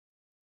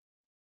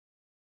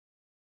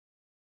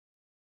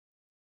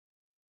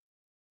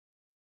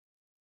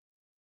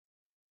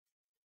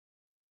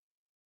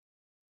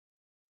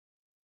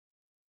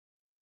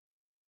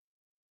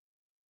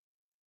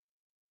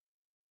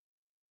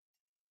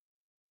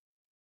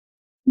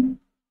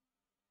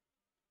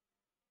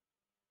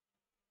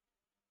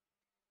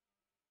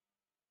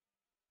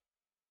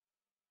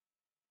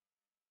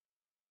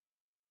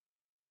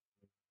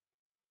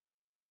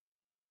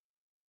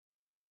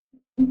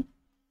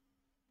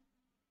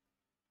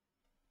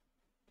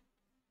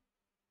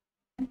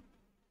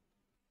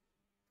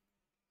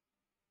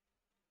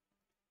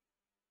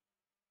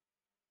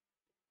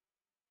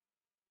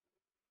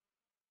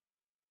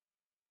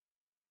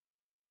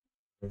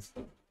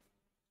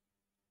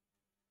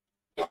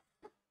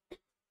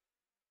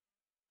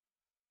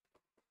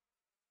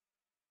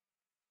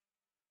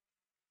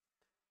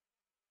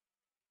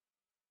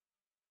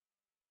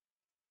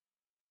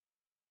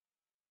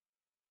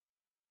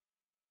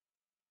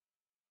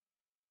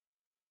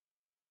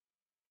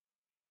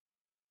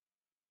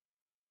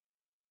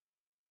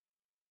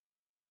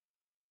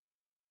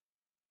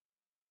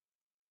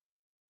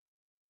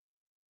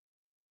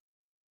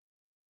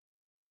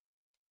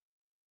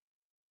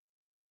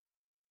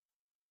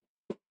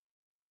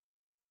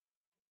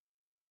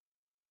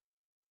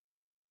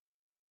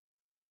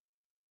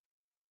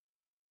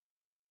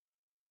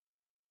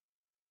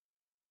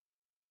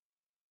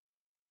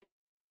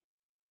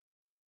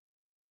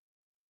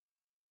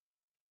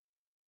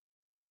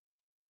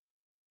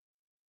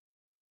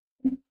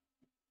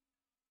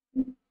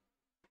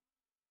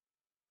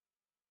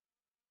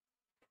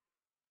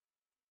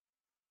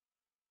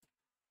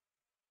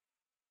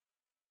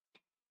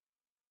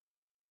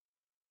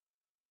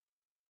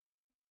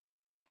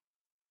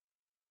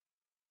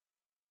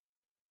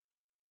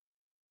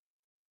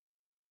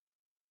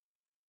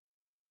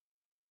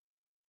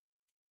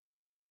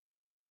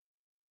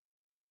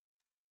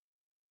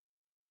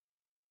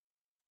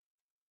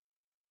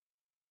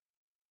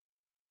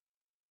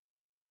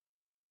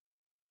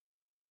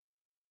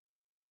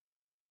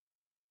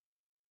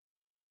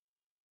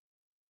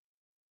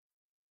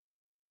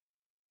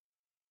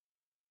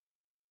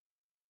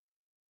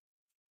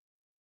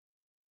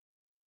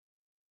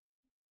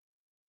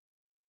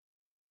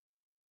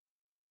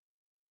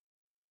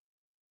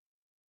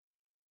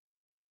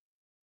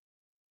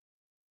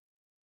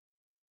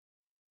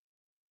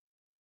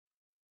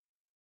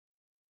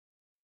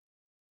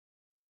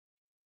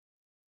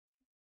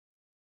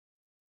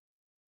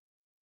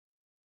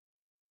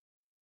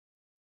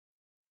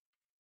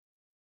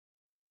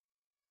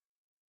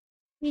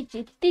ये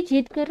जितनी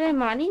जीत कर रहा है,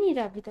 मान ही नहीं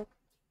रहा अभी तक।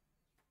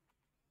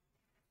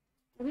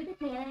 अभी तक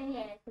ठिकाना नहीं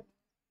आया इसका।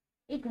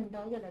 1 घंटा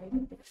हो गया लड़े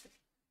घंटे,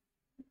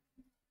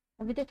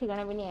 अभी तक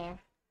ठिकाना भी नहीं आया।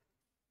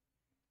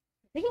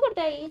 ऐसे क्यों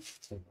करता है ये?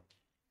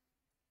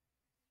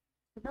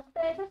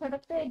 सटकता है, ऐसा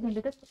सटकता है, 1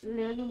 घंटे तक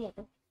लेवल ही नहीं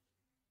आता।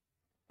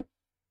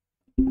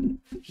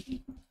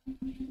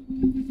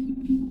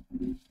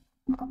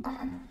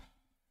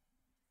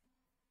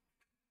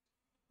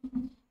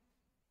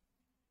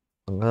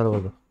 अंगार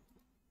बोलो।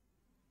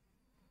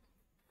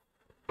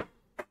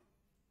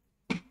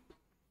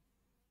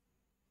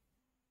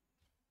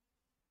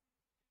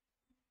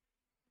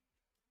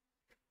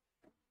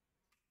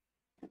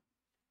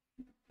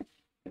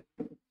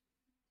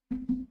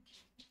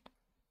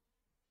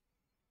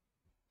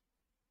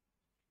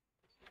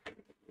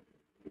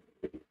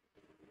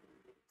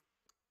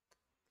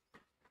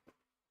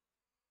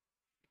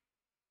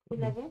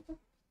 लगे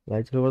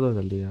लाइट चलो तो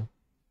जल्दी यार,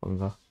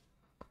 पंखा।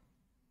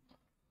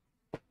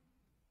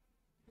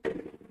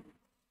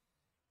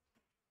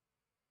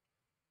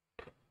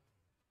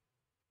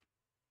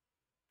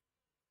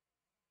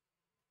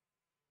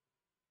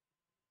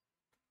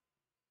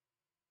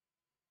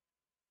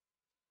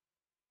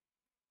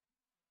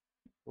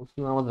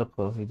 उसमें मत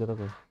रखो, इधर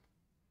रखो।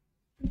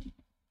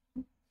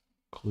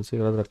 खुद से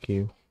गलत रखी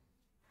हो।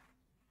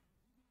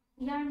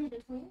 यार नहीं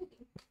देखो।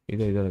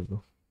 इधर इधर रख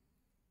दो।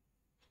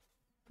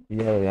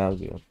 यार यार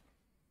यार।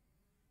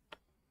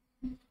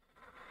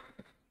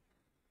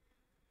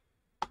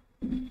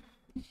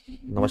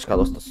 नमस्कार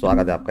दोस्तों,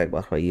 स्वागत है आपका एक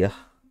बार भैया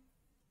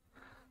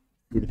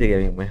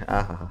गेमिंग में।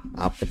 हाँ हाँ हाँ,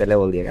 आपने पहले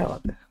बोल दिया, क्या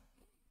बात है।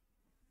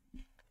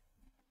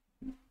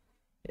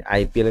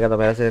 आईपीएल का तो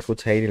मेरे से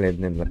कुछ है ही नहीं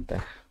लेने में लगता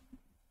है।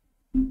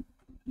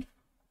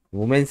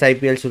 वुमेन्स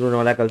आईपीएल शुरू होने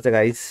वाला है कल से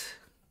गाइस।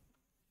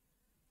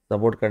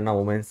 सपोर्ट करना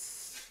वुमेन्स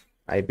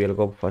आईपीएल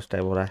को, फर्स्ट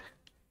टाइम हो रहा है।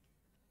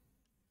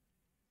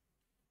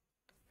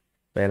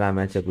 पहला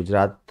मैच है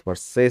गुजरात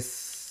वर्सेस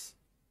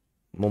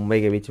मुंबई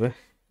के बीच में।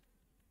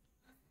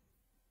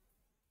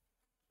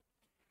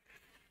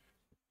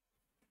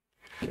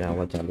 क्या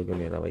हुआ, चालू क्यों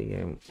नहीं रहा भाई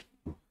game?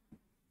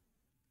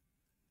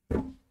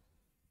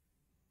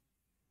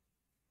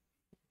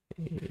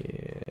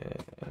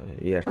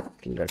 Yes,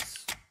 let's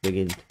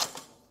begin.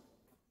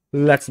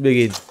 Let's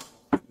begin.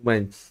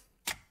 Wins.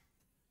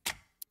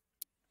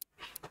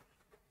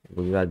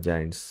 Gujarat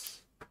giants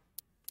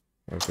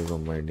versus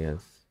Mumbai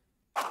Indians.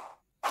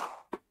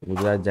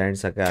 Gujarat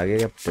giants आके आगे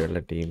या पहला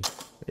टीम,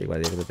 एक बार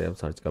देख लेते हैं।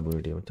 सर्च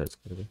कम्युनिटी में सर्च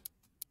करके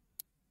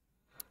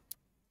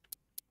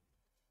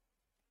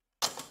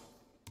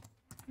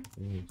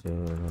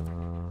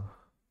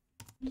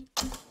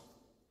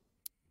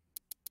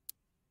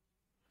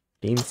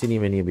टीम सी नहीं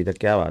बनी अभी तक,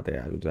 क्या बात है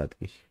यार गुजरात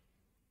की।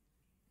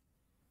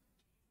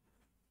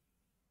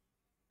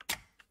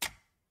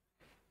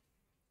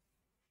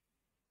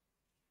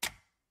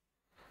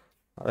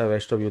 अरे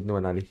वेस्ट ऑफ यूथ ने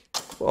बना ली,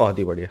 बहुत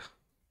ही बढ़िया।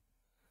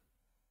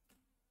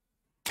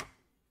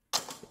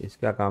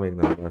 इसका काम एक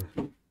नंबर।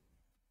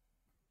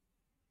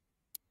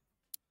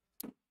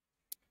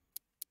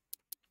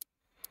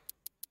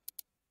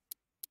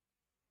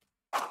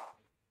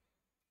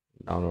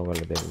 डाउन होगा,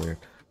 लेते 1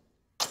 मिनट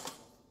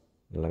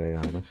लगेगा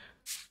हमें।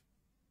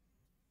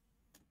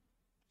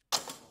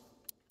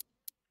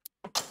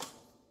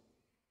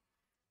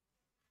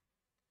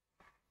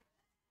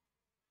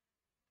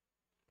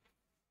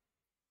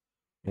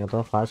 ये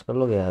तो फास्ट कर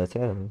लोगे यार ऐसे।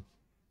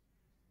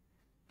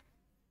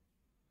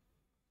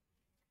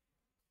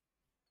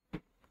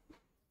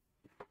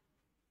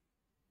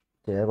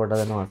 चेयर को हटा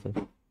देना वहाँ से।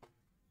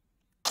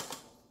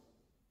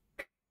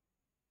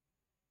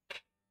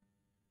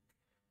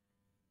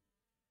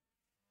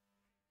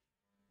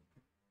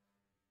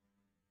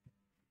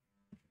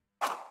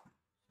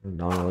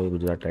 डाउन हो गई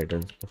गुजरात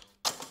टाइटंस को।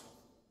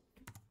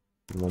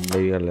 मुंबई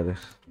भी कर लेते।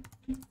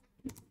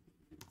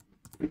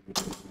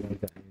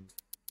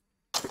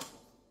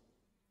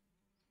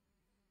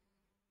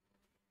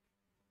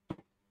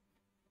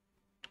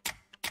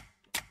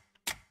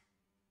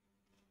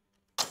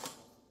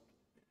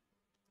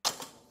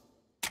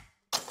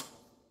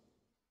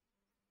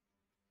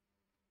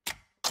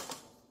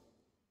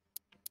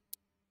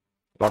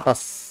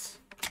 लोटस।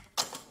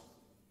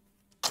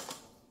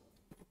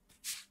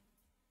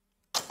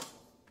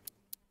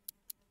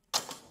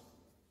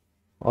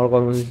 और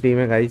कौन सी टीम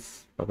है गाइस,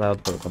 पता है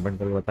तो कमेंट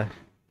करके बताएं।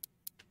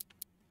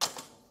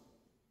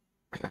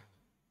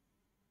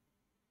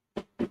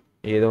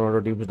 ये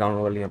दोनों टीम्स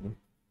डाउन कर ली अपन।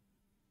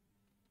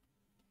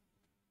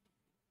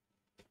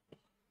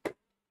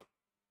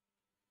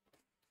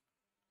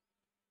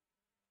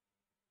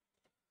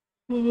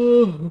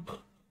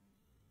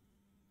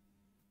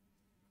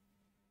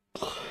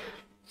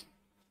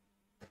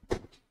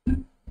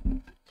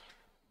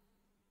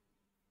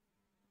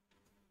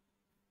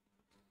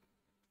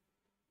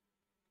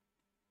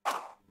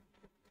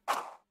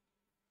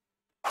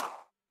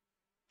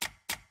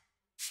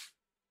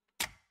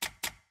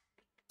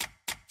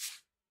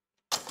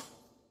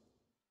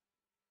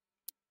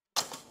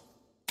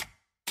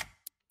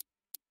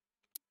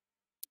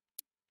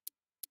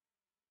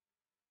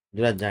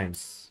 गुजरात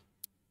जायंट्स।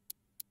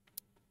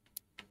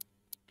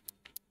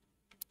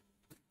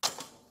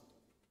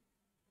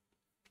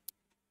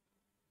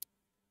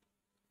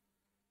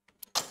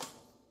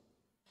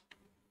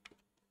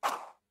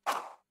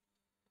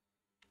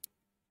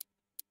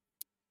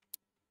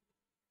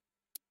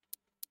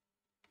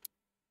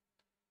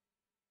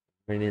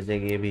 इंडियंस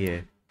एक ये भी है,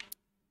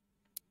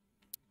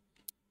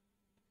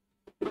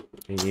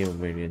 ये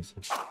मुंबई इंडियंस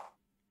है।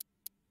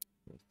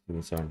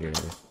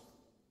 78 में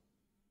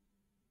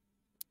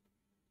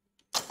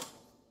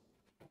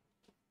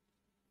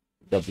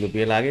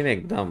WPL आ गई ना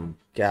एकदम,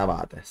 क्या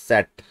बात है,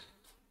 सेट।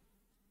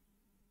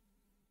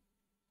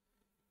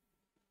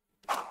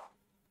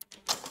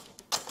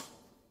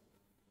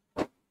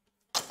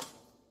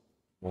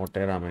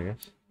 मोटेरा में क्या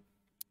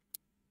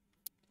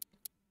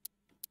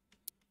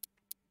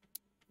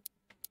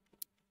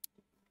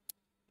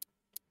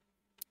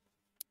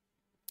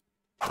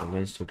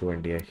वुमेन्स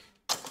T20 आई।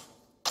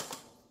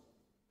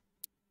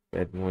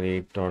 पेटमोरी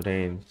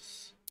टॉटेंस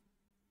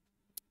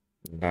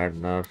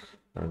गार्डनर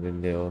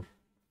अरविंदे और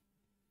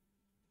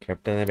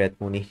कैप्टन है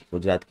बैतमुनी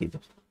गुजरात की। तो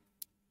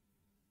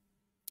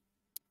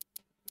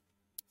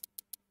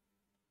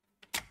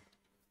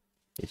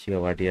इसी का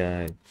भाटिया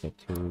है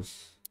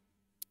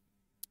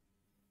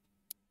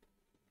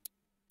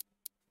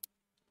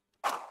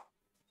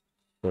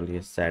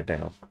चलिए सेट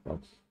है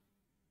अब।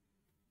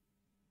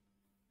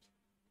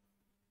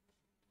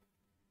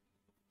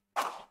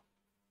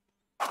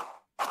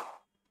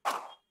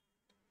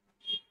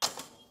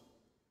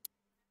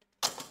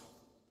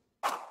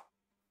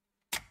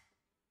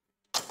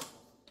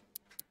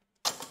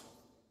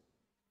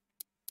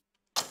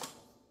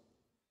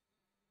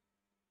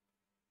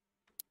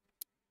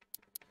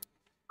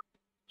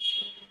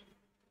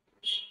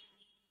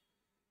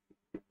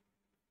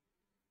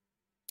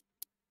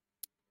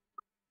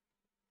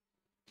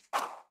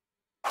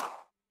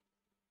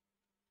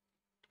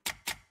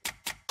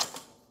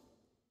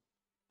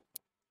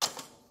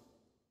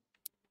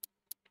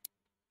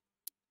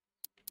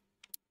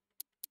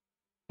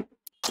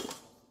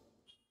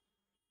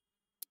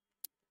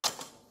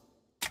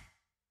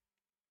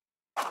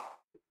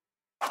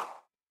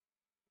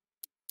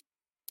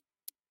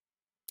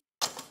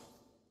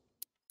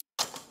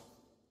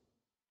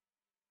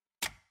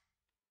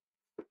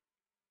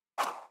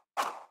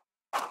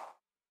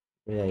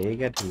 भैया ये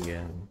क्या ठीक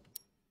है।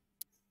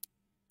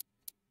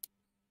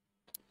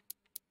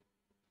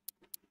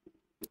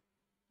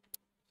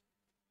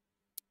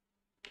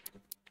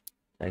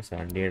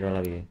 78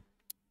 वाला भी है।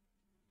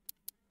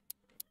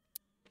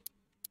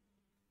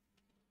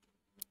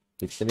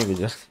 कितने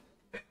गुजरात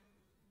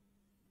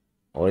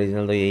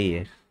ओरिजिनल तो यही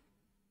है।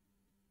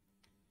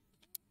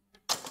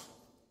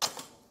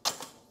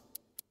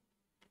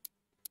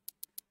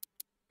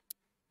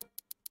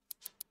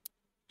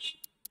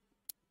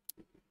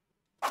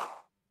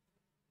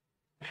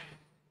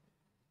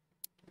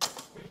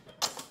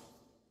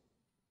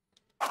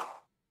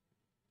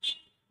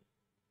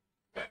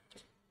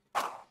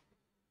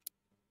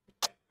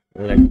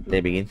 Late they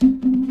begin.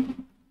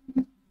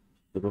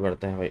 शुरू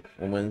करते हैं भाई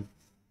वुमेन्स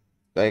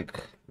का एक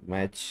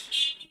मैच।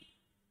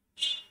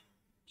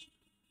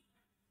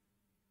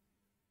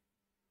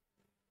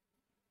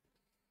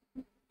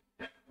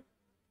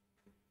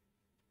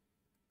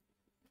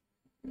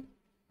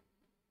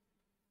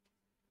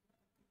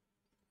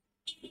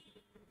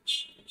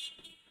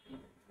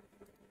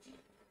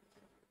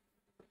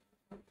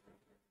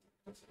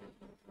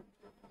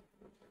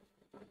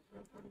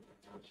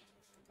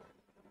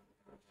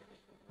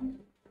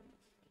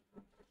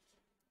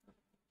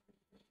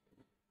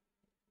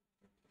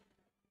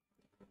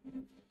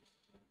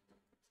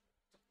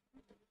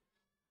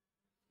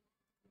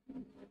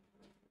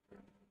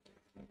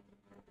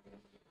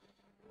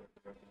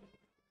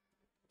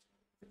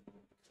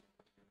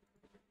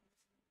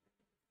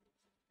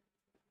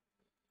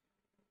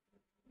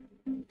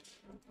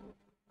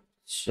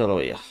 चलो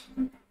भैया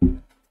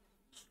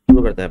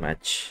शुरू करते हैं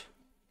match.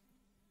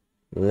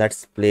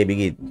 Let's play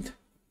begin.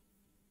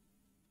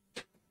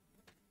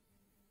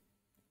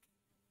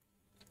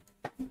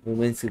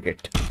 Women's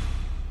cricket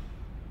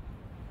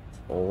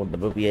और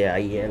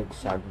WPL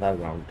शानदार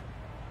ground.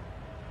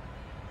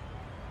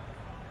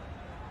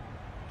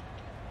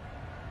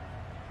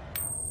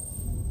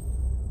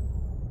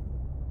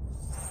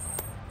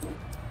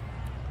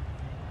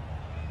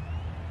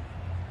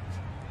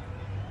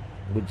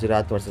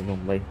 Gujarat versus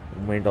Mumbai.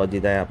 Mumbai toss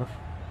जीता है यहाँ पर।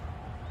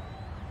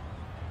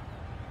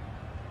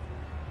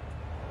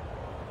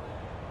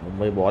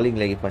 मुंबई बॉलिंग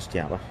लेगी फर्स्ट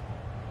यहाँ पर।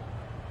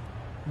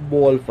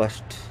 Ball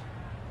first.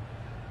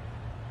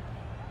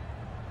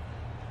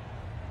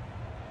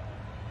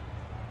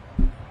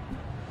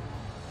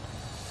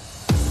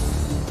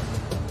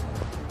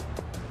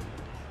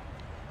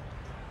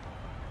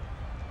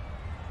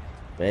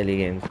 पहली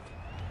गेंद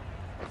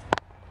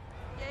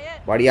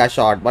बढ़िया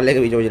शॉट, बल्ले के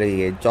बीच में लगी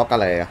गेंद, चौका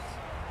लगेगा।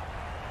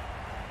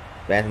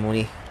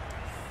 मुनी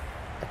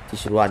अच्छी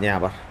शुरुआत यहाँ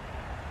पर।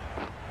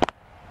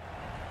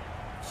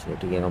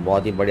 छोटी गेंद में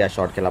बहुत ही बढ़िया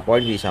शॉट खेला,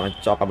 पॉइंट की दिशा में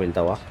चौका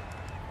मिलता हुआ।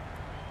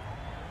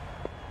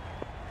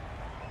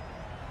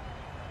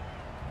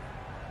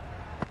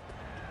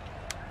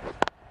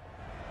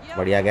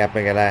 बढ़िया गैप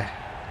में खेला है।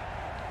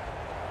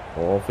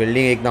 ओ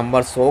फील्डिंग एक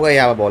नंबर सो गई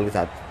यहाँ पर बॉल के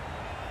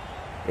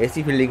साथ।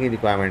 ऐसी फील्डिंग की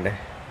रिक्वायरमेंट है।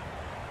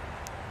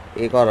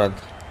 एक और रन।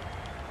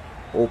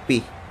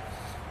 ओपी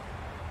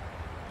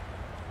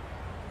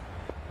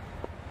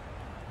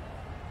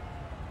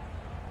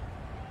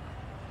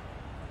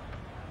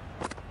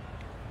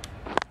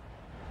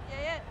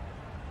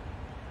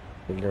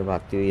फील्डर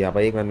भागती हुई यहाँ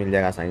पर एक रन मिल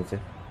जाएगा आसानी से।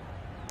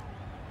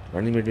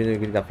 रनिंग मिड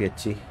विकेट काफी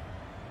अच्छी।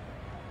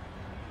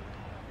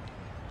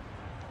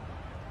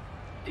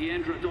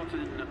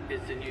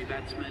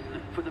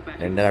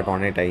 का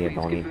टॉर्नेट आई है,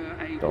 टॉनी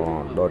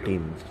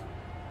डॉटिन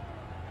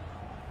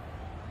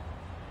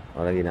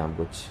और अभी नाम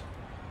कुछ।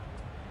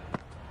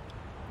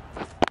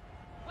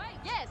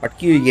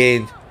 पटकी हुई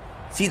गेंद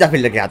सीधा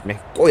फील्डर के हाथ में,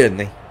 कोई रन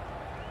नहीं।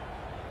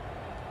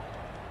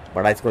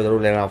 बड़ा स्कोर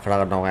जरूर लेना खड़ा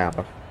करना होगा यहाँ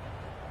पर।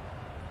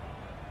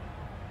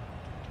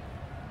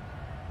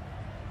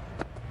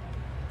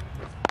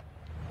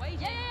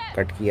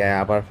 कट किया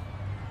यहाँ पर,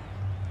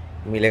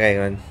 मिलेगा एक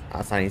रन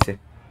आसानी से।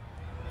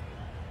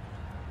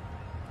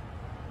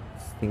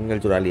 सिंगल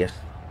चुरा लिया।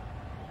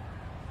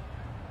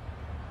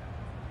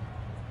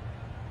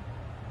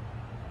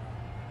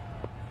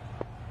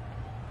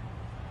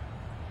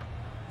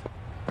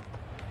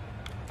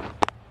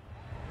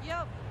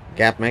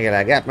 गैप में खेला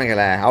है, गैप में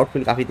खेला है।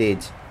 आउटफील्ड काफी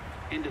तेज।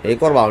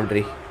 एक और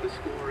बाउंड्री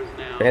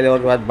पहले ओवर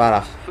के बाद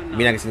 12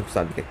 बिना किसी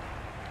नुकसान के।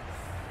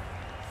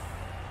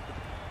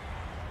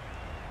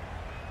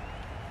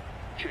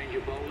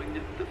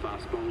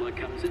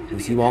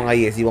 इसी बॉन्ग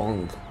आई, इसी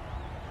बॉन्ग।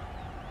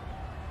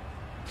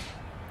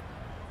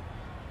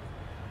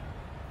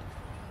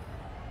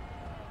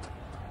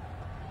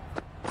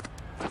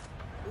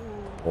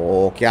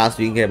 ओ क्या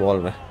स्विंग है बॉल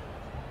में,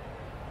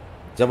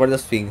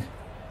 जबरदस्त स्विंग।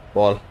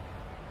 बॉल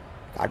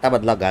काटा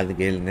बदला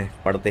गेंद ने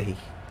पड़ते ही।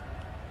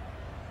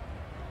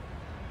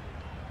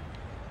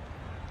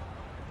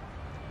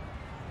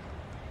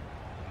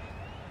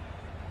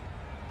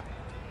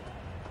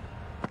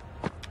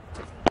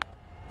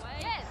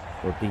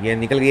 छोटी गेंद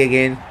निकल गई है।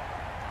 गेंद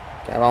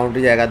क्या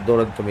बाउंड्री जाएगा, 2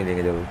 रन तो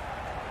मिलेंगे जरूर।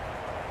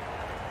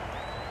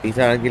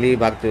 तीसरा रन के लिए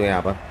भागते हुए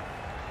यहाँ पर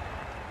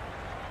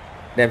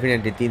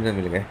डेफिनेटली 3 रन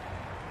मिल गए।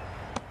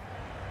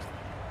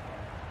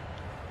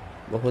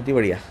 बहुत ही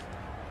बढ़िया।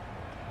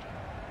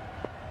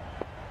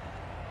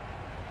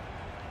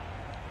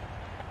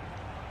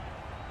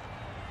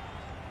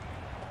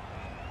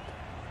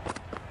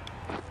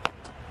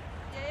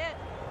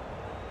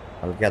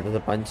 हल्के हाथों से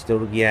पंच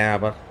जरूर किया है यहाँ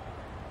पर।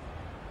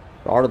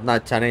 शॉट उतना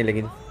अच्छा नहीं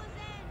लेकिन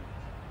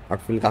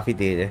आउटफील्ड काफी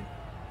तेज है,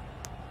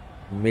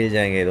 मिल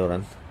जाएंगे 2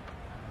 रन।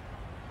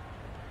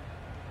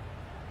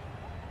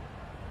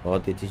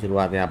 बहुत ही अच्छी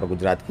शुरुआत है यहाँ पर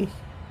गुजरात की।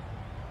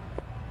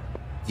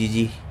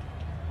 जी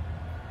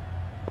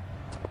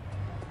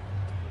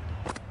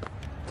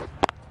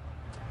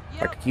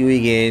अटकी हुई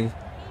गेंद,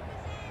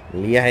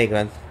 लिया है 1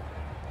 रन।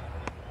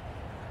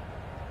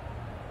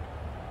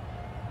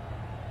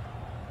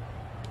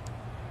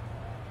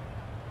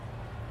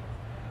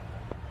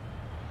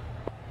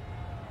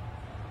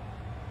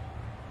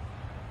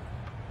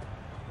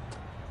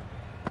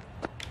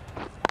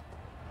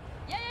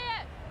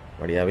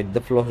 बढ़िया विद द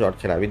फ्लो शॉट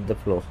खेला, विद द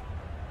फ्लो।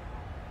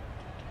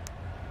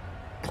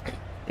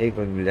 1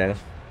 रन मिल जाएगा।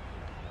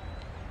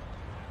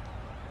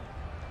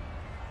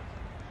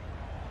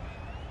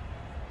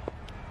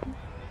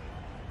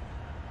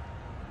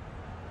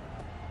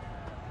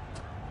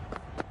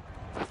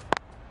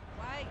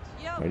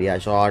 बढ़िया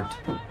शॉट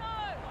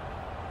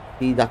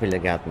सीधा फील्डर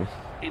के हाथ में।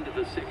 Into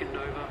the second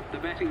over, the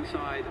batting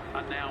side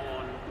are now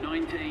on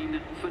 19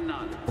 for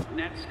none.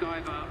 Nat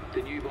Sciver,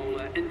 the new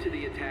bowler, into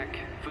the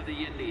attack for the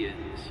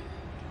Indians.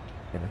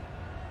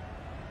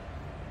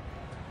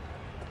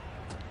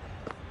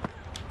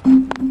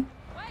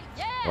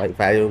 भाई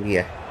fire हो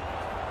गया,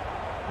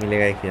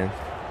 मिलेगा 1 रन।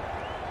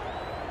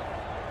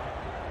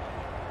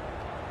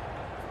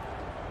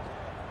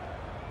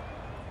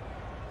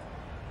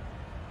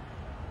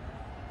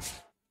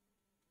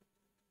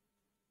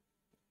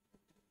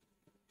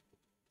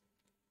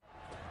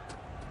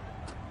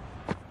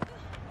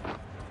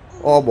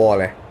 ओ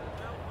बॉल है,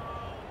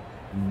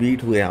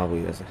 बीट हुए यहाँ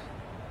पूरी तरह से।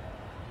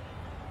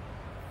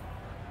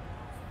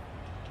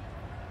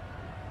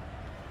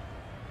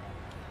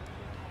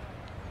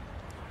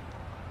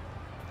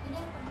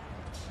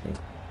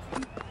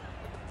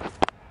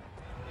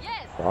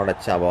 बहुत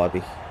अच्छा, बहुत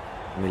ही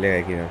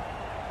मिलेगा कि नहीं।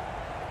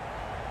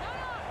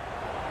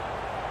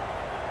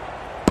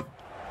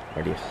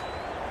 बढ़िया,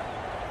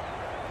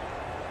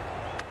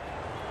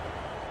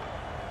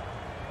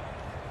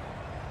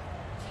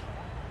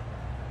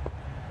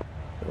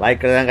 लाइक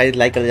कर देना गाइस,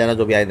 लाइक कर जाना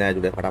जो भी आए नया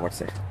जुड़े फटाफट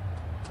से।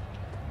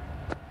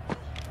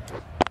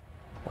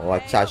 ओ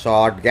अच्छा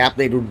शॉट, गैप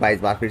नहीं ढूंढ पाया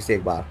इस बार, फिर से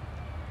एक बार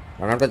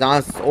रन आउट का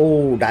चांस।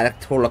 ओ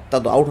डायरेक्ट थ्रो लगता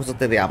तो आउट हो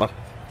सकते थे यहाँ पर,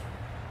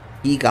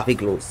 ही काफी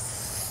क्लोज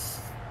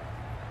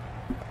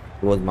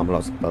मामला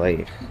हो सकता था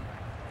ये।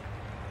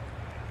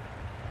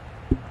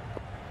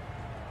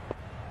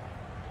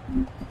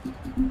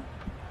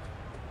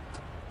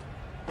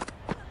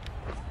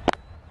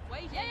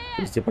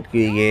 इससे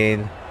पटकी हुई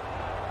गेंद,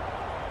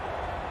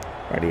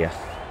 बढ़िया,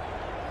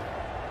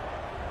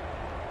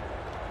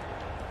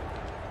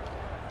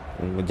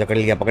 जकड़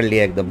लिया, पकड़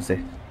लिया एकदम से।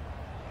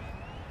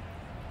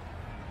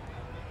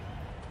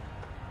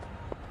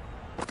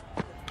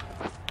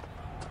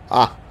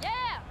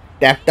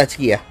 टैप टच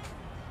किया,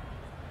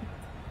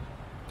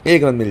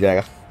 एक रन मिल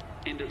जाएगा।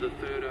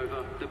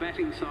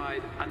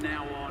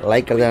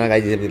 लाइक कर देना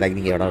गाइस जिसे लाइक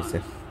नहीं किया फटाफट से।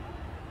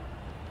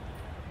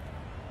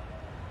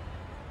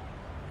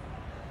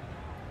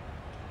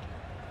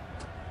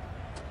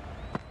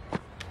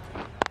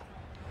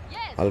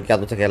 हल्का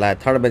तो खेला है,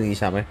 थर्ड में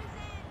दिशा में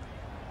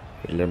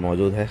फील्डर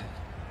मौजूद है।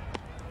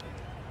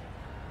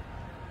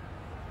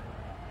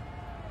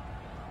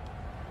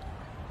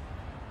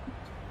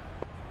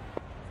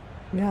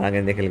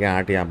 गेंद खेल के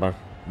 8 यहाँ पर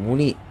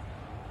मुनी,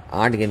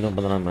 8 गेंदों में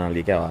 15 बना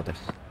ली, क्या बात है।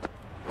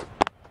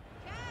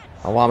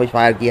 वहाँ भी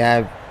फायर किया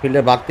है,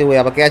 फील्डर भागते हुए,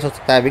 यहाँ पर कैच हो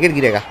सकता है, विकेट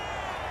गिरेगा,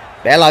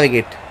 पहला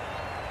विकेट।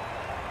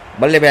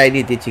 बल्ले पे आई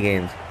नहीं थी अच्छी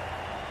गेंद,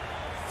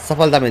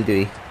 सफलता मिलती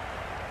हुई,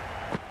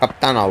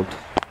 कप्तान आउट।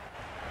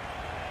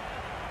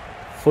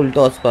 फुल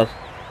टॉस पर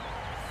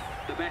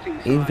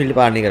इन फील्ड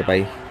पार नहीं कर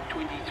पाई।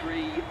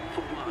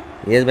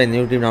 यस भाई,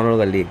 न्यू टीम डाउनलोड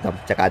कर ली एकदम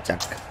चकाचक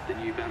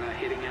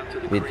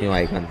with new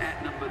icon.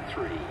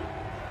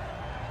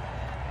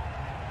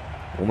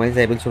 Women's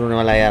IPL शुरू होने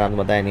वाला है यार, आपको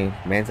बताया नहीं,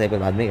 मेंस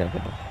आईपीएल बाद में ही करते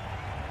हैं।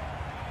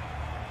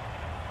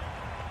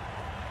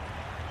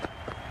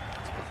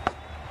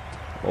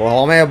 और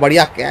हमें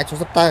बढ़िया कैच हो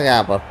सकता है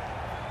यहाँ पर,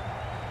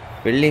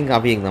 फील्डिंग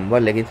काफी एक नंबर,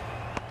 लेकिन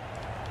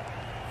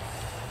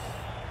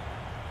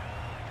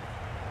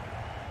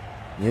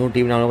न्यू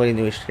टीम डाउनलोड कर ली,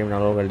 न्यू स्ट्रीम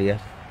डाउनलोड कर लिया।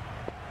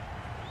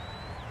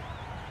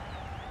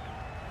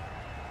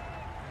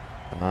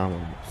 हाँ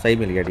सही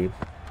मिल गया टीम,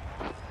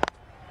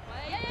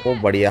 ओ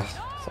बढ़िया।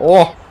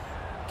 ओह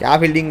क्या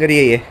फील्डिंग करी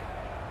है ये,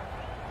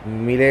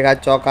 मिलेगा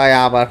चौका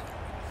यहाँ पर।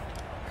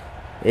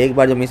 एक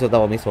बार जो मिस होता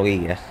वो मिस हो गई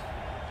है।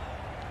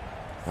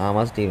 हाँ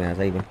मस्त टीम है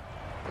सही में,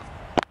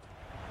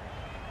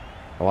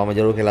 हवा में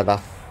जरूर खेला था,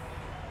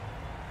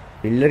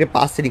 फील्डर के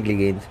पास से निकली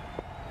गेंद।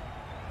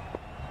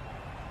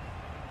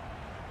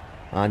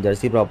 हाँ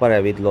जर्सी प्रॉपर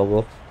है विद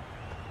लोगो।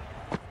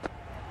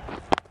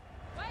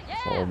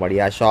 ओ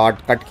बढ़िया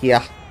शॉट, कट किया,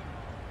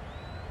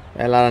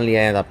 पहला रन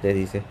लिया है आप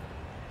तेजी से।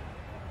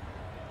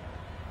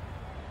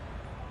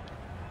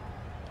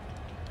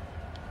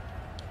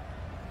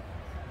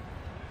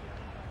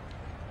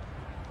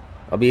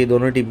 अभी ये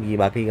दोनों टीम की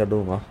बाकी कर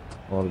दूंगा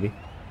और भी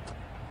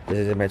जैसे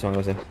जैसे मैच होंगे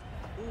वैसे।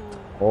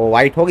 ओ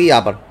वाइट होगी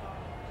यहाँ पर,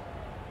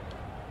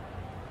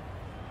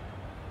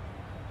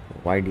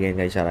 वाइट गेंद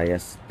का इशारा,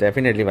 यस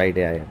डेफिनेटली वाइट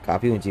है यार,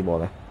 काफी ऊंची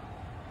बॉल है।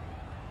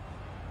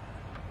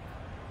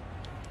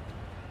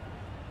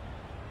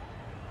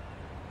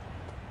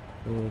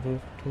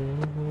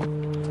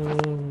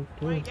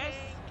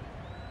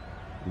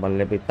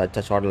 बल्ले पे इतना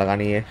अच्छा शॉट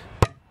लगानी है,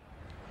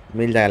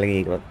 मिल जाएगा लेकिन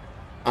एक बार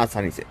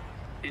आसानी से।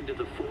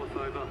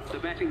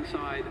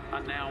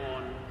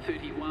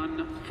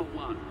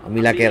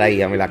 अमीला केर आई,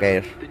 अमीला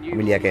केर,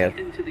 अमीलिया केर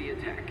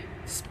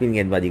स्पिन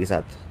गेंदबाजी के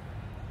साथ।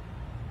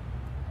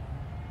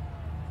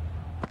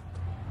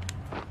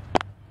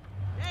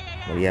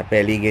 बढ़िया,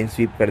 पहली गेंद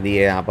स्वीप कर दी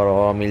है यहाँ पर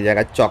और मिल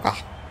जाएगा चौका।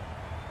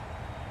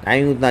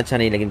 टाइम उतना अच्छा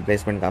नहीं लेकिन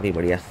प्लेसमेंट काफी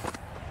बढ़िया।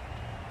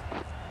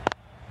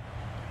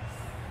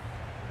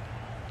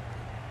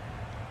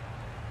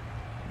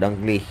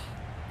 डंकली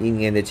 3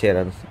 गेंदे 6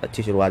 रन,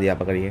 अच्छी शुरुआत यहाँ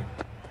पर करी है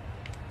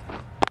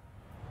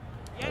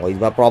और इस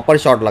बार प्रॉपर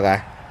शॉट लगा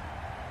है।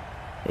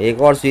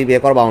 एक और स्वीप,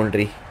 एक और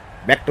boundary,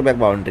 back to back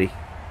boundary.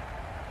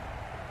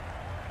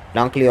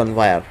 Dunkley on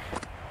fire,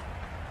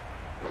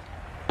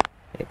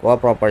 एक और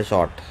प्रॉपर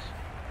शॉट,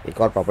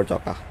 एक और प्रॉपर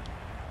चौका।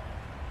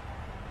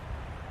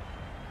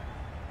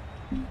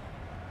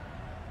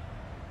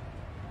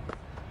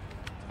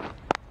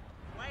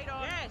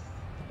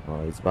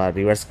 और इस बार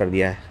रिवर्स कर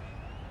दिया है,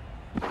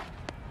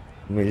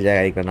 मिल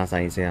जाएगा एक करना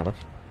आसानी से यहाँ पर।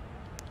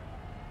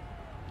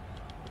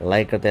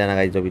 लाइक करते हैं ना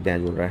गाइस जो भी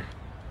ત્યાં जुड़ रहा है।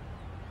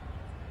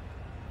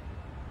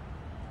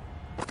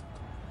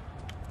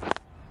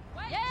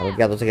 और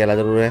क्या तो से खेला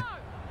जरूर है,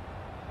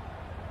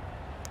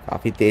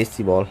 काफ़ी तेज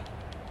थी बॉल,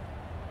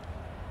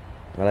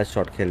 गलत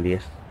शॉट खेल दिया।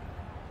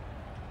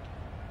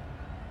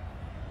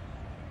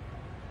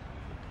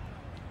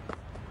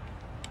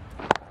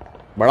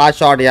 बड़ा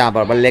शॉट यहाँ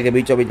पर, बल्ले के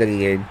बीचों बीच लगी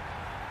गेंद,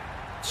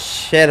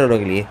 6 रनों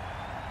के लिए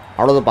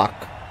आउट ऑफ द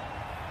पार्क।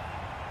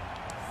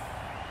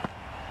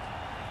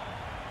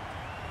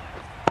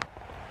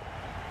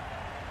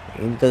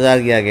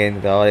 इंतजार किया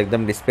गेंद का और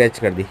एकदम डिस्पैच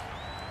कर दी।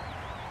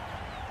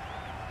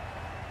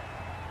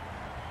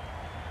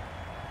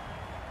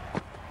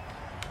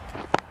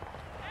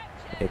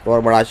 एक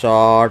और बड़ा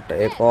शॉट,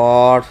 एक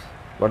और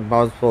 1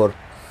 बाउंस 4,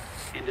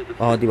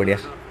 बहुत ही बढ़िया।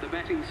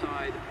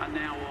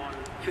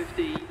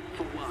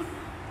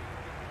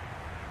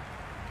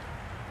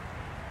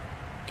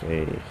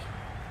 ओके,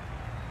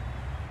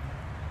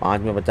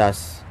 5 में 50।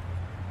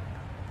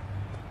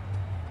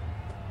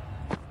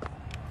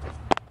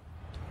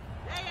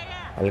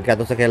 हल्का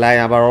तो से खेला है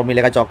यहाँ पर और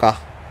मिलेगा चौका।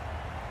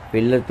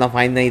 फील्डर इतना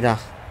फाइन नहीं था,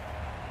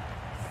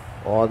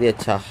 बहुत ही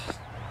अच्छा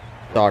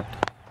शॉट,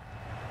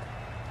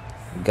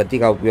 गति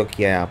का उपयोग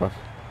किया यहाँ पर।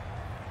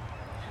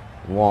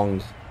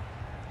 वॉन्ग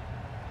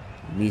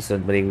 20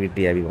 रन पर 1 विकेट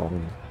लिया अभी वॉन्ग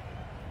ने।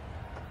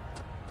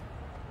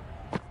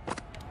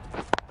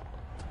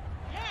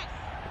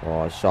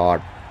 और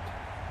शॉट,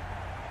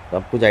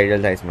 सब कुछ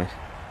आइडियल था इसमें,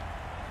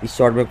 इस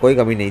शॉट में कोई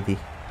कमी नहीं थी।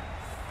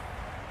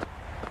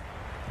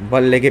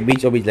 बल्ले के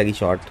बीचों बीच लगी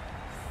शॉट,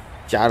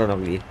 4 रनों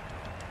के लिए।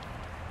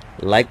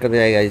 लाइक करते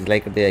जाइए,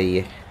 लाइक करते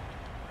जाइए।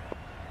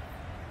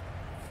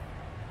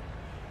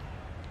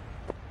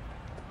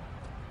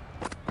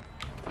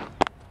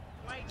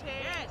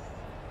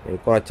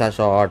 एक और अच्छा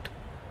शॉट,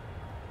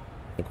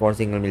 एक और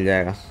सिंगल मिल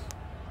जाएगा।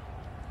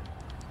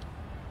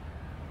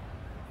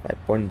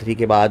 5.3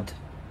 के बाद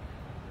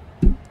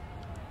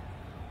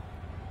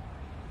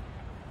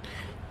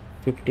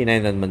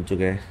 59 रन बन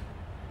चुके हैं।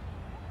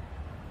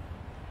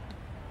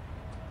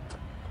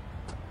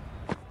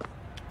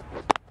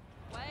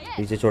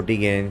 पीछे छोटी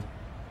गेंद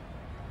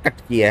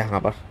कट किया है यहाँ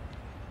पर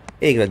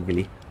 1 रन के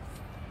लिए।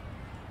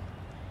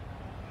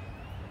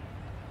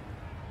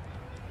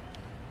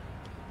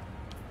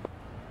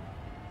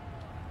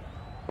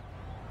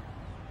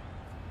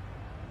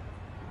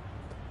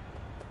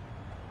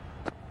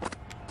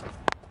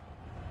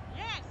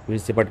 फिर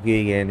से पटकी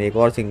हुई गेंद, एक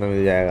और सिंगल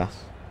मिल जाएगा।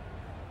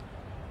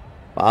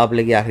 पाप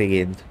लगी आखिरी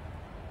गेंद।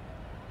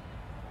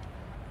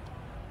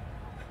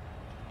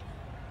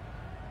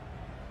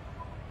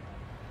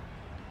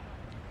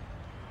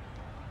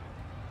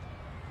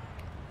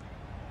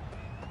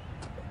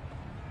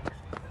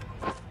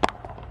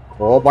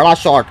 ओ बड़ा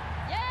शॉट,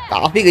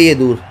 काफी गई है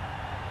दूर,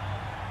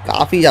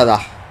 काफी ज्यादा।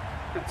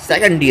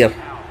 सेकंड ईयर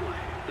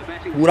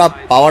पूरा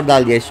पावर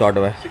डाल दिया इस शॉट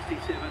में।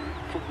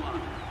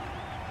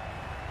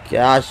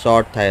 क्या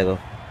शॉट था ये तो,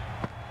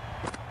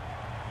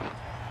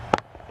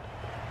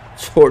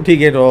 छोटी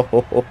गेंद,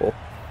 हो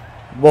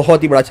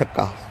बहुत ही बड़ा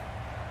छक्का।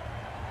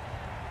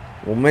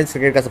 वुमेन्स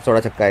क्रिकेट का सबसे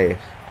बड़ा छक्का है ये।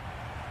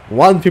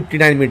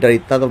 159 मीटर,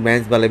 इतना तो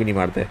मेंस वाले भी नहीं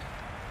मारते।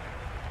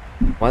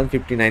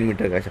 159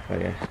 मीटर का छक्का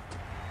गया है।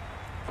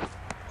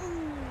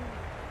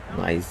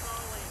 नाइस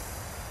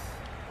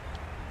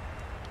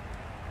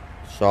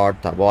शॉट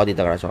था, बहुत ही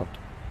तगड़ा shot.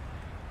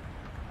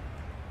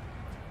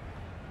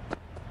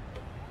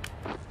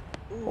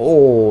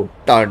 O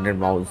turn and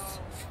bounce,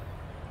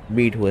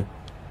 beat हुए।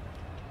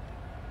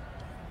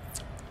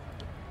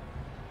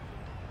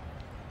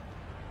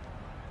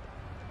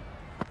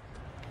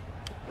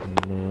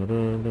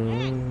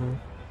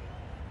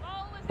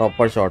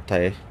 प्रॉपर शॉट था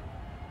ये,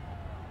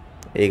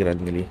 1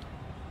 रन के लिए।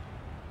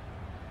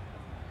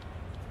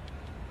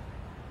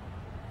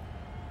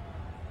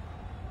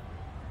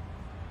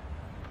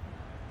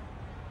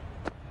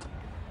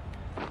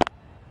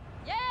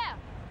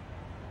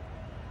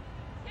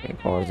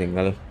 एक और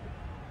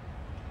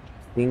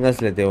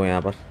सिंगल्स लेते हुए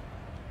यहाँ पर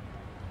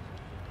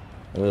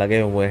लगे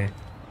हुए हैं।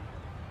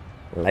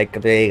 लाइक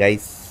करते हैं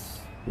गाइस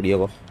वीडियो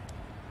को,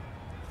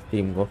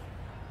 टीम को।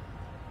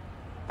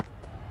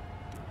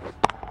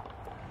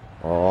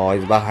 और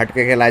इस बार हट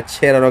के खेला है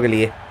 6 रनों के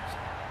लिए,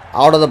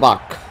 out of the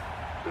park.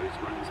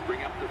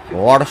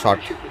 What shot,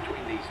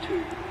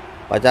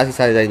 85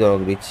 सारी दोनों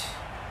के बीच।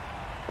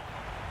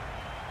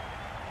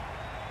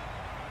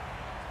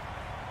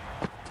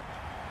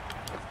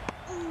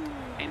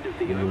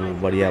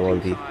 बढ़िया बॉल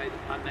थी,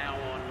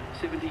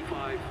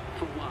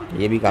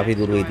 ये भी काफी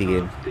दूर गई थी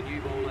गेंद।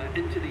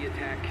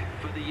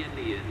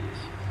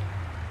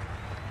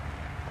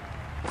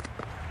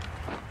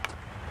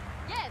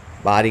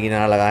 बाहरी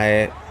किनारा लगा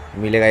है,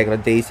 मिलेगा 1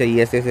 रन।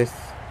 23 से एस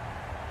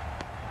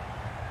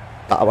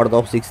कावर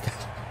तो 6 था,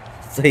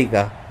 सही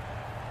का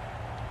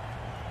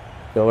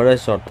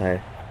जबरदस्त शॉट था।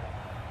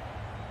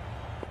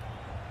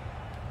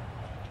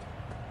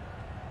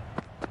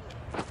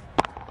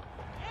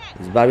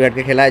 इस बार भी हट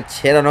के खेला है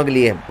 6 रनों के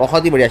लिए,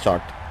 बहुत ही बढ़िया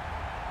शॉट।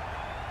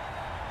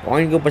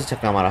 पॉइंट के ऊपर से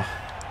छक्का मारा।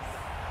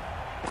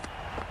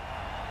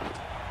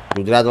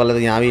 गुजरात वाले तो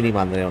यहाँ भी नहीं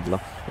मान रहे, मतलब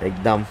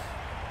एकदम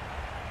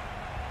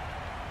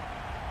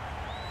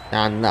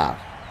शानदार।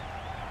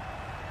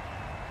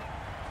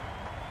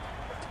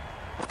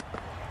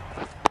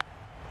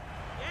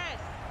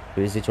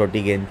 फिर से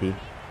छोटी गेंद थी,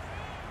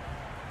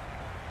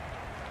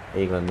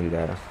 एक रन मिल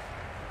गया।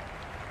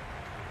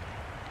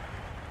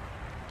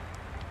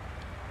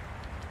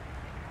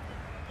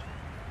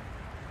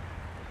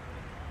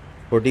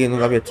 छोटी गेंदों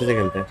काफी अच्छे से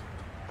खेलते हैं।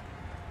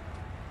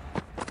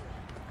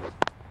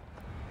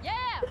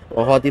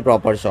 बहुत ही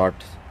प्रॉपर शॉट,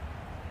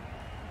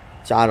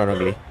 4 रनों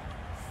के लिए।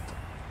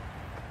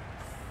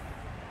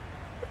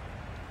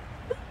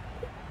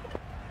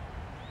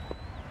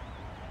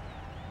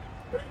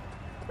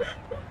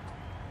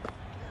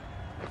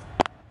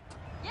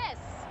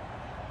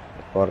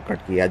 और कट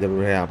किया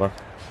जरूर है यहाँ पर।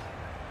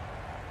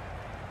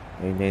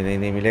 नहीं नहीं नहीं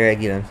नहीं मिलेगा, एक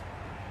ही रन,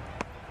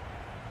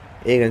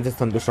 एक रन से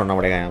संतुष्ट होना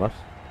पड़ेगा यहाँ पर।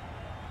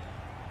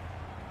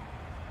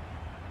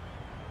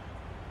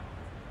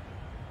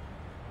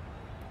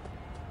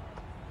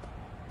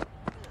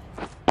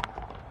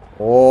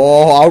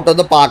 ओह, आउट ऑफ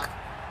द पार्क,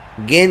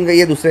 गेंद गई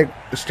है दूसरे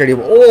स्टेडियम।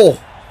 ओह,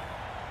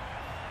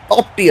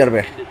 टॉप टियर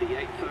में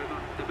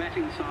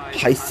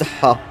भाई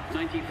साहब,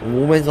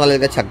 वुमेन्स वाले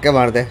का छक्के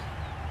मारते।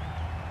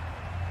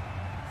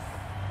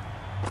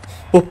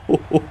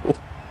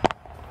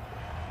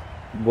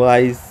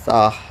 भाई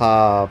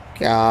साहब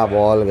क्या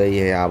बॉल गई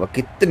है यहाँ पर,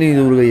 कितनी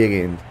दूर गई है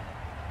गेंद।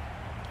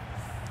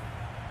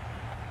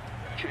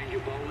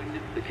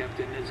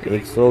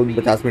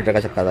 149 मीटर का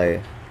छक्का था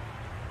ये,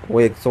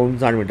 वो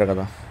 159 मीटर का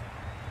था।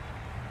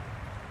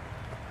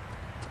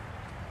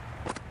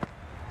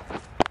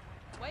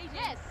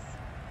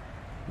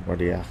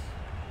 बढ़िया,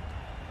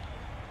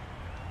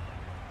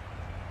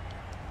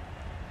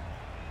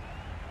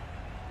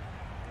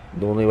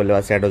 दोनों ही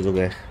बल्लेबाज सेट हो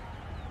चुके हैं।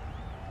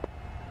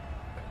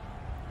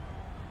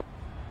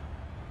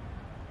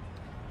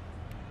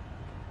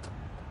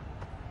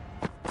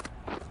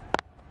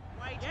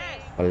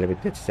 बल्ले भी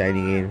अच्छी चाहिए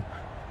गेंद,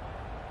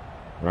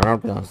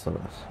 रनआउट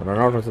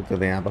रनआउट हो सकते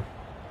थे यहाँ पर,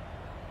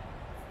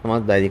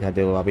 समझदारी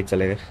दिखाते हुए वापिस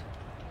चले गए।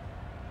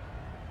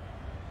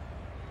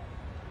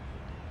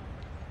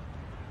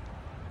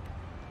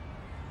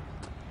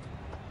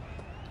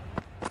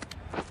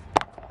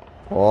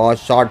 और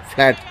शॉट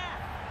फ्लैट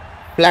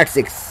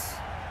 6,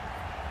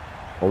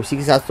 और उसी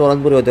के साथ 100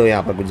 रन पूरे होते हुए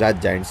यहाँ पर गुजरात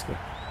जायंट्स के।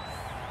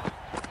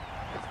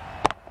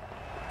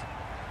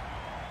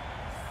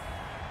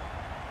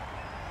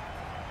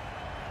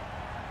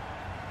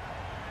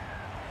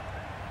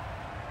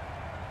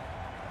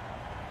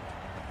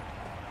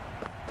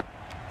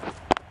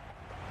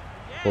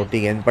 छोटी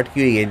गेंद,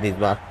 पटकी हुई गेंद, इस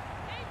बार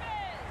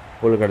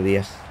पुल कर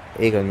दिया,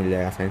 एक रन मिल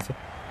जाएगा आसानी से।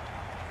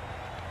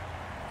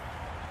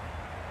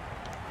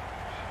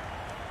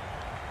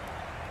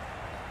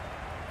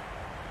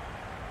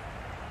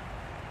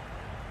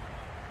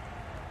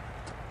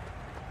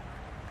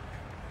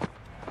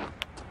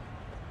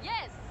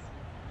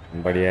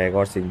 बढ़िया, एक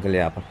और सिंगल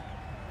यहाँ पर।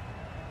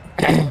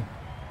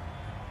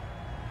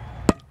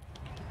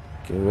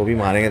 वो भी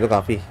मारेंगे तो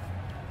काफी,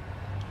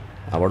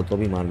 आवड़ तो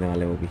भी मारने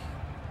वाले वो भी।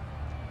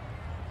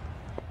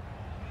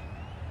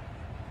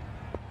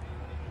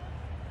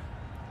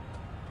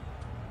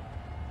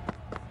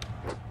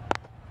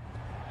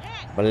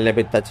 बल्ले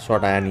पे इतना अच्छा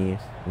शॉट आया नहीं है,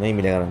 नहीं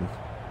मिलेगा रन।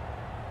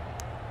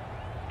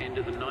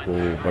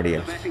 ओह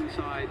बढ़िया,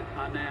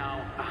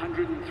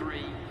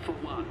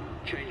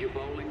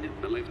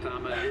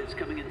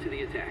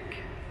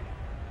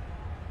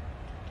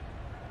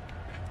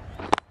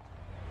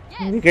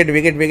 विकेट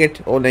विकेट विकेट।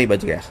 ओ नहीं,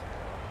 बच गया,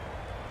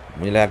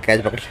 मुझे लगा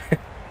कैच पकड़।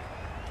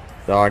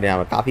 शॉट यहाँ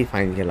पर काफी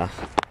फाइन खेला,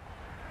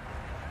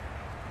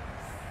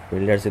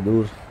 फील्डर से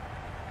दूर।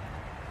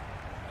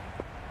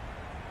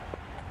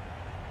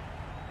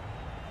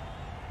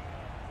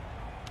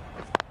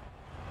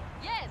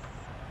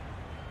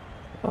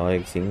 और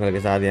एक सिंगल के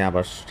साथ यहाँ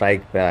पर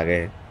स्ट्राइक पे आ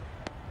गए।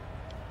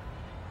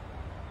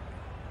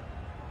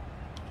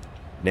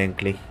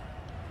 डेंकली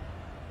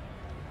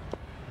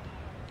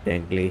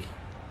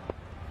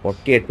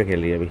 48 पे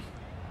खेल रही है अभी।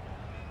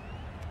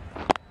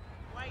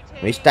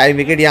 इस टाइम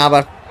विकेट यहाँ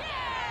पर,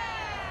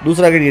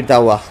 दूसरा विकेट गिरता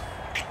हुआ।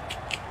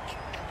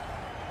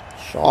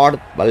 शॉट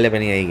बल्ले पे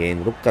नहीं आई,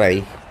 गेंद रुक कर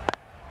आई।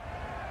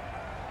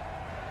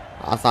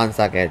 आसान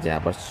सा कैच यहाँ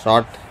पर,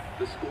 शॉट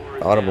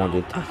और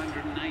मौजूद था।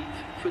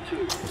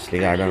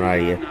 इसलिए गार्डन आ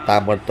रही है,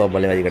 ताबड़ तो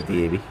बल्लेबाजी करती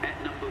है ये भी।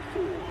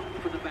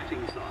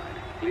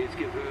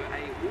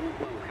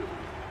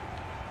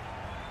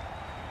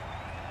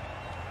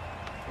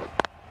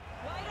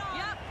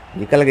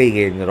 निकल गई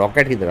गेंद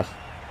रॉकेट की तरह,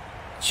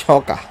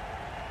 चौका।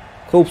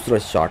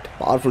 खूबसूरत शॉट,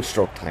 पावरफुल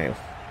स्ट्रोक था ये।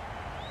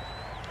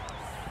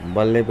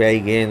 बल्ले पे आई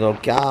गेंद और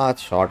क्या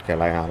शॉट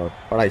खेला यहाँ पर,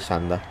 बड़ा ही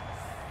शानदार।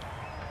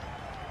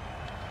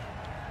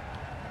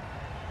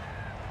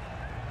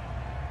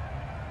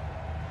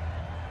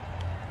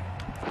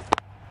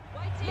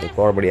 एक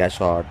और बढ़िया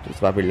शॉट,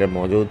 इस बार फील्डर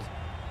मौजूद,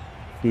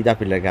 सीधा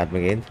फील्डर के हाथ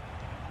में गेंद।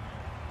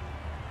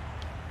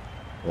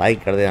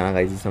 लाइक कर देना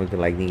गाइस, इस समय तक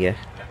लाइक नहीं किया।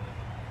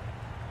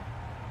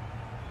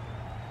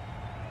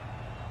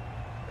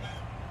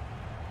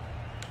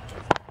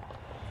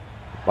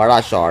 बड़ा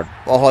शॉट,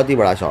 बहुत ही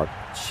बड़ा शॉट,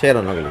 6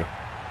 रनों के लिए।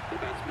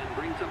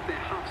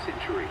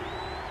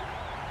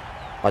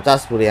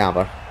 50 पूरे यहाँ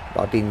पर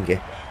 .in के।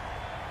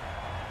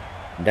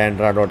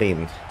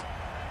 डेंड्रा.in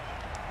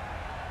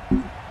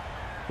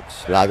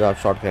लाजवाब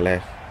शॉट खेला है।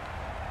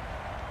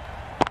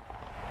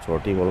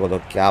 छोटी बॉल को तो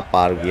क्या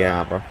पार किया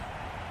यहाँ पर।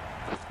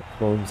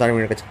 59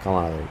 मिनट का छक्का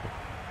मारा था।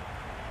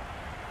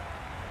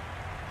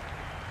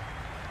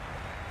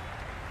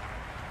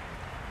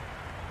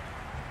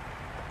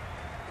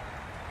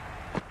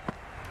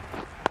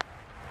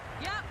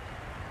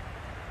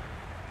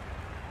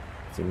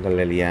 सिंगल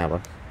ले लिया यहाँ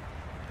पर।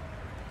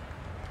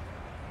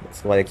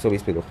 इसके बाद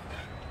 120 पे दो।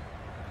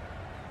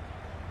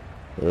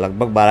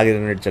 लगभग 12 की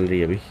रन रेट चल रही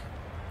है अभी।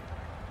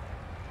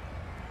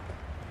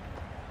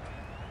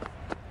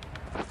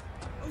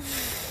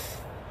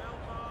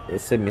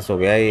 इससे मिस हो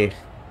गया ये।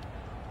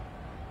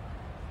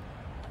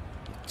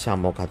 अच्छा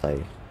मौका था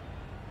ये।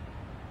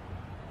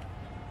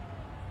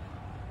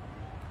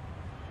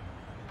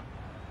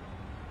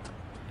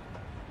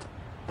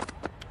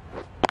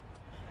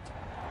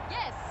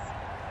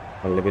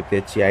 मतलब इतनी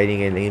अच्छी आई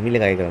नहीं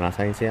मिलेगा एक रन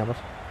आसानी से यहाँ पर,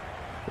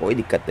 कोई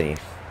दिक्कत नहीं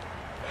है।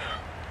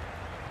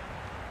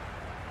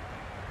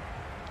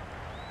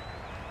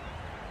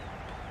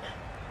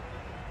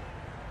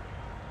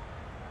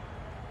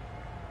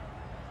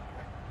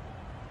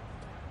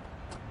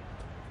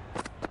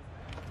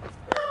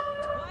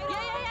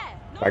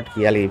 कट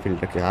किया लेकिन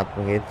फील्डर के हाथ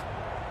में गेंद।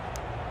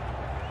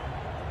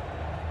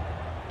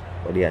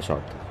 बढ़िया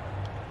शॉट था।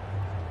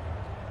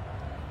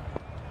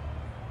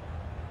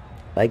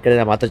 लाइक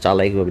करें मात्र 4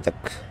 लाइक अभी तक।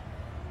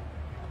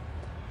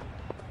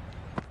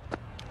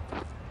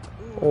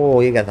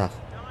 ओ ये क्या था,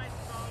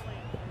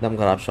 एकदम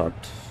खराब शॉट।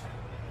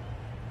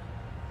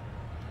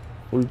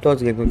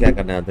 उल्टोस गेंद को क्या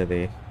करने आते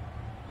थे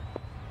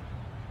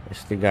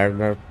इसलिए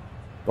गार्डनर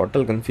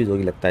टोटल कंफ्यूज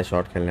होगी लगता है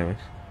शॉट खेलने में।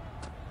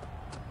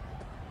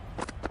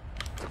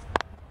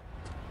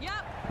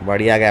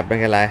 बढ़िया गैप में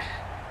खेला है,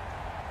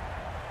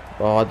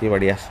 बहुत ही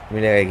बढ़िया।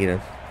 मिलेगा एक ही रन।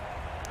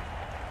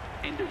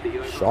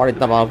 शॉट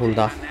इतना पावरफुल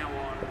था,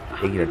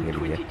 एक ही रन के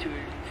लिए।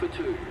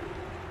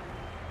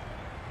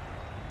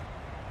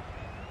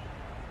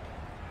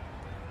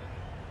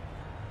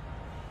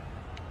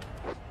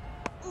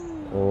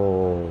 ओ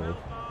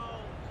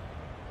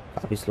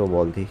काफी स्लो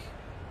बॉल थी।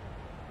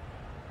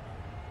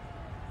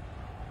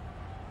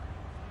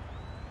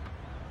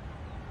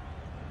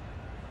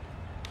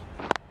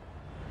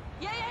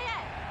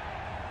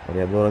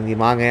 बढ़िया 2 रन की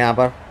मांग है यहाँ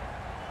पर,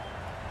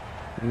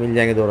 मिल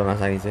जाएंगे 2 रन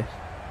आसानी से।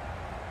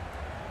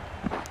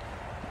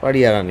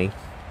 बढ़िया रनिंग,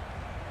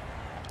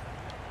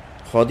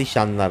 बहुत ही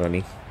शानदार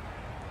रनिंग।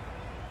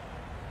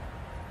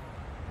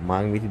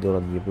 मांग भी थी 2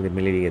 रन की, पूरे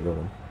मिले भी 2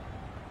 रन।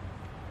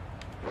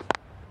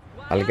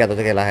 हल्के हाथों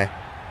से खेला है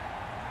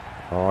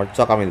और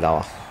चौका मिलता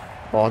हुआ।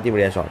 बहुत ही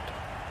बढ़िया शॉट,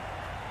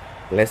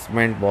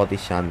 प्लेसमेंट बहुत ही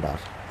शानदार।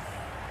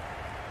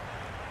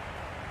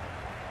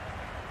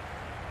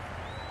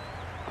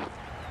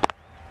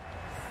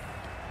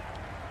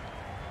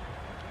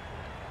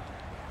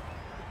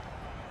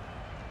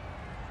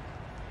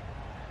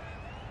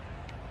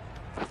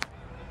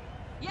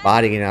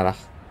 बाहर ही किनारा,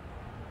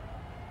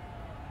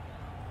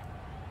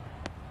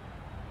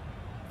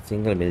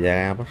 सिंगल मिल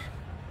जाएगा यहाँ पर।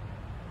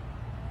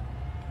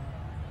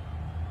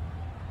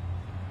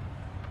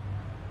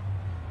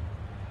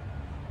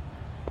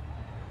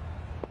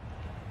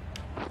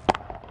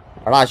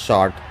 बड़ा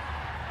शॉट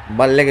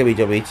बल्ले के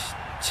बीचों बीच,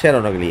 6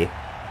 रनों के लिए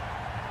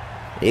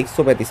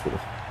 135 को।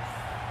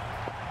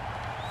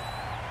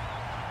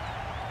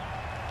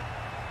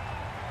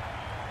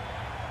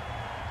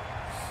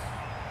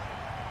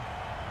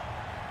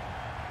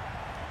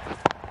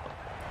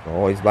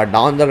 ओ इस बार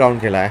डाउन द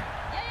ग्राउंड खेला है।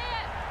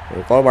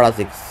 एक और बड़ा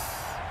 6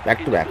 बैक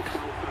टू बैक।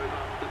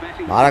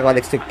 12 के बाद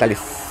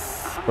 141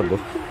 पर दो।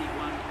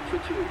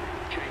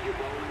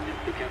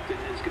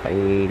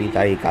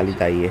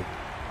 कालिता ही है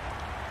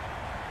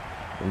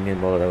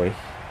इंडियन बॉलर है भाई।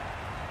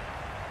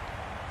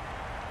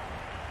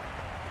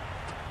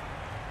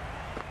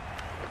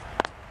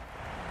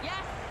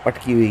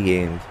 पटकी हुई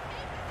गेंद,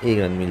 1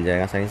 रन मिल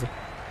जाएगा आसानी से।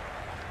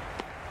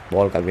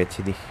 बॉल काफी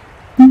अच्छी थी,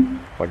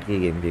 पटकी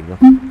गेंद थी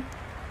एकदम।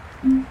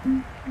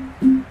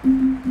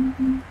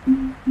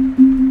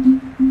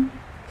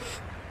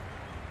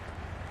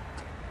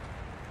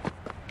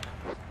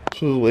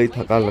 वही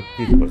थकान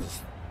लगती है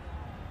जबरदस्त।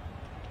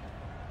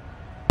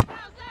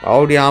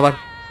 आउट यहाँ पर,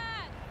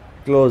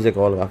 क्लोज है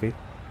कॉल काफी।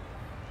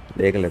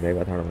 देख लेते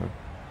हैं थर्ड में।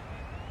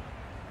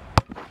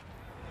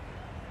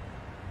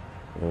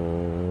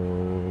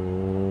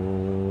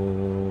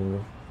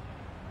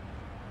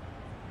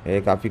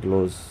 काफी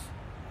क्लोज,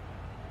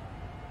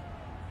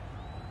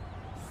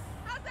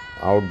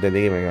 आउट दे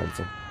देगी मेरे ख्याल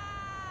से।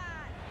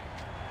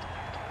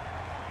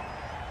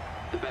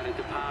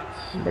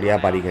 बढ़िया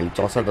पारी खेली,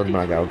 64 रन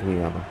बना के आउट हुई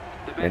यहाँ पर।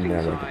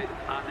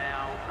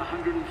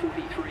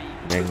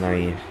 महंगा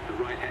ही है।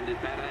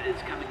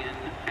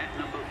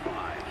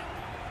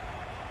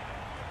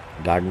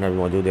 गार्डनर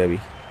मौजूद है अभी।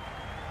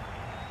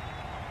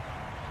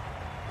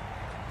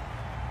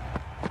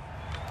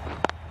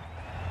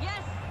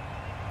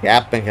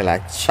 गैप में खेला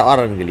है 4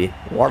 रन के लिए।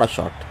 व्हाट अ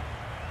शॉट,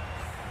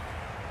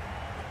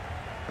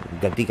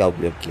 गति का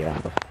उपयोग किया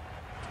यहाँ पर।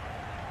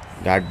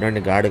 गार्डनर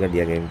ने गार्ड कर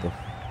दिया गेम को।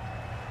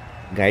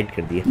 गाइड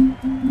कर दिया।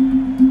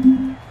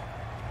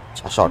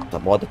 अच्छा शॉट था,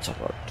 बहुत अच्छा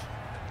शॉट।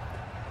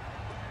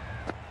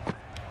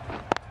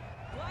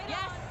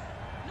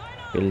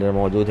 फील्डर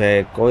मौजूद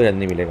है, कोई रन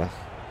नहीं मिलेगा।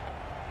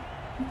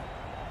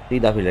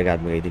 सीधा फील्डर के हाथ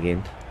में गई थी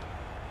गेंद।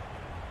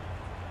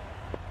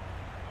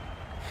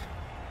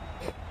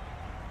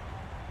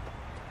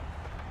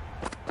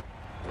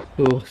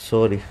 ओह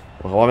सॉरी,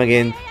 हवा में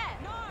गेंद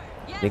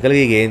निकल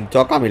गई। गेंद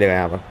चौका मिलेगा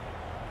यहाँ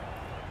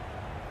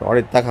पर। और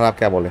इतना खराब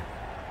क्या बोले।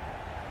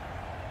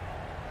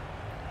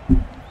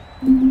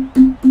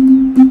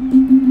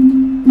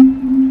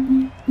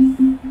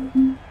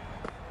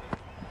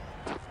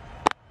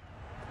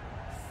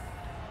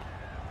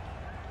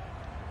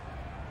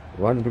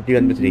 वन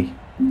 51 पे 3।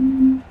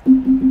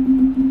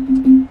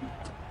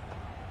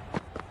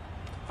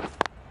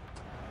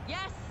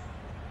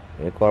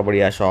 एक और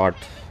बढ़िया शॉट।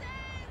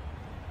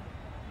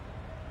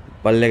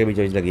 बल्ले के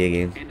बीचों बीच लगी है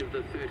गेंद। End of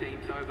the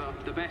 13th over.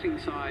 The batting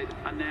side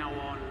are now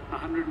on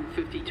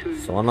 152.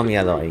 Sonam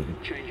Yadav I.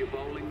 Change of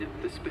bowling.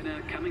 The spinner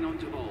coming on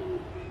to bowl.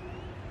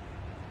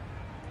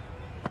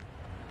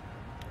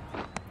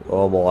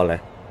 वो बॉल है,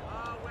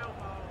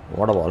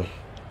 what a ball.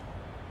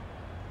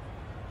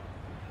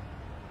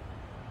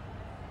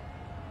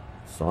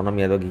 Sonam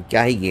Yadav की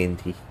क्या ही गेंद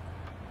थी।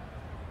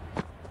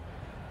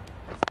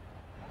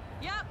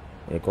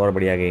 एक और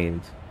बढ़िया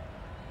गेंद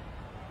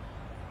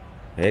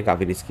है,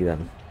 काफी रिस्की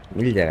रन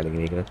मिल जाएगा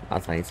लेकिन एक रन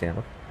आसानी से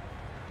यहाँ पर।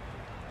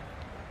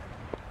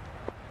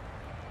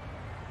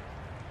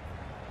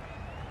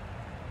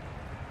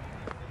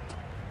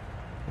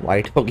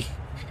 वाइट होगी,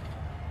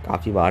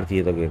 काफी बाहर थी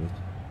ये तो गेंद।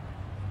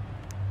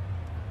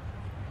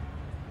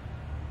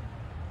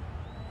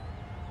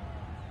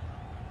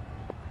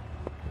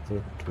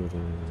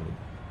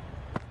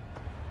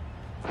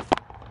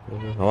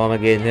 हवा में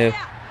गेंद है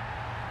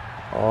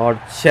और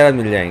 6 रन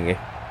मिल जाएंगे।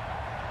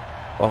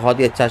 बहुत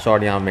ही अच्छा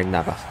शॉट यहाँ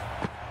मेघना का।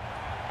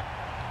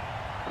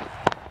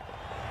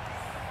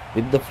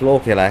 विद द फ्लो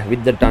खेला है,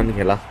 विद द टर्न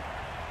खेला।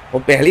 वो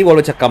पहली बॉल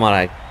में छक्का मारा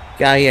है।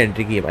 क्या ही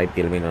एंट्री की है भाई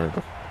पीएल में इन्होंने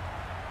तो।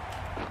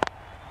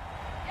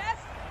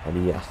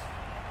 बढ़िया,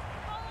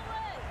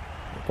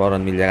 एक और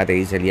रन मिल जाएगा।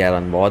 23 से लिया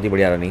रन, बहुत ही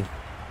बढ़िया रनिंग।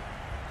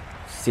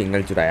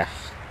 सिंगल चुराया।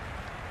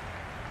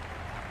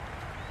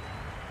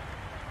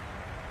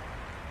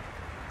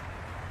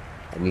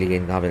 अगली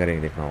गेंद कहाँ पे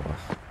करेंगे देखना होगा।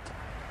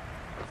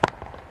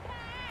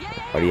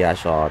 बढ़िया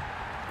शॉट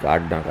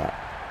गार्डनर का,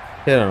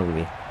 फिर रन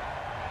की।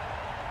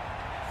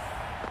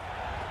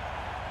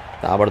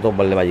 ताबड़तोड़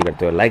बल्लेबाजी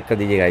करते हो। लाइक कर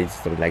दीजिए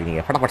गाइस, तो लाइक नहीं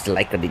किया फटाफट से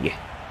लाइक कर दीजिए।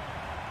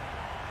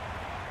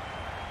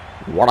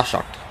 What a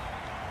shot,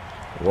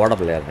 what a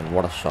player and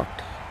what a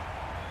shot.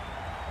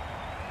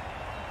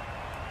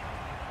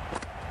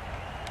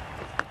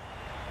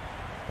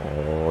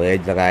 O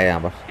as लगाया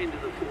यहाँ पर। End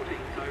of the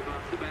 14th over.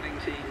 The batting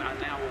team are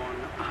now on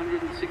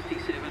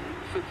 167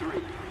 for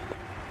 3.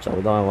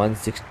 14 में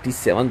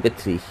 167 पे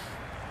 3।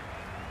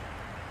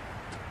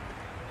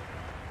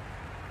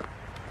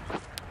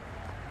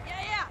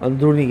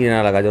 अंदरूनी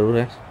किनारा लगा जरूर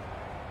है।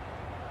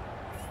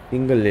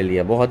 सिंगल ले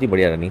लिया, बहुत ही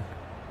बढ़िया रनिंग।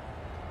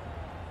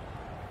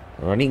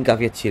 रनिंग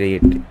काफी अच्छी रही है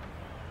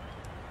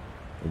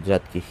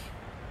गुजरात की।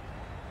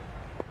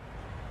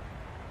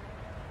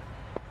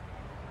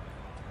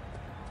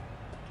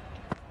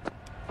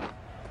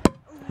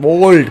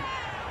 बोल्ड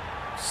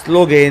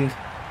स्लो गेंद,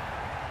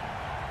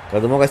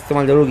 कदमों का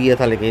इस्तेमाल जरूर किया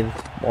था लेकिन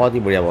बहुत ही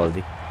बढ़िया बॉल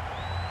थी।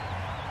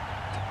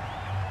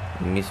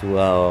 मिस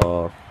हुआ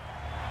और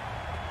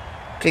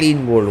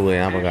क्लीन बोल्ड हुए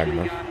यहाँ पर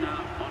गार्डनर।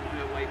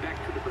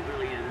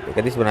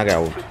 31 बना के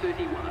आउट।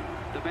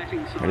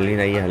 हरलीन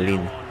आई है,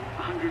 हरलीन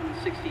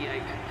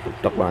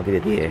टक बनाती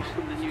रहती है।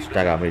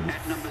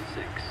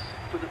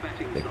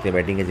 देखते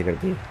बैटिंग कैसे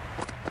करती है।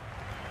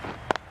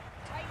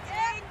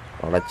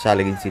 और अच्छा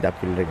लेकिन सीधा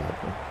फील्डर के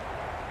हाथ में।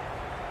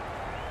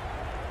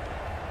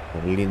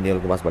 हरलीन ने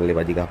उनके पास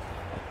बल्लेबाजी का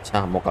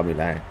अच्छा मौका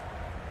मिला है,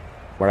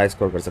 बड़ा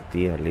स्कोर कर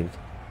सकती है हरलीन।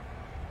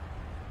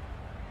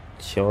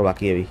 6 ओवर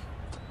बाकी है अभी।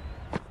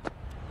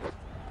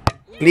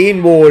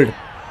 Clean bowled,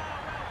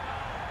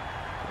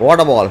 what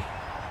a ball.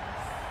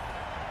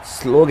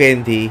 Slow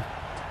गेंद थी,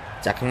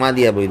 चकमा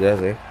दिया वो इधर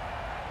से।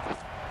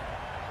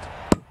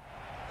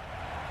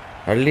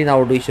 हरलीन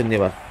आउट हुई शून्य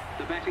पर।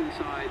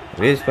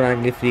 रेस बनाने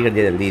के लिए फ्री कर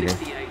दिया जल्दी ने,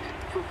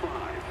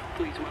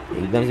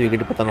 एकदम से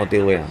विकेट पतन होते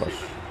हुए यहाँ पर।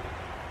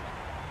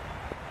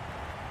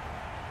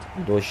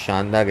 दो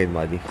शानदार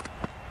गेंदबाजी।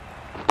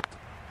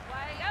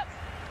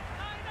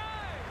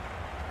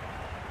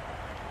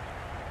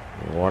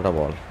 What a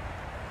ball,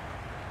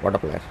 what a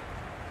player.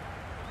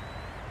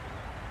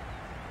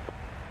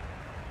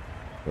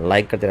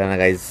 Like करते रहना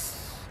गाइस।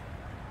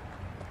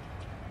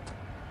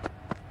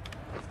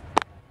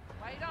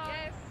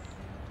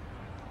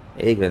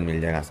 एक रन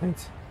मिल जाएगा आसानी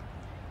से।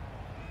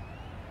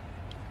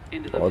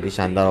 बहुत ही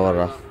शानदार ओवर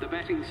रहा।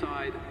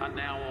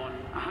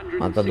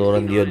 मात्र 2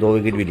 रन दिए, 2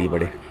 विकेट भी लिए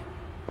बड़े।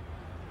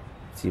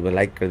 इसी पर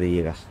लाइक कर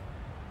दीजिएगा।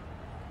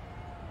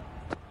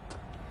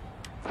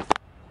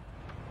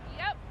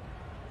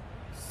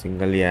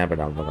 सिंगल लिया यहाँ पे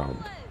डाउन द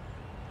ग्राउंड।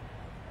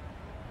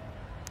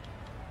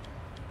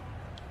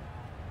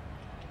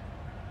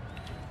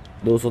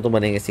 200 तो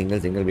बनेंगे, सिंगल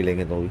सिंगल भी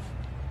लेंगे तो भी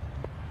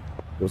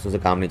 200 से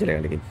काम नहीं चलेगा।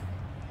 लेकिन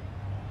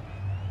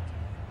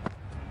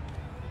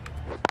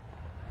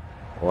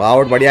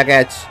आउट, बढ़िया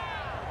कैच,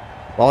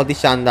 बहुत ही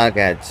शानदार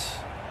कैच।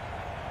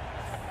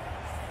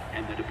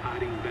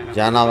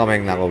 जाना होगा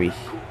मैंगना को भी।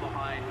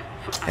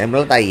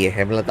 हेमलता आई है,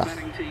 हेमलता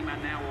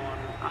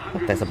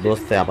लगता है सब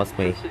दोस्त थे आपस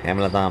में ही,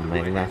 हेमलता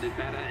मैंगना।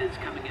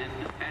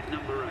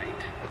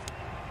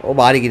 ओ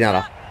बाहर ही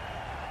किनारा,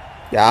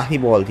 क्या ही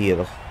बॉल थी ये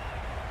तो।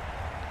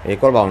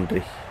 एक और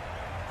बाउंड्री।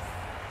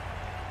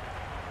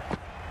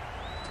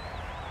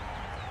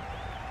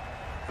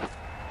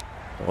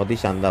 बहुत ही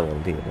शानदार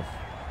बॉल थी ये तो।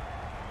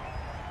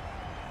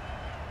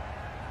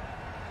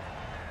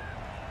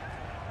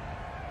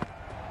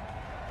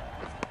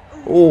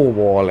 ओ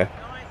बॉल है,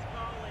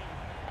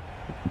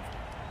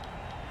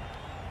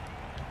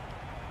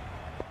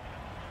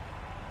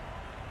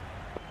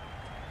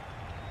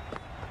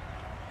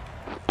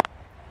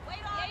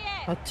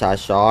 अच्छा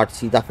शॉट,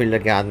 सीधा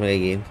फील्डर के हाथ में गई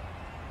गेंद।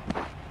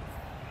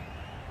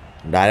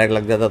 डायरेक्ट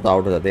लग जाता तो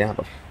आउट हो जाते यहाँ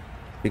पर।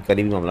 फिर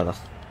करीबी मामला था।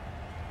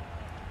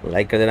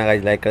 लाइक कर देना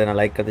गाइस, लाइक कर देना,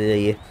 लाइक करते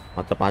जाइए।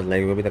 मतलब 5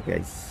 लाइक अभी तक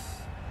गाइस।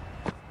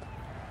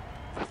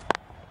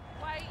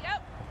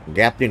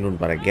 गैप नहीं ढूंढ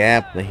पा रहे,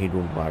 गैप नहीं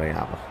ढूंढ पा रहे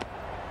यहाँ पर।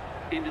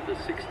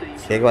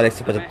 6 बार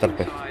 175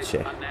 पे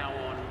 6।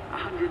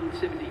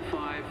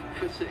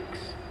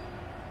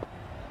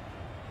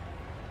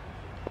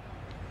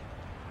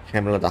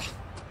 हेमलता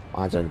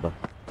 5 रन पर।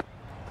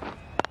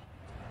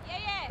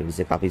 फिर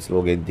से काफी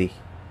स्लो गेंद थी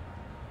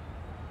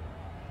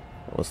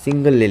और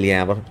सिंगल ले लिया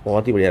यहाँ पर।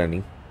 बहुत ही बढ़िया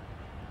रनिंग।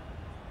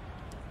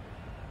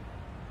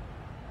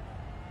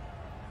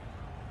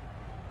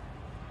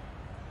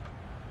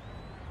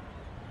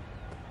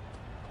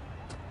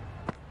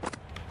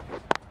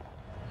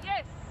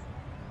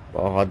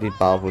 बहुत ही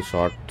पावरफुल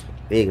शॉट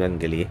 1 रन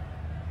के लिए।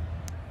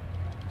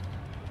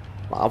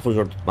 पावरफुल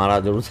शॉट मारा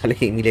जरूर था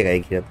लेकिन मिलेगा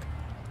एक ही रन।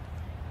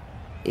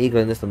 1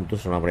 रन से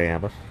संतुष्ट होना पड़ेगा यहाँ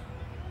पर।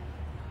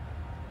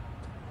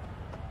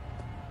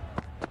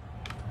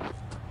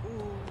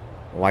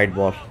 Wide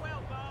ball,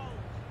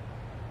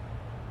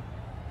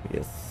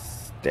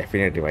 yes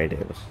definitely wide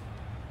है।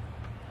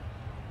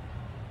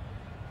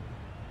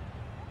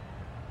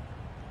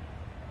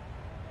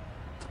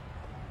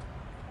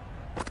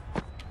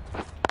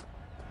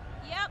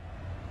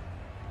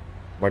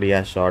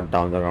 बढ़िया शॉट,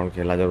 डाउन द ग्राउंड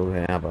खेला जरूर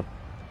है यहाँ पर।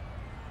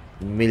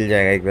 मिल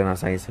जाएगा एक रन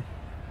आसानी से।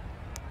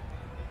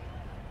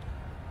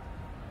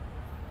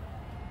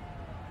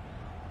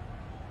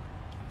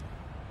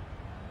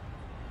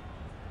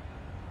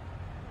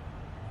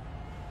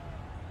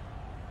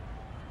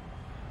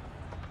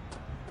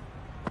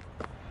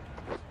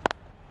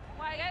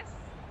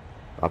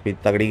 काफी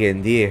तगड़ी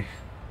गेंद दी है,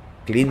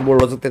 क्लीन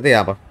बोल्ड हो सकते थे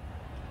यहाँ पर।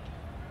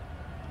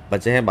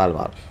 बचे हैं बाल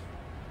बाल।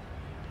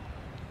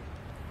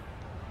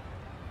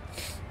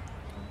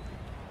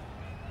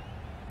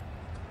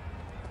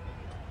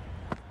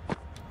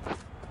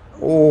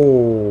 ओ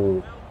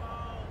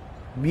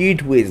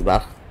बीट हुए इस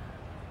बार।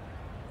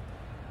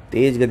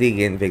 तेज गति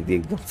गेंद फेंक दी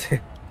एकदम से।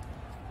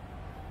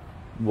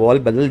 बॉल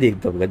बदल दी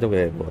एकदम। गजब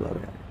है बॉलर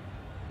है,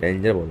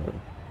 डेंजर बॉलर है।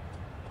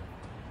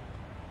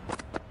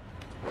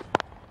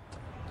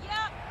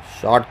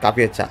 शॉट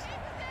काफी अच्छा,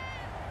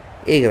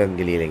 1 रन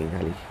के लिए लेकिन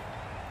खाली।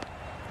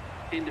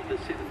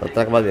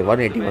 17 के बाद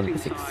 181 पे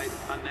 6।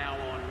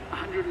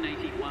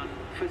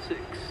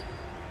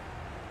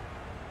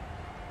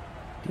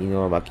 3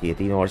 ओवर बाकी है,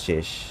 3 ओवर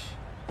शेष।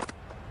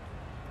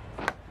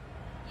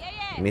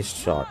 मिस्ड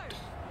शॉट,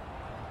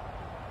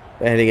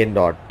 पहली गेंद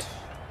डॉट।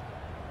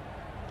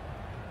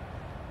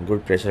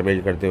 गुड प्रेशर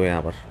बिल्ड करते हुए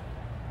यहाँ पर।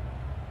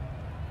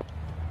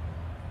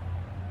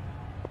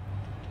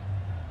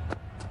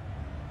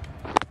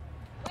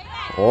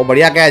 ओ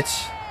बढ़िया कैच,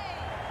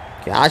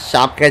 क्या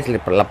शार्प कैच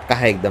लपका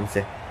है एकदम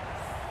से।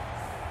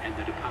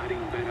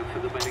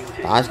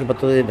 आज के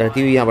पत्तों से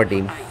डरती हुई यहाँ पर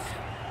टीम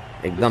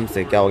एकदम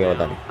से। क्या हो गया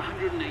पता नहीं,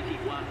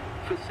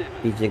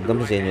 पीछे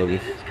एकदम से चेंज होगी।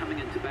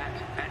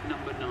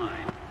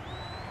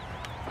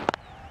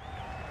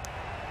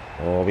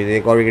 ओ अभी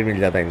एक और विकेट मिल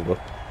जाता है इनको।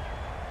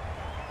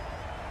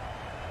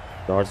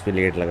 शॉट्स भी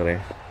लेट लग रहे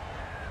हैं।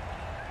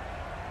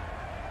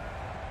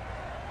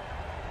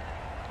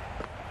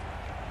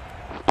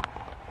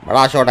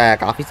 बड़ा शॉट आया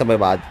काफी समय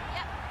बाद।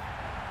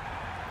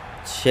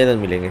 6 रन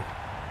मिलेंगे। ओ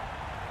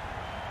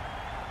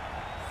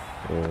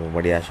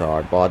बढ़िया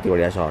शॉट, बहुत ही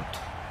बढ़िया शॉट।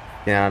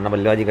 यार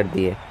बल्लेबाजी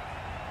करती है,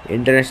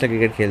 इंटरनेशनल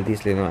क्रिकेट खेलती है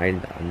इसलिए ना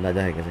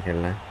अंदाजा है कैसे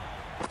खेलना है।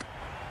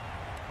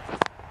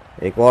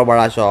 एक और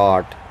बड़ा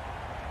शॉट,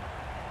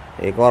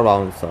 एक और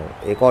बाउंसर,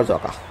 एक और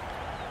चौका।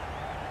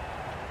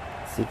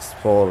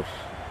 6-4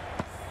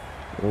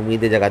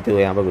 उम्मीदें जगाते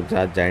हुए यहाँ पर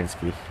गुजरात जायंट्स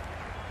की।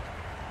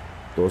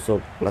 200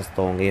 प्लस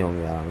तो होंगे ही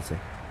होंगे आराम से।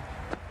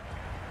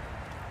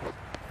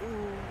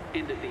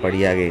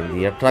 बढ़िया गेंद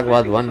दी। 18 के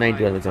बाद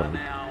 191 रन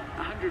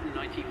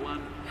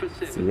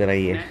सीधे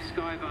रही है।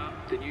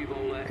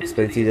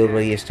 एक्सपेंसिव जरूर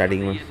रही है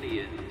स्टार्टिंग में।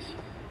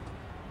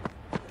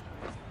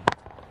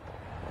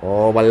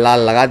 ओ बल्ला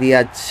लगा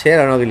दिया 6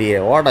 रनों के लिए।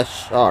 What a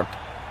shot,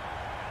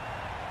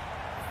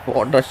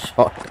 what a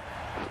shot.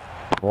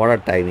 What a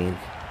timing.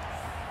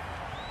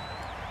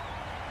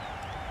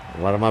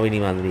 Verma भी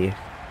नहीं मान रही है।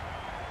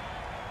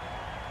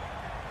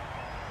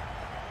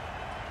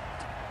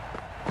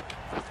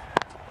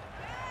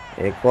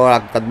 एक और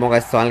कदमों का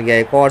इस्तेमाल किया,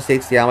 एक और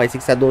 6। यहाँ भाई 6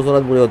 साथ 200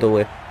 रन पूरे होते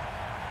हुए,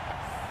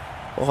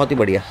 बहुत ही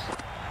बढ़िया।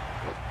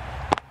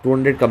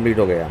 200 कंप्लीट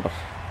हो गया यहाँ पर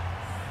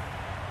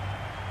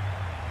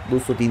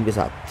 203 के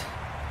साथ।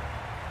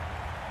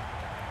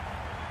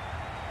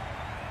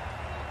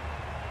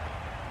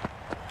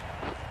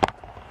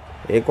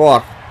 एक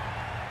और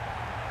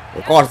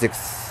 6।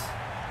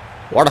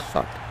 What a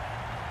shot.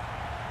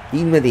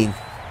 3 में 3।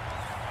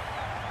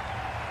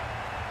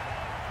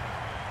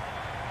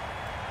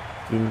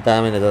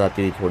 चिंता में नजर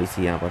आती हुई थोड़ी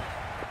सी यहाँ पर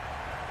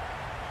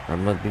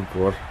हरमनप्रीत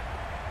कौर।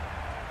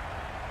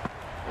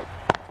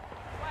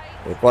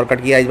 एक और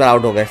कट किया, इस बार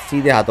आउट हो गया,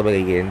 सीधे हाथों पे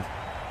गई गेंद,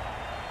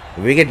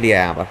 विकेट लिया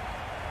यहाँ पर।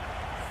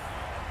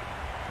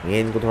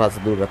 गेंद को थोड़ा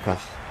सा दूर रखा,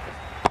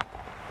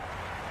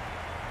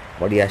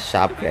 बढ़िया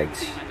शार्प कैच।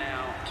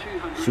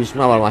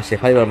 सुषमा वर्मा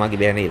शेफाली वर्मा की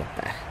बहन नहीं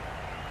लगता है,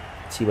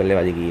 अच्छी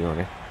बल्लेबाजी की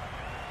इन्होंने।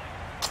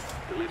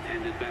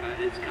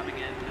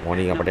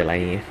 मोनिका पटेल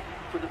आई है।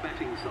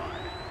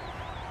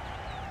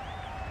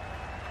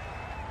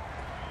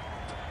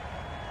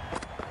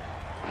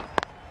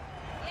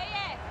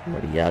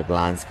 बढ़िया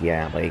ग्लांस किया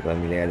यहाँ पर, एक रन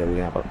मिलेगा जरूर।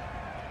 यहाँ पर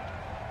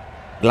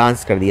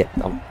ग्लांस कर दिया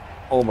एकदम।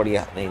 ओ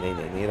बढ़िया। नहीं नहीं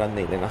नहीं नहीं, रन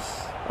नहीं लेना,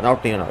 रन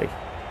आउट नहीं होना भाई,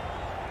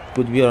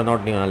 कुछ भी रन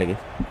आउट नहीं होना।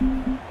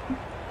 लेकिन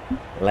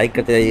लाइक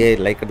करते जाइए,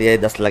 लाइक करते जाइए।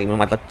 10 लाइक में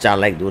मतलब 4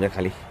 लाइक दूर है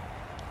खाली।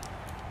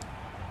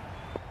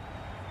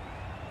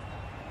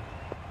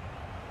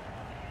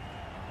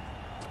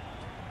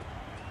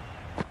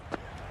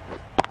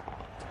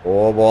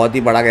 ओ बहुत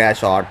ही बड़ा गया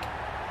शॉट,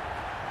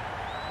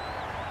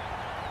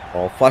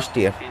 और first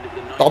year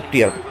top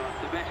tier.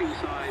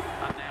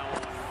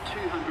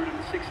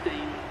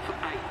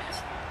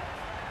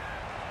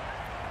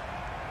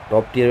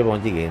 Top tier पे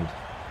पहुंची गेंद,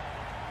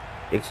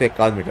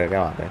 151 मीटर,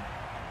 क्या बात है।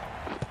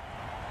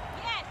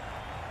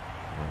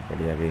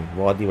 बढ़िया गेंद,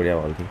 बहुत ही बढ़िया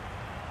बॉल थी,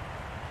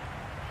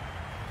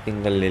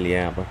 सिंगल ले लिया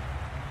यहाँ पर।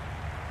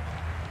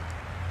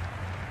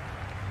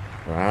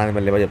 राणा ने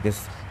बल्लेबाजी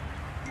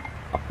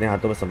अपने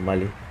हाथों में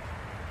संभाली।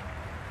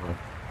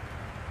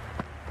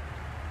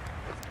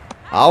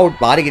 आउट,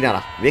 बाहर ही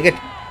किनारा, विकेट।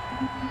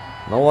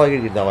 9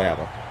 विकेट गिरता हुआ यहाँ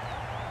पर,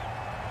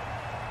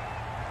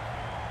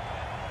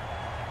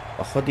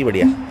 बहुत ही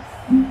बढ़िया,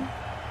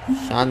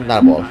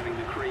 शानदार बॉल।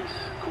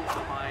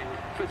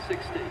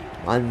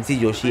 मानसी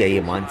जोशी आई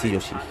है, मानसी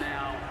जोशी।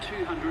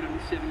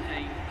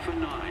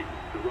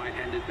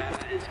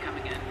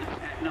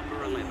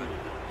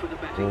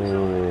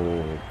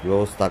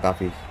 क्लोज था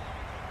काफी,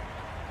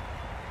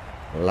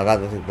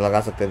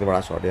 लगा सकते थे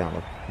बड़ा शॉट, यहाँ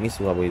पर मिस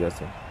हुआ वो इधर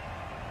से।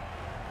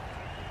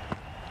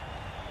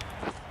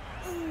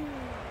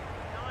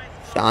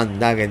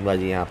 शानदार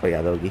गेंदबाजी यहाँ पर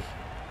यादव की।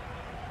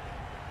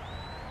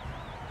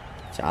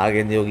 4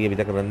 गेंदें होगी, अभी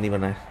तक रन नहीं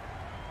बना है।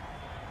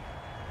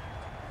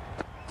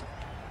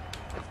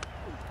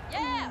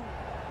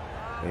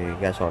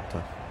 क्या शॉट था,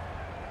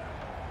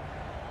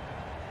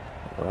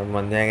 रन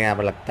बन जाएंगे यहाँ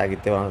पर लगता है।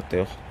 कितने बना सकते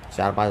हो,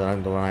 4-5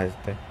 रन तो बना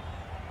सकते।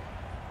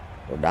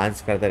 तो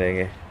डांस करते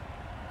रहेंगे,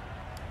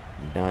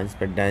 डांस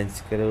पे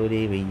डांस करो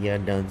रे भैया,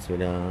 डांस पे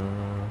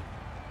डांस।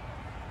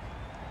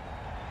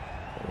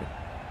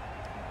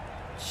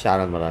 4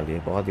 रन बना दिए,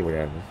 बहुत ही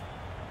बढ़िया रन।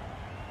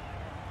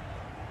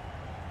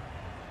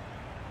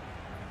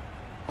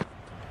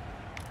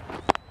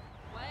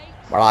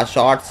 बड़ा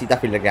शॉट सीधा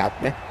फील्डर के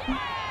हाथ में।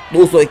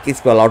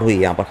 221 को अलआउट हुई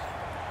यहाँ पर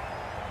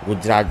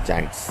गुजरात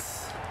जायंट्स।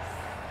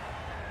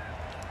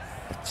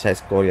 अच्छा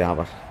स्कोर यहाँ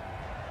पर।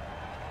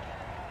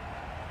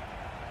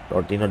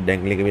 टोटिनो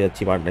डेंगली की भी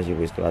अच्छी पार्टनरशिप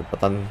हुई, इसके बाद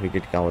पता नहीं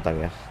विकेट क्या होता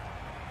गया।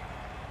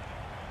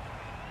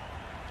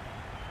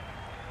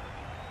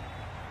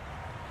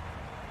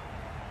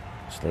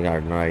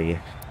 गार्डनर आई है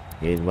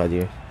गेंदबाजी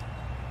में,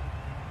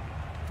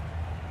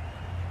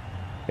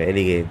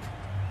 पहली गेंद,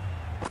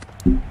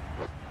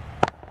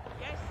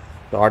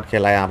 शॉट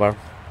खेला यहाँ पर,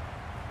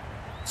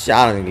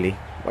 4 निकली,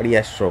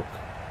 बढ़िया स्ट्रोक।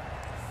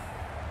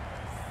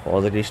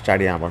 पॉजिटिव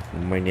स्टार्ट यहाँ पर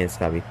मुंबई इंडियंस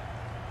का भी।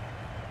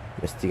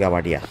 यस्तिका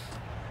भाटिया,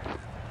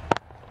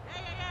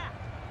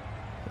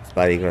 इस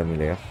बार 1 रन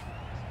मिलेगा।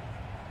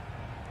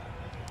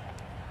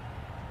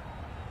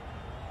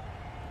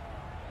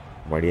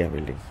 बढ़िया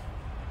fielding.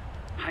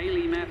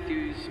 Hayley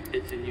Matthews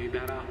is the new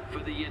batter for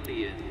the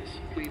Indians.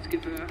 Please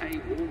give her a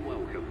warm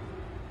welcome.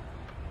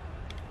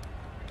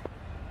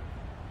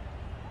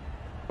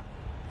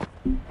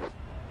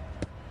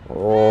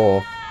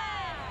 Oh,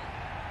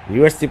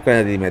 reverse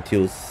करने दी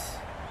मैथ्यूज।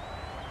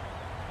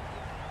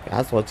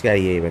 क्या सोच के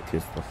आई है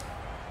मैथ्यूज, तो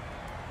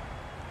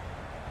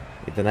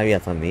इतना भी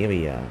आसान नहीं है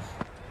भैया।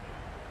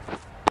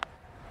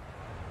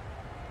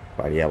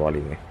 बढ़िया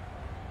बॉलिंग है।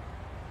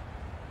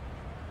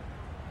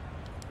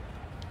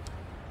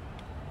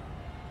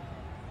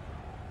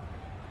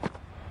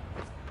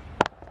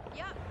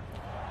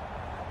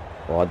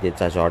 बहुत ही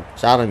अच्छा शॉट,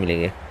 4 रन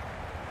मिलेंगे।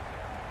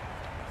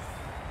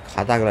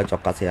 खाता गला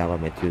चौका से यहाँ पर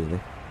मैथ्यूज ने।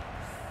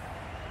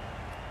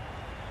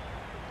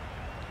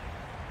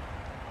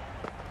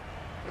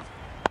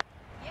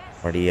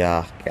 बढ़िया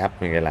कैप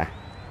में खेला है,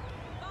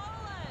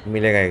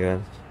 मिलेगा एक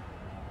रन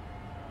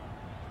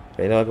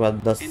पहले के बाद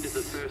 10। Into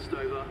the first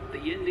over.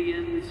 The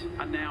Indians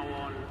are now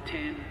on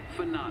 10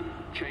 for none.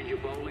 Change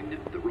of bowling.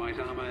 The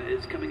right armour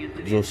is coming into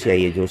the Joshi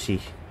आई है, जोशी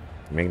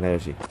मेघना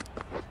जोशी।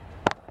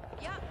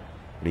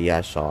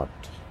 बढ़िया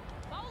शॉट,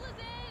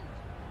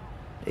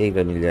 एक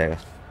रन मिल जाएगा।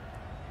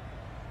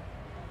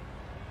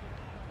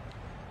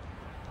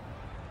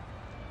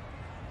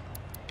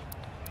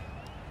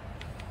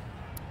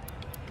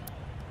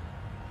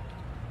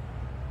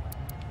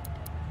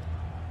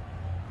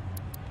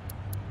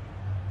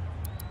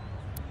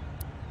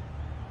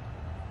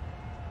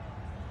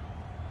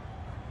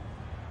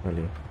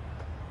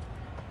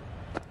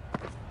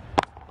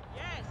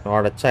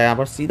 और अच्छा है, यहाँ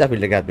पर सीधा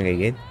फील्डर के हाथ में गई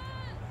गेंद,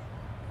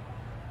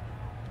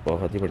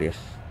 बहुत ही बढ़िया।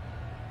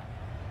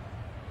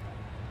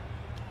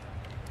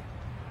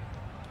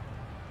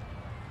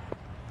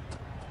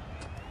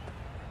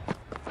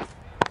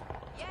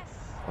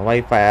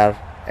 हवाई फायर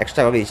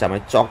एक्स्ट्रा हो गई, ईशा में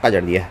चौका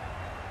जड़ दिया।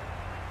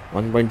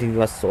 1.3 के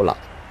बाद 16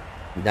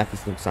 बिना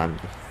किसी नुकसान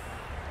के।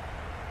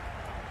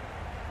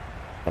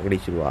 तगड़ी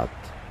शुरुआत।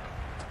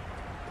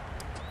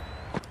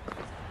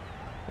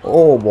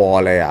 ओ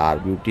बॉल है यार,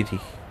 ब्यूटी थी,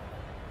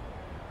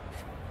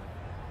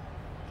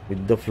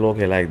 विद द फ्लो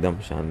खेला, एकदम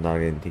शानदार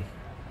गेंद थी।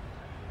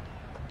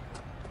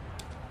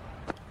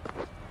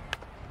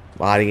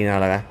 बाहर ही किनारा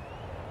लगा,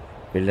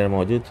 फील्डर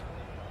मौजूद।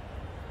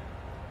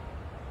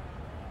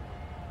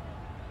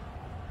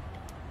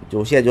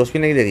 जोशिया जोश भी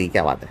नहीं देगी,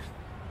 क्या बात है।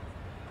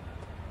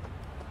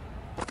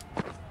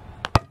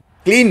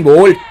 क्लीन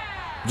बोल्ड,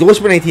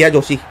 जोश में नहीं थी यार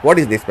Joshi. What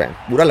is this man,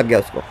 बुरा लग गया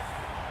उसको।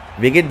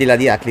 विकेट दिला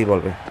दिया आखिरी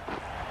बॉल पे।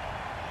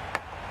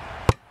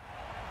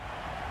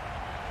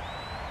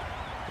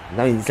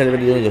 ना इंसल्ट कर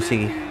दी जोशी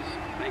की,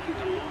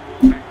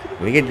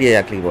 विकेट दिया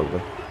आखिरी बॉल पे।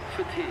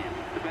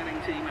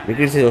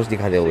 विकेट से जोश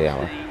दिखा दे हुए यहाँ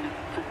पर।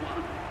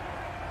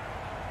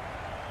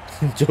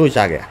 जोश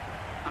आ गया,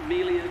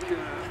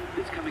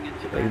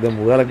 एकदम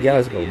बुरा लग गया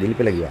उसको, दिल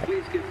पे लगी बात।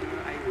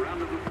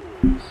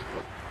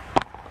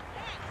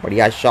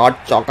 बढ़िया शॉट,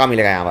 चौका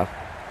मिलेगा यहाँ पर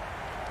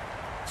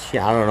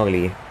 4 रनों के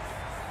लिए।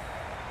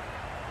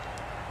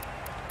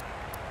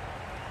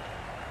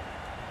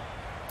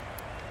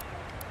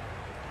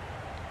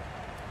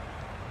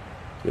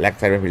 लेग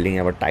साइड में फील्डिंग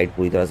यहाँ पर टाइट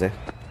पूरी तरह से।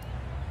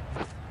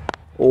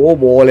 ओ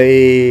बॉल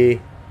है,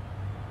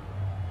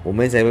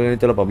 वुमेन्स आईपीएल में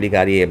चलो पब्लिक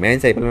आ रही है,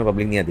 मेंस आईपीएल में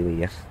पब्लिक नहीं आती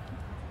भैया।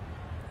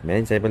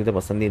 मेंस आईपीएल तो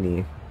पसंद ही नहीं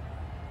है।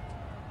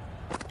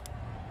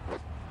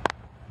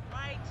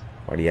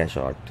 बढ़िया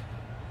शॉट।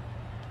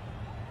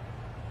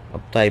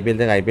 अब तो आईपीएल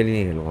तक आईपीएल ही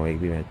नहीं खेलूंगा एक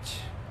भी मैच।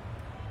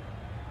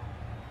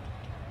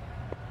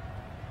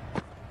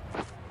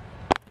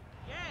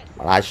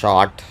 बड़ा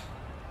शॉट।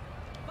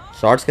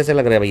 शॉट्स कैसे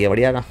लग रहे हैं भैया,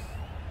 बढ़िया ना।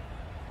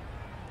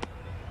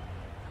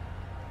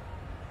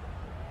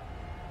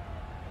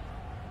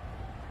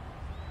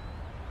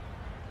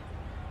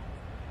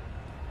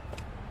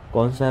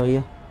 कौन सा है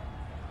भैया,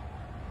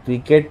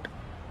 क्रिकेट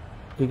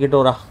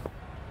हो रहा।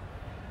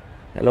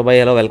 हेलो भाई,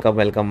 हेलो, वेलकम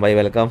वेलकम भाई,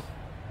 welcome,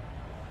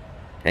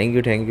 thank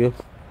you thank you.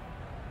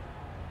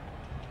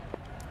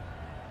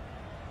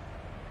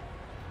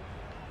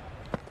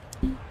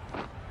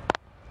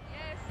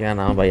 क्या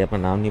नाम भाई, अपना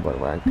नाम नहीं पढ़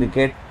रहा है।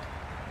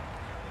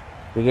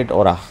 क्रिकेट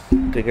हो रहा।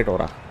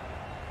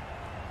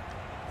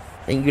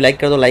 थैंक यू, लाइक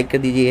कर दो, लाइक कर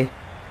दीजिए।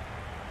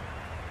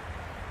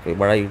 कोई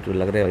बड़ा यूट्यूब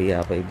लग रहा है भैया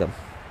आप, एकदम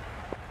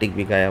टिक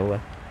भी आया हुआ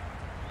है।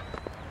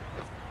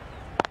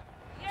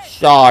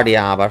 शॉट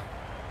यहाँ पर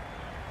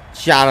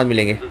 4 रन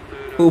मिलेंगे,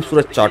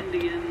 खूबसूरत शॉट,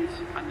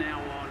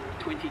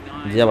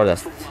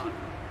 जबरदस्त।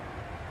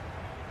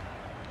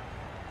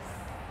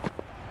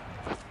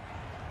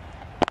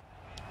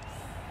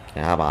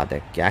 क्या बात है,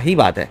 क्या ही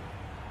बात है।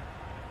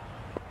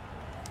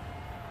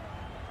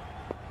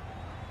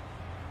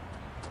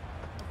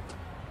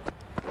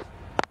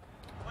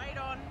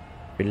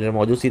 फील्डर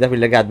मौजूद, सीधा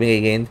फील्डर के हाथ में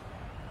गई गेंद।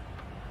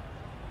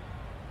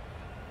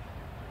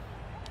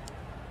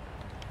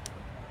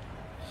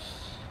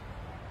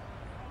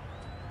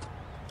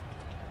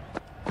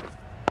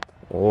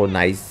 ओ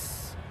नाइस,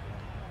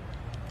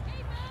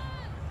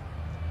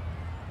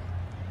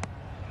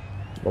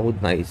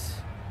 बहुत nice.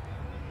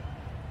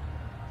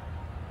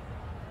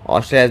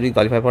 Australia has been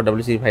qualified for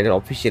WCC final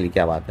officially,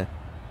 क्या बात है।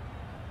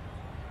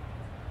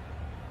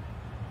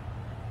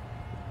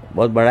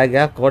 बहुत बड़ा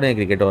क्या, कौन है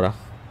क्रिकेट हो रहा।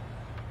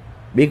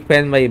 बिग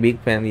फैन भाई, बिग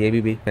फैन, ये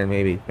भी बिग फैन,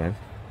 मैं बिग फैन।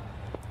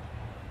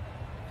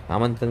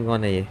 आमंत्रण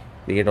कौन है ये,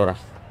 क्रिकेट हो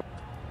रहा।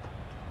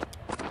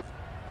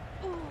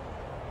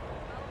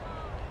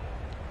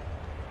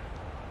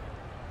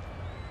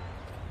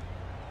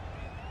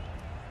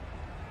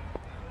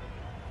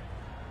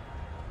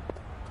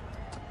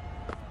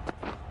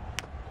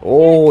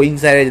 ओ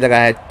इनसाइड एज लगा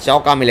है,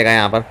 चौका मिलेगा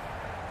यहाँ पर।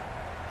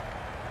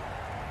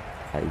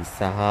 भाई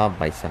साहब,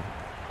 भाई साहब,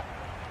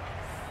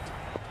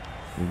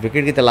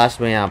 विकेट की तलाश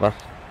में यहाँ पर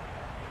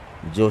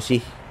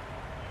Joshi.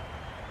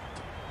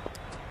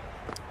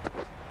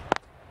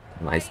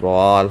 Nice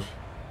ball.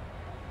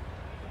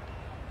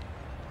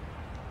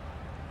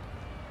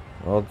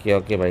 Okay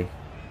okay भाई,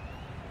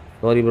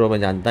 सॉरी ब्रो, मैं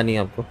जानता नहीं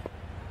आपको,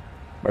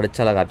 बट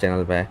अच्छा लगा आप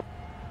चैनल पे है।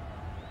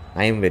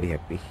 I am very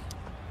happy.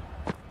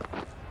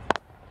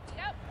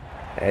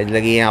 As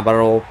लगी यहाँ पर,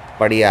 वो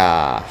बढ़िया।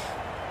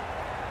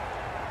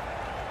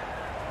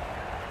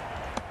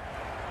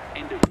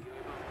 End of the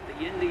over. The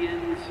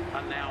Indians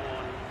are now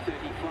on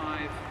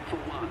 35 for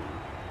 1.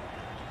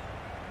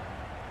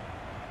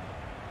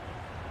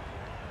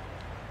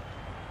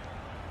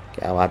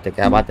 क्या बात है,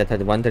 क्या बात है।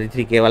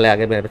 133K वाले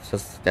आगे मेरे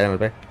चैनल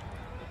पे।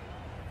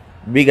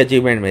 बिग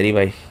अचीवमेंट मेरी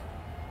भाई,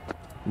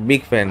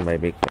 बिग फैन भाई,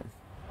 big fan.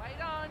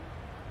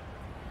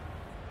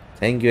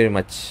 Thank you very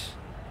much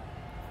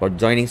for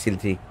joining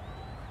Sil3।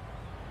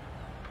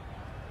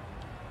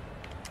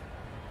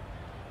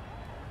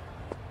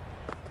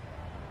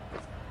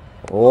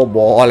 O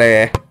ball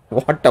है,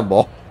 what a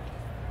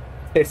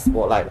ball, it's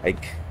ball I like.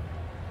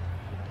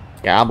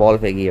 क्या बॉल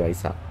फेंकी है भाई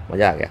साहब,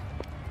 मजा आ गया।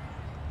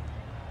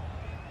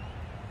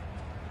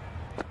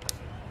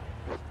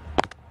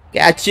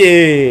 कैच,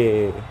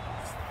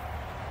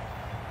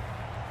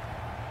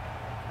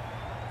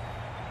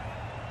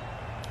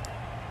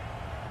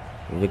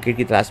 विकेट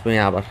की तलाश में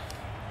यहाँ पर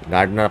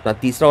गार्डनर अपना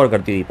तीसरा ओवर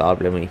करती हुई पावर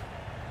प्ले में ही।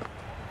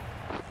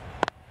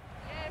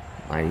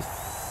 नाइस,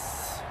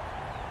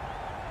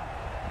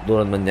 2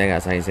 रन बन जाएंगे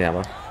आसानी से यहाँ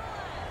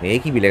पर।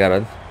 एक ही मिलेगा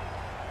रन,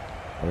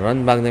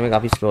 रन भागने में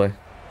काफ़ी स्लो है।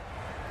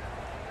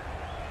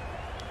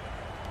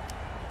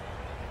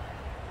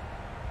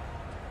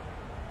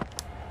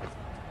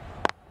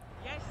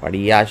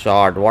 बढ़िया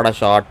shot, what a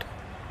shot.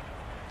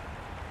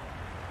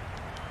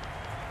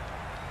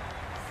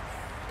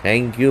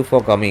 Thank you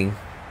for coming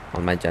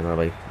on my channel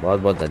भाई, बहुत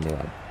बहुत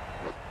धन्यवाद।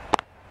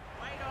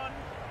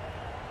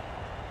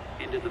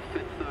 End of the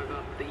 5th over.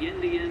 The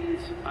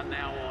Indians are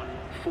now on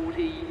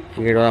 40 for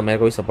cricket वाला मेरे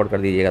को भी सपोर्ट कर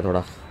दीजिएगा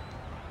थोड़ा।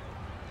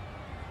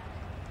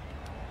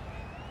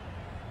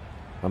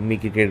 मम्मी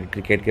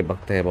क्रिकेट के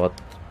भक्त है बहुत।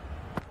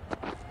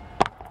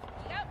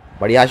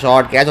 बढ़िया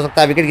शॉट, कैच हो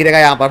सकता है, विकेट गिरेगा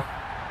यहाँ पर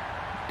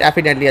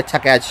डेफिनेटली। अच्छा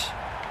कैच,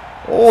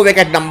 ओ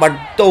wicket number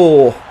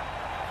 2।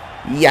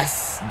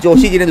 Yes,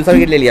 Joshi ji ने दूसरा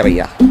विकेट ले लिया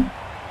भैया।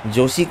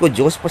 जोशी को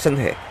जोश पसंद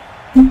है,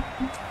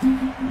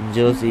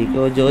 जोशी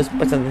को जोश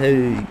पसंद है।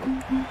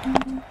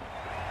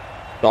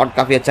 शॉट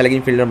काफी अच्छा,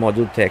 लेकिन फील्डर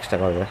मौजूद थे एक्स्ट्रा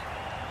कवर में।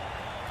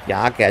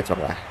 क्या कैच हो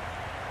रहा है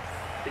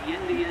the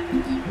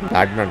Indians.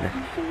 गार्डनर ने।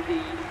 40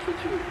 for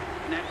 2.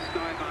 Next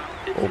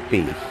Sciver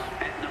OP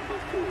at number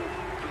 4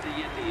 for the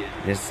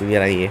Indians. जैसे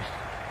रही है,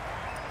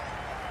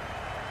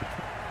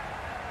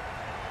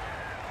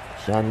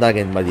 शानदार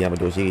गेंदबाजी यहाँ पर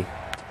जोशी की।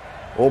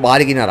 ओ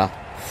बाहर किनारा,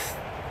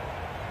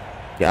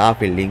 क्या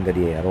फील्डिंग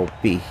करी है यार,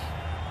 ओपी।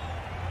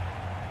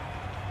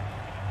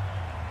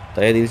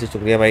 तहे दिल से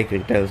शुक्रिया भाई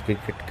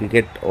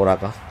क्रिकेट ओरा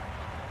का।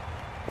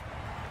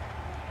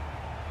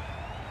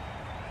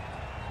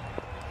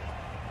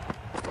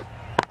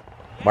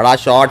 बड़ा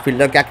शॉट,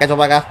 फील्डर क्या कैच हो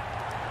पाएगा।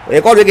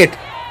 एक और विकेट,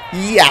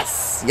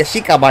 यस,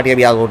 यशिका भाटिया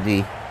भी आउट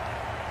दी।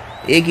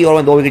 एक ही ओवर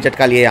में 2 विकेट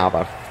चटका लिए यहाँ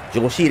पर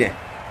जोशी ने।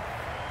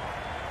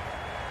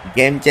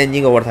 गेम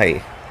चेंजिंग ओवर था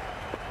ये।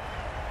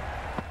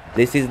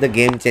 This is the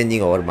game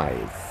changing over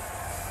mine's.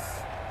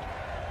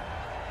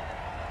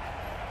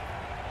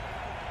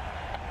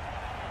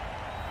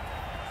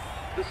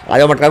 आ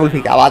जाओ मटका कुल्फी,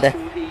 क्या बात है।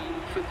 40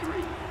 for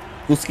 3.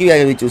 चुस्की भी आ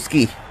गई,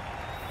 चुस्की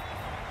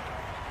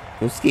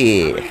चुस्की।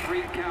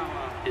 Amanjot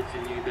Kaur is the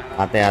new batter.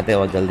 आते आते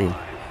बहुत जल्दी। 5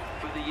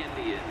 for the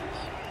Indians.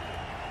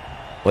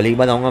 होली के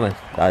बाद आऊँगा मैं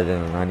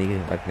नानी के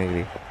रखने के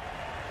लिए।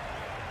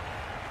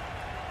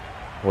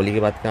 होली के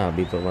बाद कहाँ,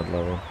 अभी तो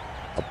मतलब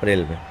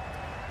अप्रैल में।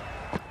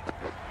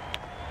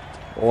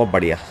 ओ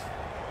बढ़िया,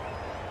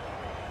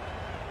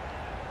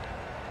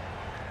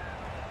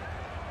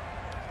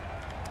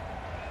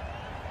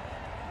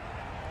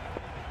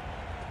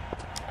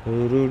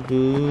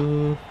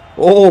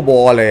 ओ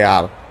बॉल है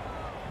यार।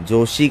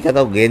 जोशी का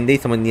तो गेंद ही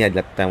समझ नहीं आ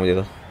लगता है मुझे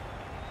तो।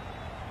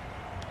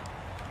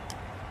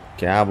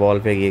 क्या बॉल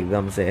फेंकी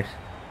एकदम से।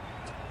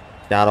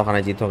 4 खाना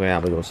जीत हो गए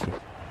यहाँ पे जोशी।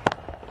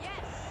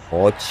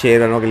 और 6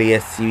 रनों के लिए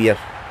सीवियर,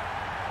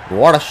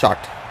 व्हाट अ शॉट,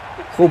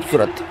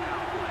 खूबसूरत।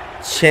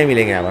 6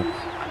 मिलेंगे यहाँ पर,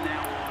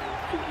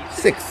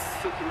 6।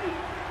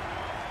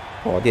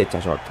 बहुत ही अच्छा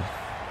शॉट था।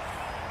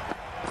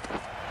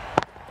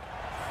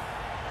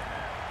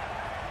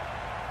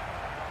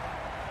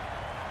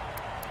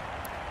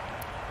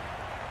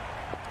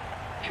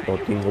 दो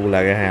 3 को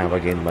बुला गया है यहाँ पर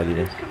गेंदबाजी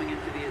ने।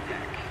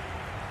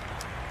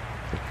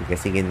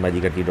 कैसी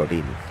गेंदबाजी करती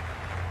डॉटी।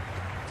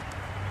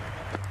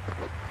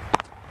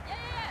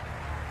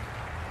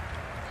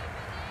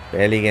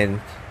 पहली गेंद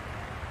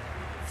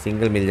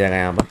सिंगल मिल जाएगा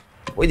यहाँ पर,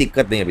 कोई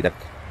दिक्कत नहीं अभी तक।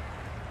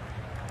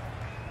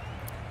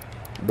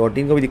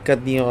 डॉटिंग को भी दिक्कत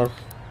नहीं है और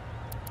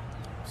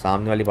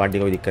सामने वाली पार्टी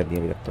को भी दिक्कत नहीं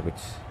है अभी तक तो कुछ।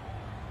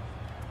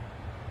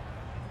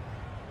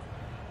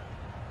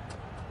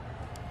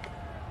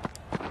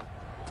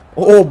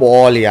 ओ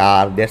बॉल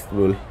यार, that's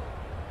beauty,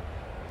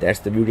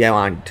 that's the beauty I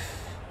want.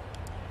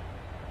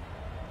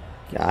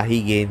 क्या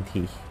ही गेंद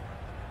थी,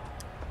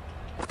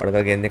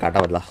 पड़कर गेंद ने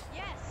काटा बदला।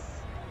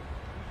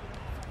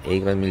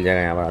 1 रन मिल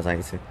जाएगा यहाँ पर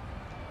आसानी से,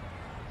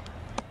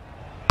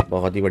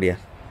 बहुत ही बढ़िया।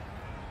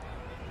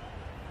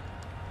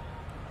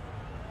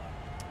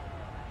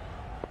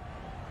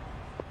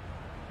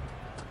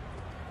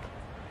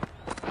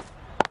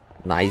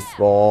 नाइस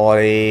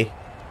बॉल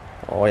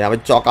और यहाँ पे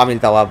चौका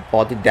मिलता हुआ,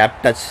 बहुत ही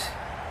डेप्थ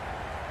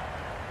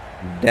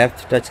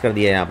टच कर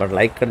दिया यहाँ पर।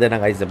 लाइक कर देना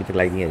गाइस, अभी तक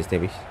लाइक नहीं है जिसने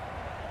भी।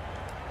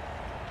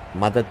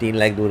 मात्र 3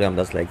 लाइक दूर है हम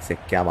 10 लाइक से,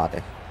 क्या बात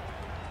है।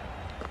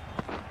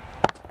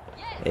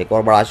 एक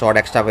और बड़ा शॉट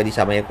एक्स्ट्रा पे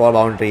दिशा में, एक और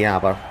बाउंड्री है यहाँ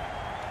पर,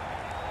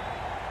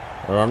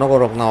 रनों को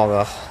रोकना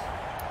होगा।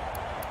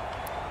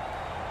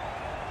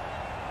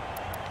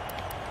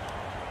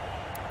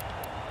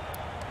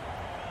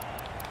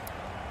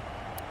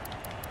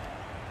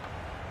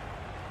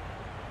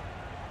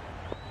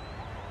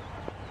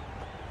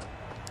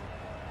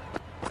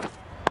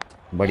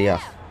 बढ़िया,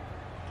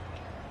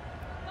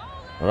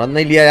 रन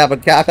नहीं लिया यहाँ पर,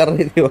 क्या कर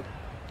रही थी वो।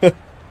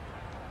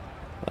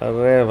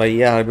 अरे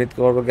भैया हरमीत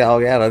कौर को क्या हो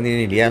गया, रन ही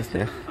नहीं लिया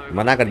उसने,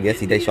 मना कर दिया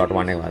सीधा ही शॉट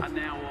मारने के बाद।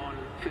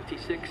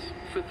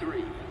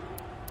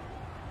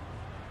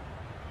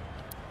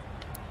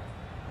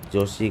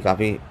 जोशी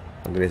काफी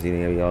अग्रेसिव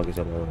है अभी, और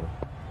किसी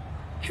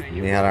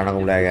को नेहा राणा को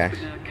बुलाया गया है।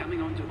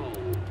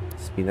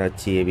 स्पिनर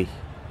अच्छी है भी,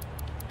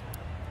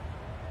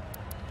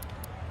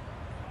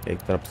 एक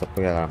तरफ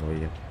सबको क्या करना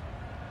भैया।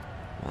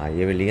 हाँ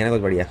ये भी लिया ना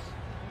कुछ बढ़िया,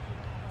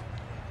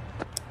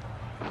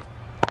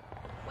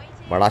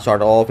 बड़ा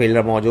शॉट, ओ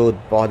फील्डर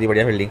मौजूद, बहुत ही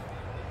बढ़िया फील्डिंग।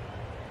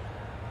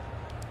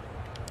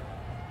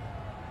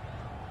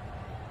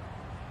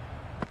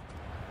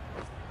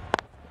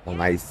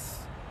 नाइस,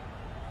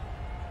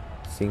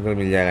 सिंगल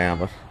मिल जाएगा यहाँ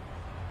पर,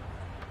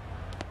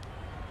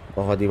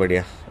 बहुत ही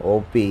बढ़िया।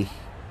 ओपी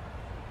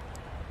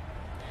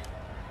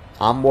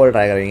आर्म बॉल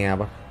ट्राई करेंगे यहाँ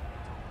पर,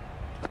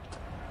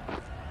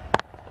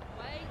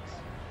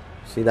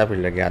 सीधा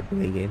फील्डर के हाथ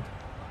में गई गेंद।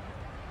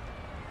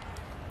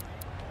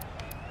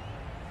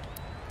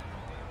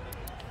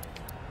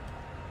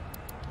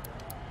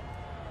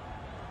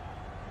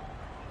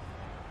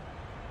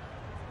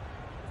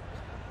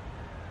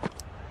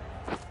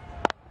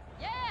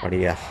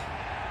 बढ़िया,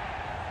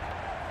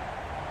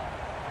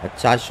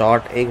 अच्छा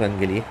शॉट, एक रन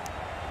के लिए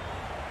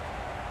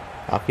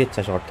काफी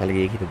अच्छा शॉट था,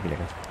 लेकिन एक ही रन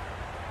मिलेगा।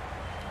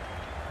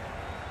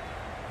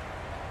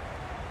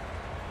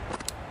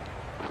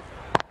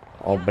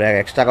 और ब्रेक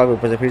एक्स्ट्रा का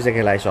ऊपर से फिर से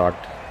खेला है शॉट,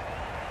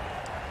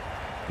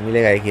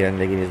 मिलेगा एक ही रन,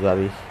 लेकिन इस बार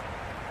भी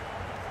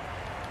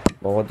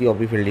बहुत ही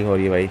ओपी फील्डिंग हो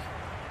रही है भाई।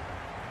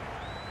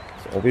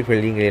 ओपी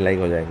फील्डिंग के लिए लाइक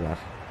हो जाएगा।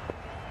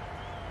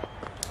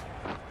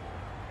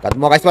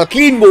 कदमों का इस्तेमाल,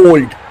 क्लीन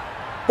बोल्ड,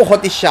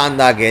 बहुत ही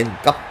शानदार गेंद,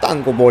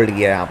 कप्तान को बोल्ड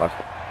किया यहाँ पर।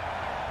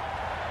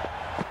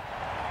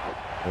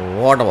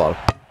 What ball,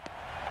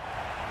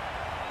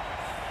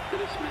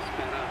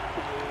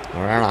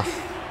 Rana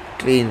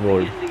clean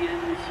bowled,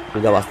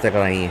 पूजा वास्ते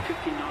कराई है।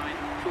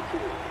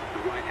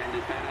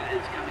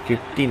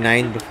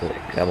 59 पे 4,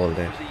 क्या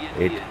बोलते हैं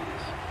 8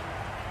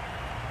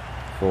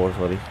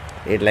 सॉरी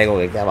 8 लाइक हो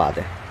गए, क्या बात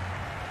है।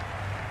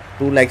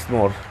 2 likes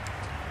more,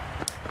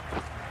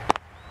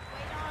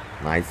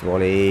 nice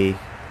ball.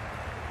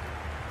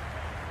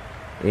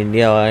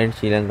 India and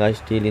Sri Lanka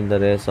still in the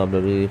race of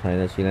WPL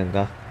final. Sri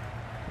Lanka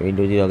win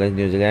 2-0 against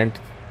New Zealand,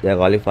 they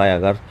qualify।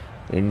 अगर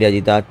इंडिया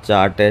जीता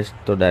 4 टेस्ट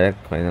तो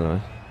डायरेक्ट फाइनल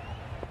में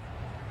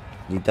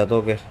जीता,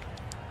 तो क्या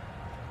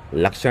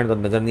लक्षण तो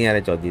नजर नहीं आ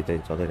रहे चौथे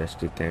टेस्ट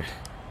जीतते हैं।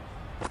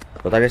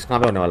 चौथा टेस्ट कहाँ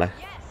पे होने वाला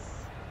है?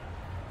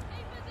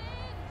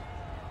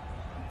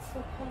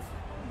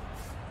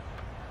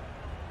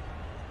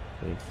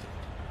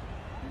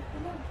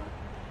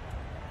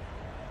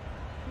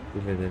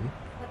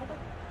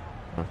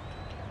 हाँ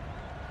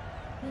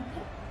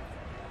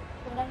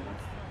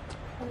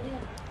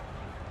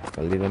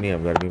जल्दी तो नहीं,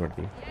 अब गर्मी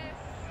पड़ती है।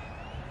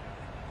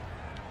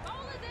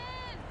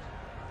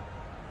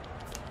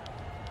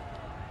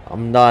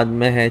 अहमदाबाद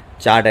में है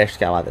 4 टेस्ट,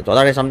 क्या बात है।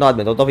 चौथा टेस्ट अहमदाबाद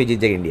में, तो फिर जीत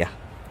जाएगी इंडिया।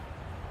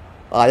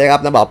 आ जाएगा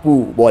अपना बापू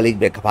बॉलिंग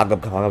पे, खफा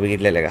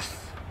विकेट ले लेगा।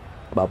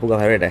 बापू का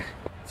फेवरेट है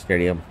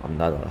स्टेडियम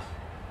अहमदाबाद वाला।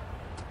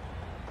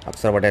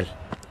 अक्षर पटेल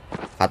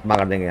खात्मा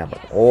कर देंगे यहाँ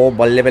पर। ओ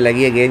बल्ले पे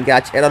लगी है गेंद, क्या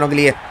 6 रनों के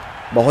लिए,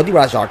 बहुत ही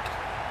बड़ा शॉट,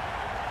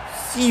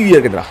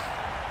 सीवियर की तरह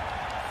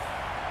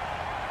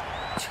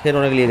 6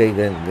 रनों के लिए गई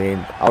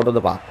गेंद, आउट ऑफ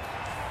द पार्क।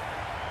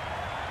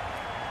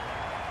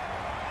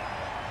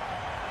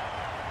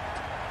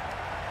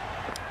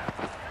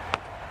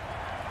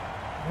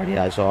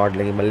 बढ़िया शॉट,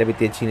 लेकिन बल्ले भी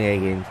इतनी अच्छी नहीं है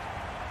गेंद।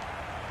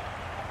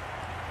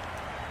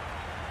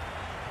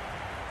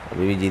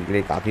 अभी भी जीत के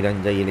लिए काफ़ी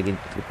रन चाहिए, लेकिन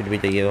विकेट भी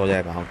चाहिए, हो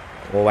जाएगा काम,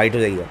 वो वाइट हो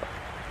जाएगी।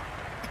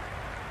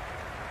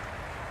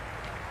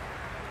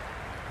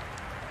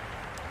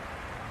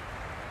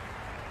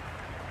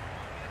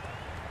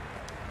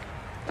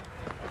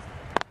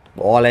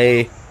 बॉल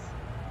है,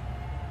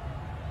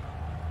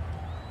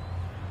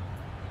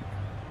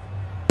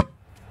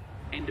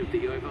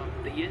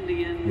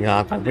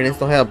 यहाँ कॉन्फिडेंस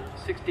तो है अब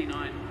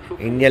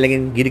इंडिया,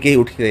 लेकिन गिर के ही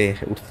उठती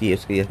है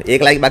उसकी।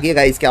 1 लाइक बाकी है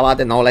गाइस, क्या बात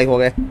है, 9 लाइक हो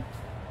गए,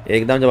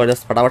 एकदम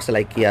जबरदस्त, फटाफट से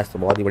लाइक किया तो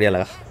बहुत ही बढ़िया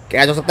लगा।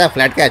 कैच हो सकता है,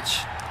 flat catch,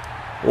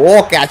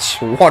 O catch,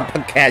 what a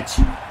catch,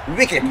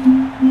 wicket,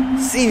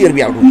 severe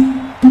भी आउट हुई।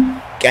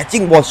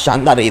 कैचिंग बहुत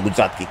शानदार रही है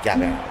गुजरात की, क्या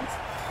कहना है,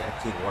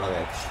 कैचिंग बड़ा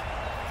कैच,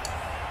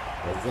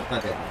 गजब का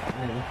कैच।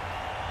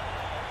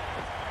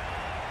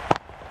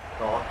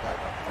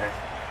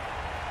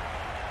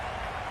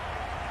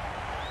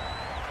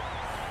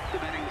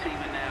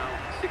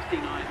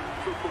 59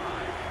 for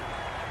 5.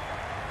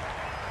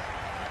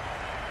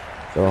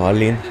 तो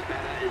हॉलिन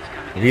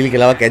रील के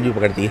अलावा कैच भी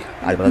पकड़ती है,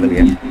 आज पता चल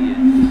गया।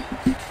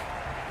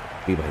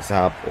 भाई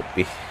साहब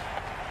ओपी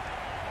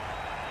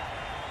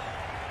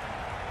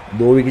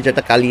 2 विकेट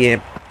चटका लिए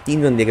हैं,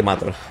 3 रन दे के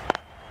मात्र।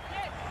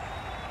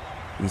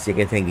 इसे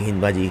कहते हैं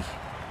गेंदबाजी।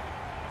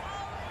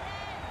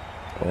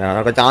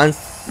 और का चांस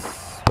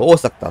हो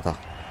सकता था।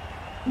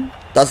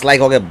 10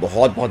 लाइक हो गए,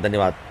 बहुत बहुत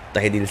धन्यवाद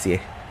तहे दिल से।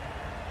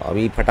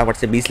 अभी फटाफट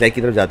से 20 लाइक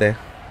की तरफ जाते हैं।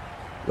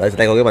 10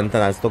 लाइक हो गए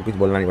बनता, आज तो कुछ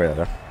बोलना नहीं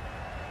पड़ेगा।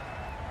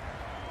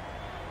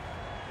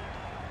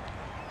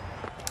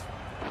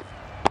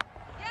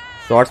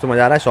 शॉर्ट्स में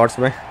मजा आ रहा है। शॉर्ट्स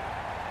में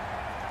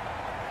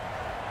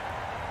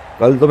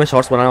कल तो मैं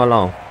शॉर्ट्स बनाने वाला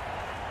हूँ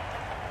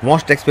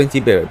मोस्ट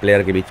एक्सपेंसिव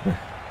प्लेयर के बीच में,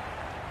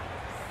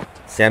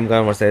 सैम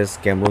कर्न वर्सेस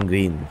कैमरून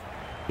ग्रीन।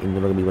 इन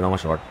दोनों के बीच बनाऊंगा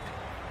शॉट।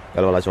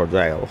 कल वाला शॉट जो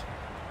आएगा वो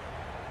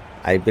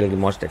आईपीएल की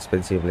मोस्ट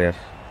एक्सपेंसिव प्लेयर।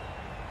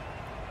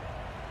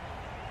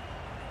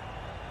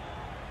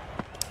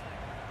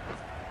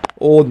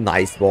 ओ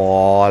नाइस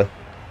बॉल,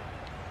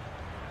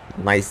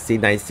 नाइसी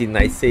नाइसी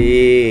नाइसी,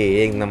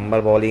 एक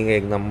नंबर बॉलिंग,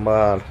 एक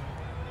नंबर।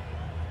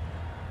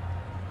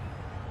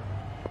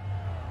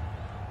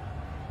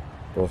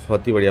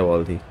 बहुत ही बढ़िया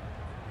बॉल थी।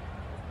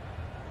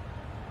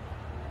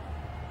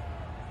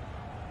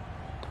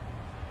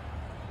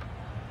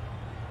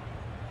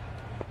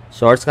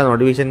 शॉर्ट्स का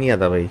नोटिफिकेशन नहीं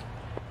आता भाई,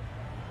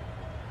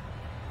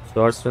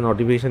 शॉर्ट्स में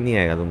नोटिफिकेशन नहीं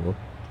आएगा तुमको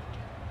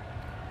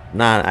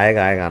ना।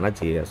 आएगा आएगा, आना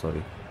चाहिए। सॉरी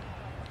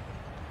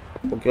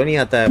वो क्यों नहीं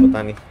आता है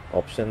पता नहीं,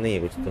 ऑप्शन नहीं है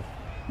कुछ तो।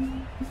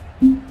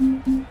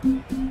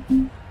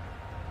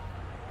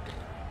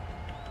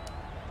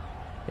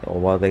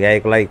 बहुत बढ़िया,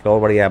 एक लाइक और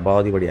बढ़िया,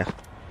 बहुत ही बढ़िया।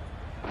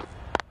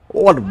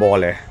 और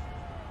बॉल है,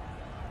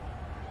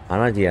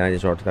 आना चाहिए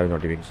शॉर्ट्स का भी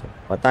नोटिफिकेशन।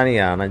 पता नहीं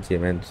आना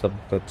चाहिए, मैं सब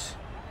कुछ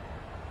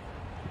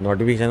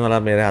नोटिफिकेशन वाला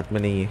मेरे हाथ में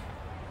नहीं है।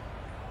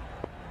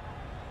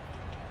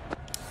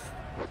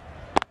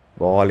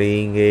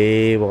 बॉलिंग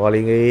है,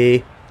 बॉलिंग है,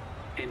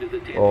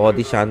 बहुत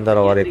ही शानदार।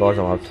 और एक और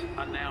समाप्त।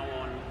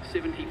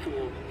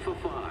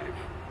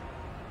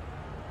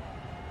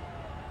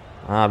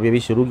 हाँ अभी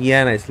शुरू किया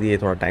है ना, इसलिए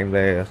थोड़ा टाइम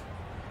लगेगा।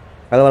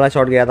 कल वाला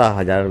शॉट गया था,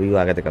 1000 व्यू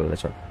आ गए थे कल वाला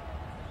शॉट।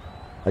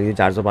 अभी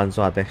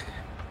 400-500 आते हैं,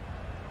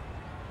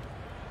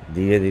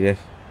 धीरे धीरे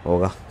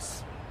होगा।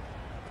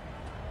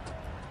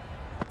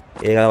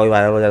 एक कोई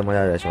वायरल हो जाए,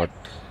 मजा आ जाए शॉट।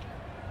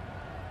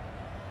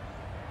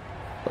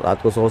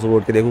 रात को 100 सुबह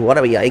उठ के देखूँ,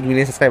 अरे भैया 1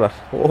 मिलियन सब्सक्राइबर।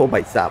 ओह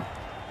भाई साहब,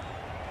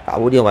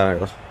 काबू नहीं हो पाया मेरे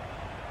को।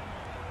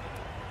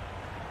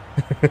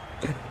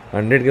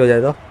 100 के हो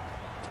जाए तो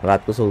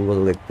रात को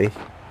सुबह देखते ही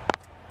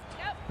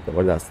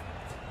जबरदस्त।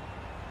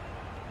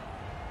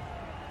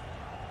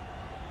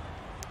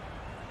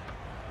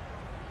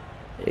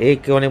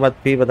 एक होने के बाद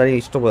फिर पता नहीं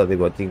स्टॉप हो जाती,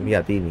 वॉचिंग भी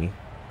आती ही नहीं।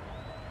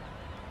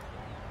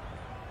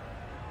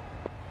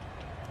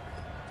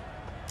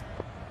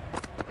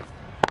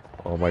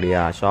 ओ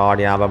बढ़िया शॉट,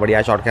 यहाँ पर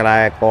बढ़िया शॉट खेला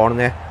है कौर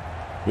ने।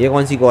 ये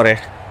कौन सी कौर है?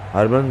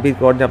 हरमनप्रीत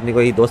कौर ने अपनी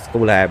कोई दोस्त को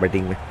बुलाया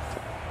बैटिंग में।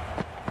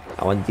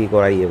 अवंती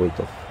कौर आई है कोई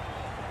तो।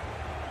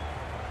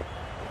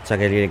 अच्छा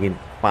खेली, लेकिन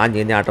 5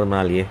 गेंदें 8 रन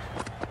बना लिए।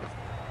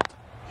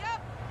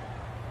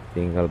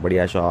 सिंगल,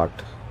 बढ़िया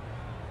शॉट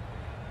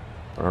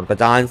और उनका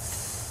चांस।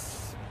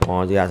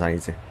 पहुंच गया आसानी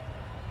से,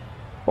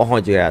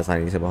 पहुंच गया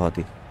आसानी से, बहुत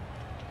ही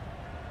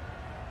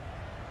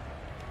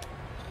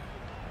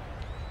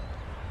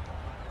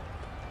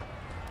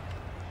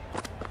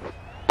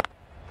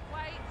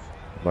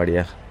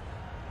बढ़िया।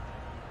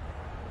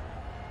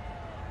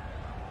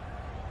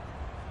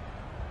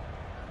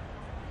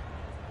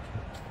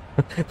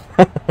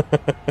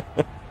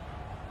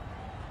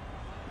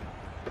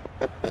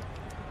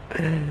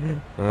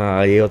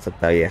 हाँ ये हो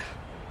सकता है, ये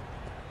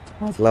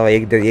मतलब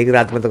एक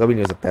रात में तो कभी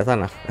नहीं हो सकता ऐसा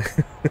ना।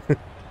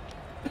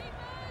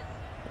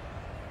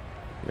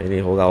 नहीं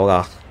होगा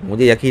होगा,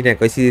 मुझे यकीन है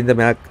किसी दिन तो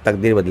मेरा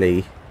तकदीर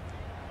बदलेगी।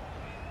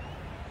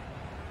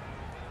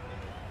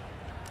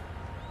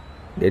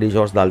 डेली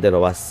शॉर्ट्स डालते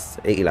रहो बस,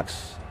 एक ही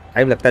लक्ष्य।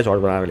 टाइम लगता है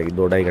शॉर्ट बनाने में, लेकिन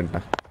 2-2.5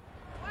 घंटा।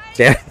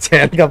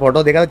 चैल का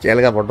फोटो देखा,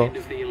 चैल का फोटो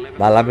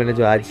डाला मैंने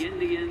जो आज,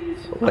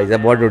 वैसे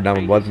बहुत ढूंढा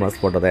मैं, बहुत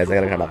मस्त फोटो था। ऐसे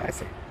कर खड़ा था,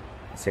 ऐसे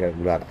ऐसे कर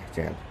बुला रहा है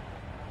चैल।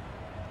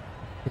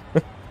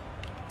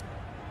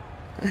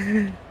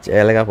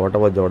 चैल का फोटो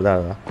बहुत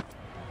जोरदार था।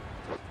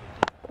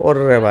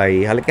 और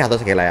भाई हल्के हाथों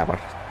से खेला, यहाँ पर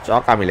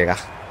चौका मिलेगा।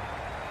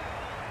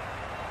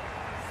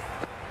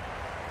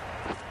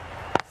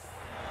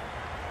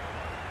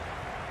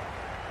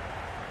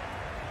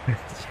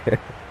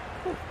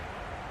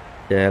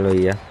 चलो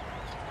भैया,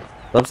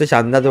 सबसे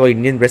शानदार तो वो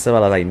इंडियन प्रेसर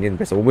वाला था। इंडियन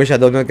प्रेसर उमेश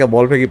यादव ने क्या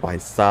बॉल फेंकी भाई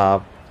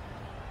साहब,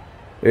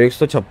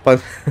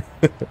 156।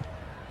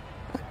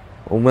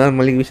 उमर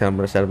मलिक भी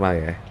शर्मा आ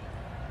गया है।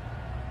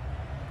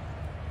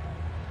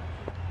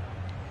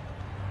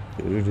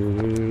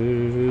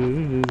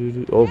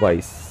 ओ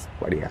भाई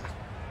बढ़िया।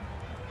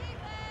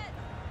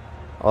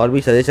 और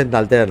भी सजेशन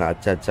डालते रहना,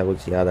 अच्छा अच्छा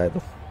कुछ याद आए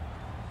तो।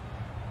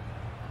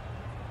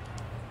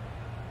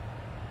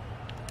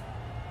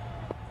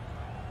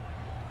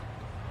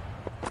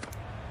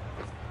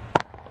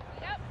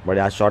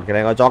 बढ़िया शॉट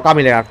करेगा, चौका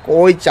मिलेगा,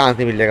 कोई चांस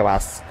नहीं मिलेगा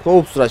बस।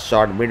 खूबसूरत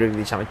शॉट मिड विकेट की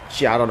दिशा में,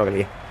 चारों के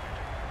लिए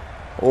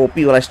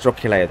ओपी वाला स्ट्रोक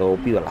खेला है तो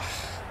ओपी वाला।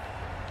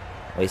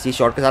 इसी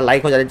शॉट के साथ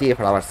लाइक हो जानी चाहिए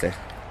फटाफट से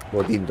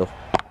 2-3 तो।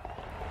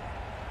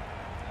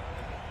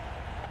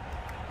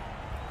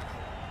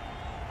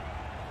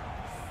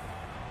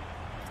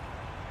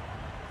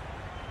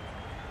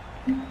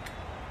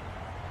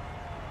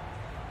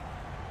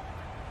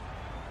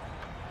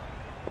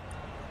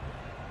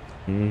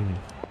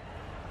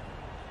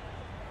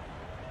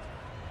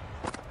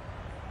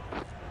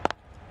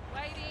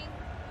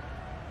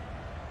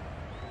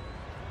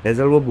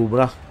 हेजल वो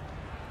बुमराह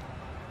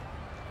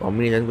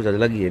कॉम्बिनेशन कुछ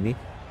अलग ही है नहीं।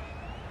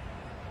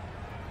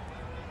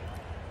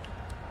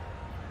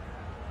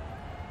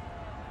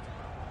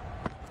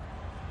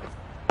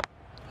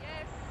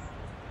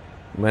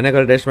 मैंने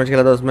कल टेस्ट मैच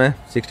खेला था, उसमें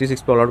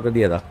 66 पे ऑल आउट कर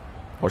दिया था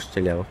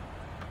ऑस्ट्रेलिया को।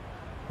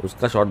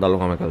 उसका शॉट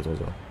डालूंगा मैं कल,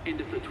 सोचो।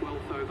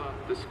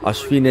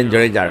 Ashwin and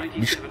Jadeja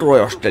destroy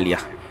Australia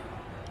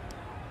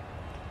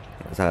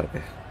ऐसा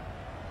करके।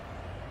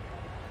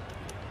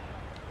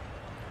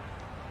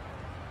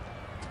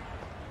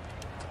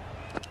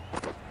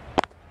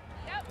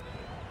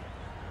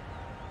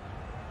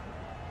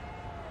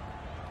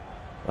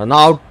 रन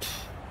आउट,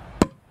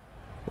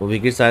 वो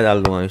विकेट शायद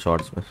डाल दूंगा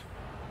शॉट्स में।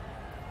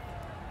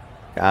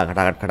 क्या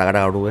खटाखट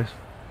आउट हुए।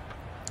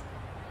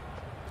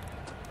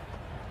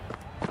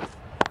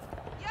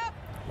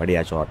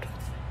 बढ़िया शॉट।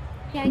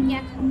 क्या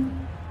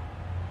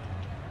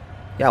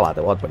क्या बात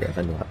है, बहुत बढ़िया,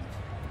 धन्यवाद।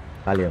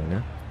 खा लिया मैंने,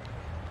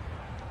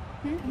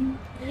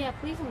 ये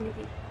आपको ही खानी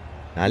थी।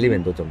 खा ली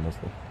मैंने 2 चम्मच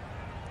तो।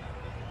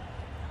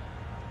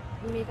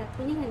 मेरे साथ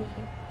तो नहीं खानी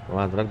थी।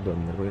 वहाँ रख दो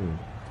अंदर, कोई नहीं।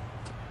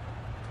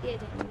 ये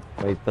देखो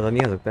भाई इतना तो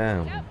नहीं आ सकता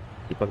है,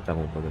 चिपकता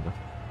हूँ ऊपर देना।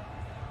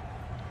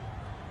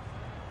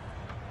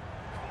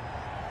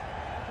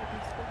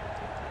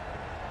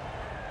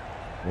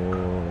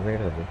 नहीं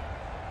कर दो।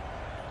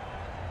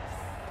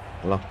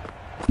 लो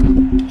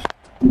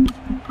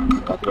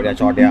बहुत बढ़िया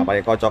शॉट है यहाँ पर,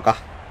 एक और चौका।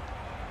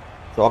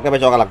 चौके पे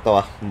चौका लगता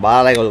हुआ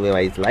 12 लाइक हो गए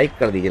भाई। लाइक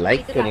कर दीजिए,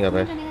 लाइक क्यों नहीं कर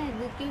रहे?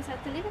 दूध के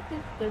साथ चले सकते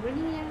हैं, गड़बड़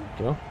नहीं हो जाएगा।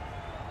 क्यों?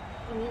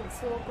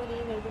 100 पर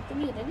ये गड़बड़ तो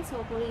नहीं होता नहीं,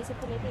 100 पर ये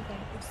सब तो लेते हैं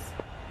कुछ।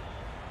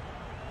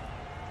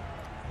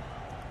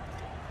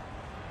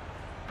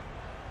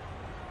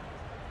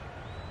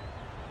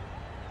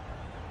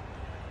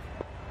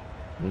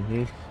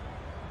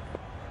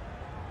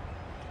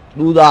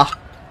 दूधा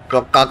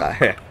चौका का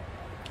है।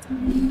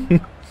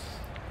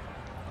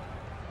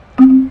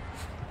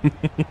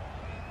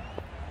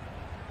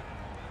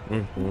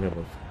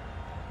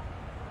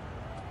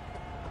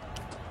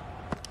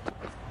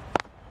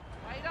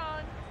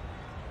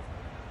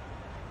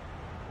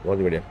 बहुत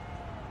ही बढ़िया।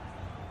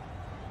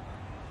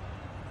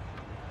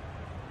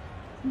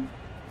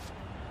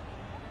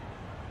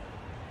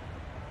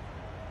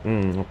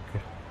 ओके।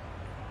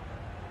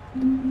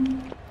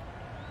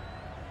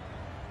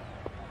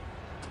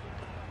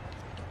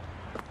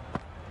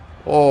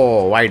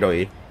 ओ वाइड हो,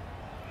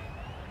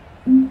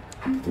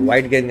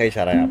 वाइड गेंद का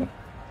इशारा है यहाँ पर।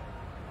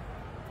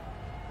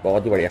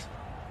 बहुत ही बढ़िया।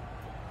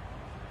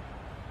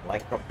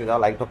 लाइक ठोकते जाओ,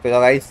 लाइक ठोकते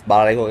जाओ गाइस।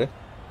 12 लाइक हो गए।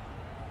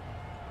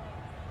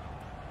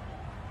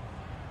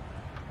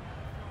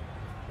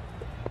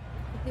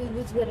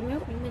 घर में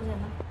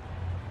जाना।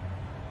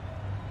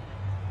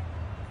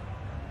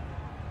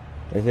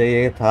 ऐसे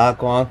ये था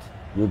कौन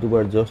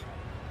यूट्यूबर जो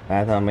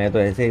आया था, मैं तो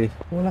ऐसे ही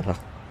बोला था,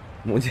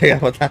 मुझे क्या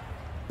पता।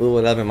 वो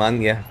बोला, मैं मान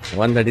गया।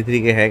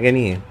 133 के है कि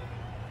नहीं है,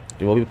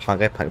 तो वो भी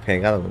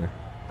फेंका था तुमने।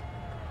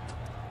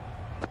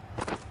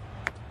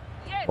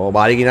 ओ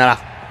बारी किनारा,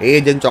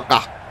 ए जन चौका,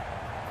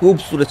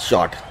 खूबसूरत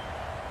शॉट।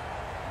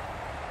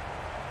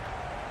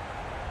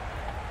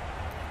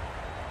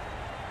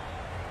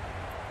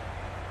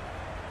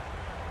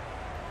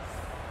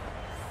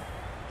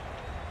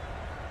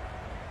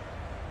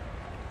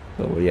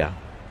 तो बढ़िया।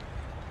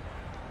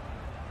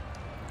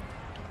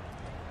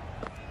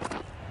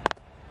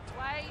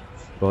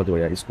 बहुत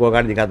बढ़िया। स्कोर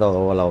कार्ड दिखाता होगा,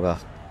 वाला होगा।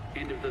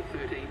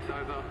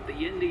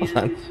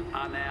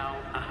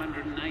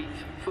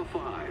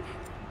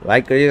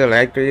 लाइक करिएगा,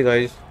 लाइक करिएगा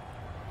guys.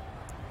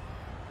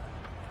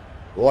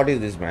 What is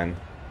this man?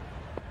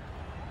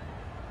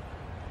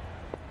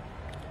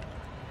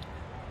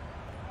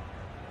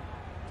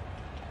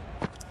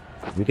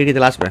 Wicket की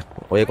तलाश में,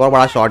 और एक और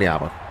बड़ा शॉट यहाँ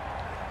पर।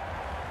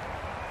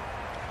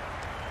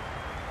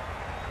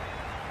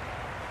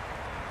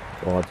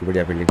 बहुत ही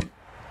बढ़िया फील्डिंग।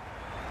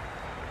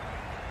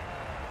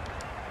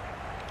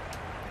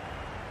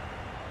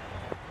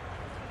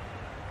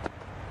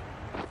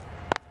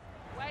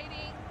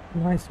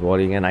 नाइस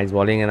बॉलिंग है, नाइस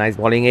बॉलिंग है, नाइस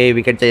बॉलिंग है।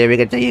 विकेट चाहिए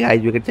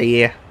गाइस, विकेट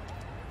चाहिए।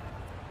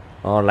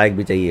 और लाइक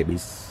भी चाहिए,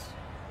 20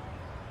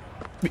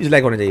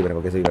 लाइक होने चाहिए मेरे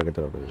को, कैसे भी करके।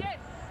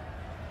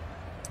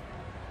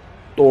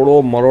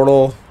 तोड़ो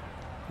मरोड़ो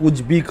कुछ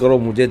भी करो,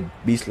 मुझे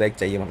 20 लाइक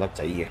चाहिए, मतलब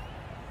चाहिए।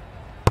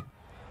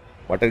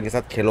 बटन के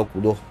साथ खेलो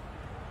कूदो।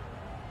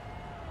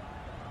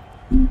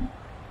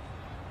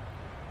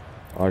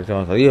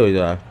 अच्छा सही हो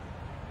जाए,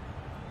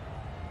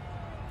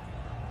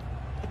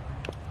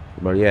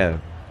 बढ़िया है।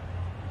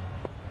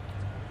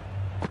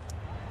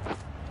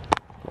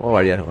 ओ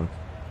बढ़िया था।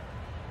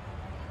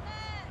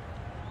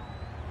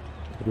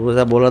 तू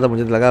ऐसा बोल रहा था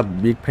मुझे तो लगा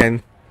बिग फैन,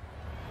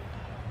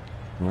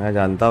 मैं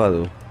जानता हुआ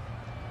तू।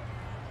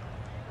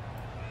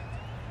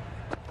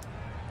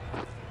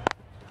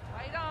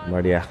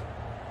 बढ़िया।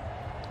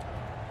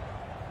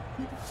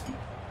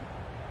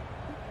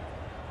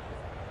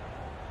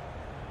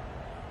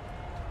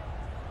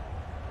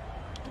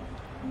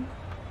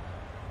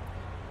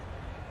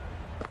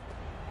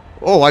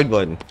 ओ वाइट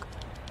बॉय,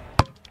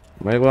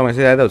 मेरे को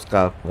मैसेज आया था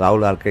उसका,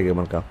 राहुल आर के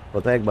गेमर का,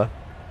 पता है एक बार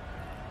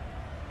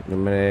जब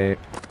मेरे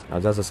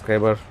 1000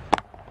 सब्सक्राइबर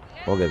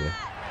हो गए थे।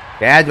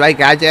 कैच भाई,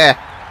 कैच है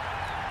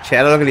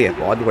 6 रनों के लिए,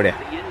 बहुत ही बढ़िया।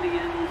 The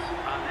Indians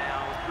are now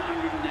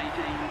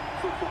 118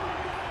 for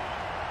 5.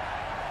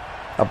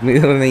 अपनी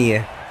तरह नहीं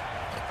है,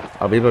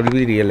 अभी पब्लिक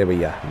भी रियल है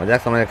भैया,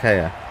 मजाक समझ रखा है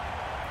यार।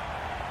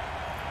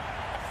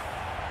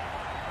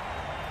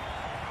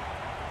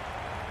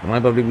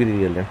 हमारी पब्लिक भी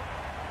रियल है।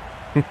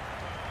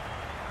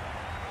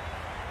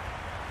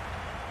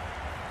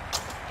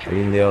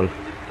 इन they all.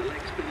 The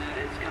leg spinner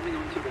is coming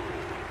on to bowl.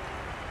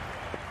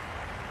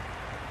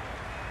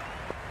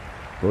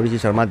 थोड़ी सी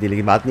शर्माती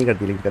लेकिन बात नहीं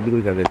करती, लेकिन कभी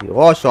कोई कर देती।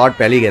 ओ शॉट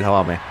पहले ही गया था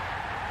वहाँ में,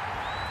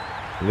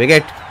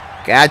 विकेट,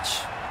 कैच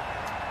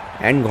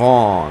एंड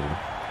गॉन,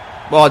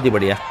 बहुत ही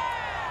बढ़िया।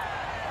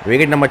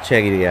 विकेट नंबर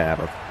 6 गिर गया यहाँ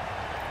पर।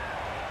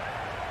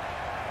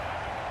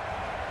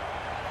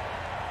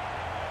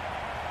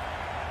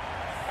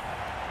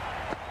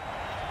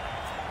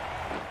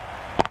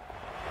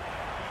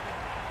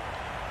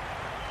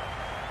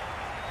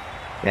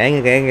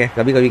 कहेंगे कहेंगे,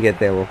 कभी कभी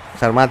कहते हैं, वो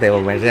शर्माते हैं, वो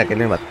मेरे से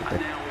अकेले में बात करते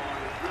हैं। Now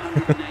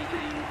on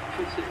 118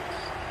 for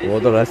 6. वो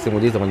तो रहस्य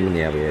मुझे समझ में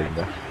नहीं आया भैया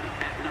इनका। At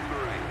number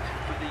 8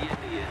 for the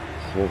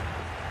Indians. वो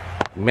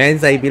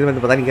मेंस आईपीएल में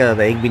तो पता नहीं क्या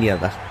आता, एक भी नहीं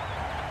आता,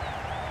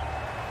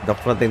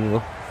 दफरत है इनको।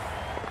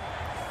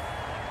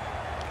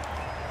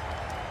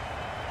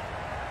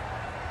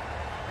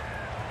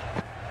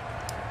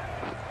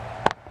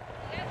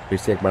 फिर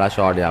से एक बड़ा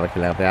शॉट यहाँ पर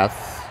खिलाया, प्रयास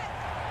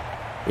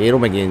एरो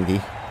में गेंद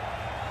थी।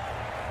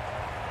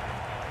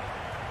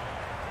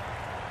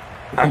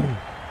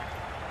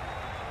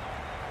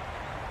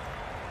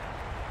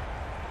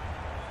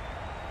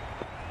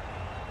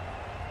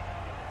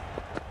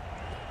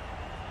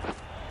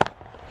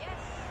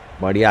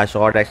 बढ़िया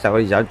शॉट, एक्स्ट्रा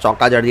कोई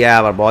चौका जड़ दिया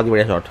है, बहुत ही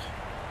बढ़िया शॉट।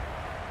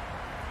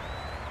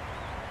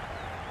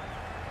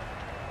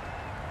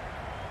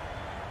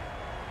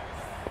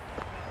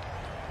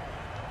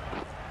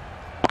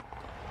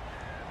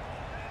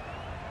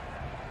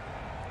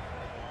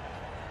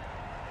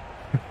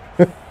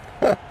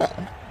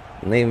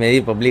 नहीं, मेरी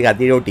पब्लिक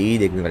आती है वो टीवी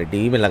देखने वाली,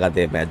 टीवी में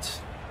लगाते हैं मैच,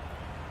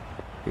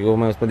 क्योंकि वो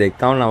मैं उस पर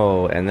देखता हूँ ना,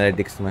 वो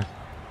एनालिटिक्स में।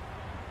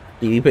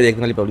 टीवी पे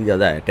देखने वाली पब्लिक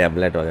ज़्यादा है,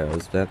 टैबलेट वगैरह,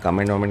 उस पर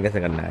कमेंट वमेंट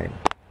कैसे करना है,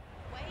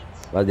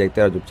 बस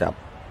देखते रहो चुपचाप,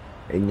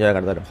 एंजॉय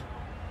करते रहो।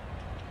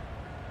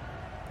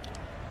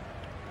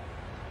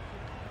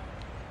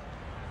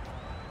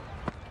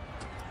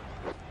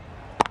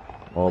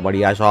 ओ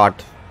बढ़िया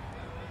shot,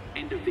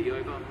 End of the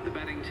over. The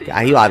batting team क्या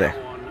ही बात है।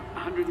 now on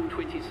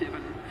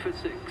 127 for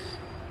 6.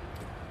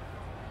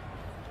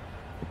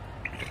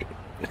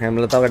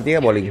 हेमलता करती है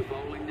bowling,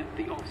 Bowling,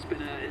 the off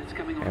spinner is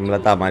coming on.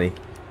 Hemlata हमारी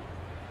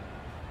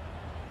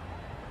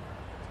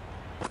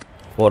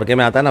 4K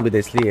में आता है ना अभी, तो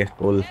इसलिए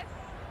गोल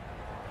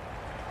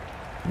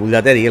भूल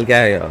जाते हैं रियल क्या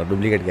है और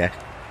डुप्लीकेट क्या है।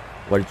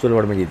 वर्चुअल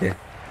वर्ल्ड में जीते।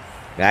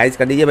 गाइस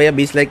कर दीजिए भैया,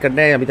 20 लाइक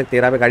करने हैं, अभी तक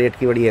 13 पे गाड़ी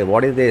अटकी पड़ी है।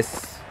 What is this,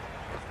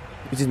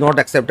 which is not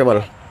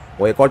acceptable.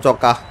 वो एक और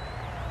चौका,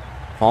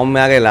 फॉर्म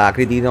में आ गए,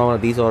 आखिरी 3 और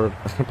 30 और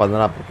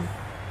 15,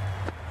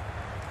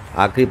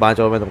 आखिरी 5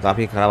 ओवर में तो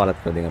काफ़ी ख़राब हालत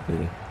कर देंगे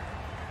अपनी।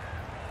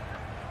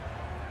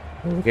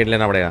 विकेट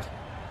लेना पड़ेगा।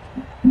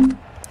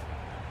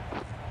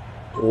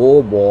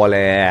 ओ बॉल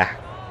है,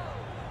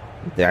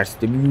 that's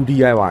the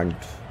beauty I want.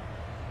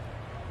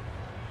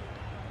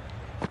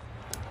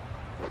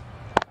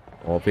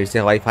 और फिर से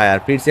हवाई फायर,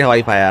 फिर से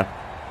हवाई फायर,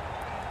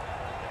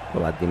 तो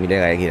बात नहीं,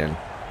 मिलेगा एक ही रन।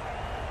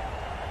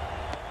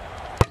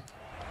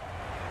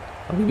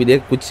 अभी भी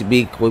देख, कुछ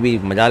भी कोई भी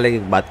मजा लेके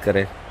बात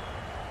करे,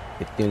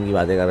 इतनी उनकी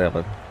बातें कर रहे हैं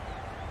अपन,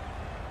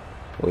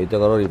 कोई तो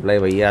करो रिप्लाई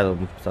भैया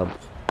तुम सब।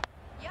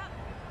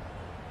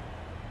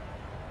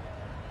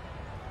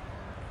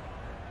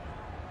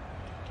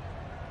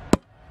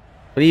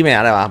 फ्री में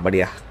आ रहा है, वाह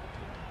बढ़िया।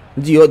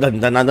 जियो धन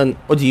धनाधन,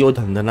 ओ जियो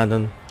धन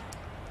धनाधन।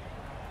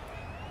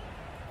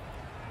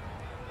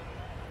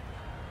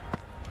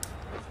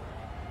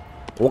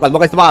 वो कदमों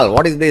का इस्तेमाल,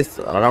 what is this,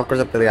 run out कर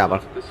सकते थे यहाँ पर।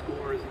 The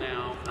score is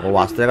now वो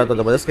वास्तविक तो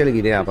जबरदस्त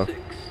खेलेगी यहाँ पर। 6.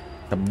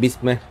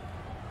 26 में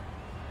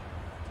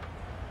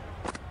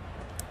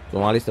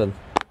 44 रन।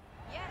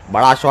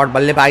 बड़ा शॉट,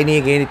 बल्ले पे आई नहीं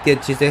है गेंद इतनी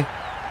अच्छी से,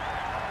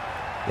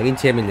 लेकिन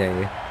 6 मिल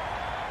जाएंगे।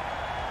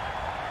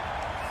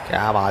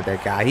 क्या बात है,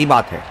 क्या ही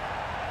बात है,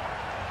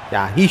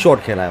 क्या ही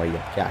शॉट खेला है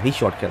भैया, क्या ही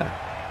शॉट खेला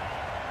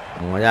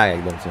है, मजा आ गया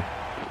एकदम से।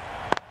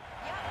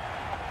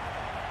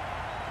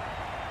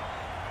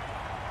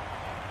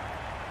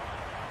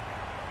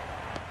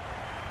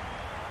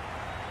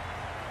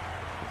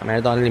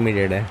 मेरे तो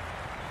अनलिमिटेड है।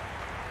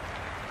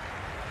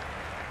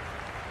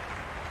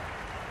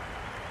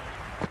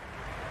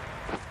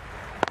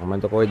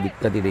 तो कोई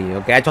दिक्कत ही नहीं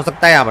है। कैच हो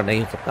सकता है यहाँ पर, नहीं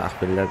हो सकता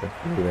फील्डर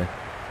में।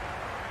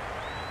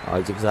 और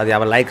इसी के साथ यहाँ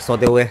पर लाइक्स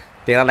होते हुए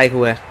 13 लाइक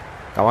हुए।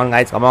 Come on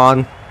guys, come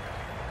on,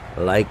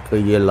 like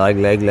कीजिए, लाइक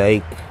लाइक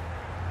लाइक।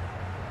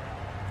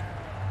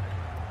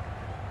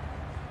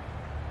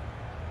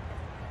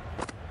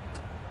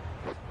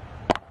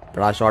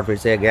 बड़ा शॉट फिर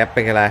से गैप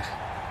पे खेला है,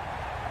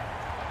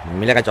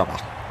 मिलेगा चौका।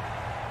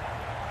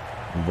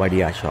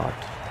 बढ़िया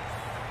शॉट।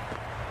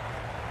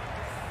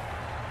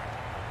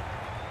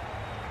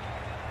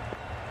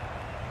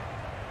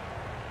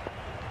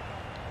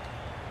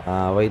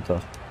 हाँ वही तो,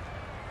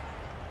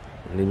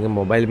 जिनके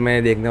मोबाइल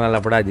में देखने वाला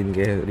पड़ा,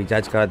 जिनके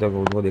रिचार्ज कराते हो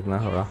उनको देखना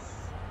होगा।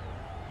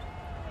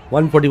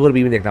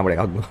 144B में देखना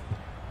पड़ेगा उनको।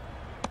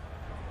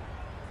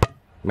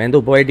 मैंने तो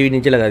ऊपर टीवी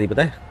नीचे लगा दी,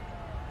 पता है,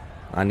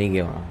 आ नहीं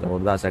गया वहाँ।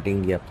 तो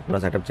सेटिंग किया, पूरा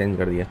सेटअप चेंज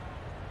कर दिया।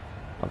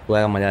 अब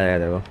पूरा मज़ा आया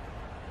तेरे को।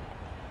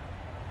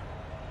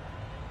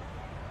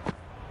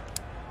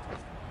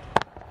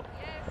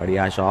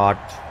 बढ़िया शॉट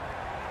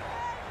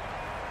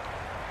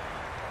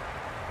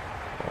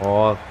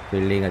और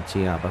फील्डिंग अच्छी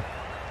है यहाँ पर।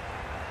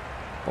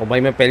 और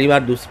भाई मैं पहली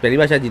बार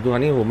शायद जीतूंगा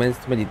नहीं,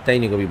 वुमेन्स में जीतता ही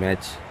नहीं कभी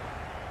मैच।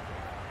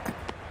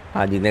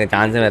 हाँ जीतने के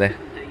चांस है मेरे,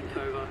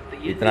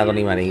 इतना तो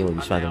नहीं मारेंगे वो,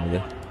 विश्वास है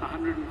मुझे।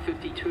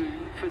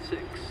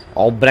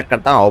 ऑफ ब्रेक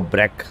करता हूँ, ऑफ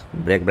ब्रेक,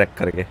 ब्रेक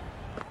करके।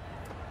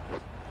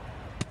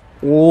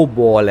 ओ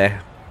बॉल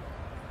है,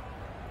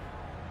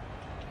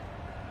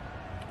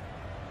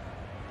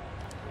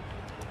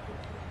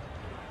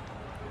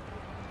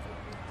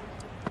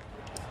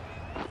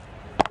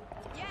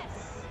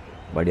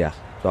 बढ़िया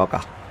चौका।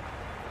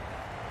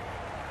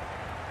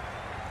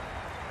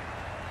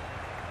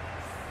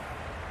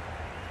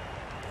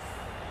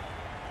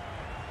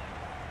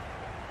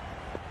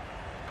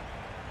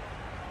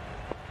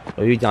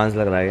 अभी चांस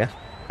लग रहा है क्या?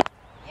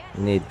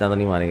 नहीं इतना तो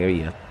नहीं मारेंगे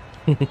भैया।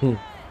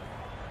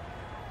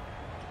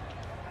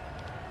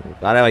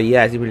 अरे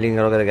भैया ऐसी फील्डिंग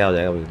करोगे तो क्या हो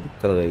जाएगा,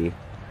 दिक्कत हो जाएगी।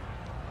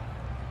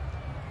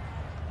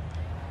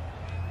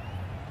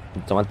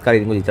 चमत्कार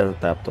इनको जीता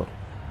सकता है अब तो।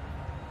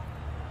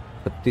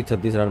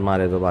 36 रन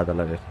मारे तो बात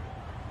अलग है।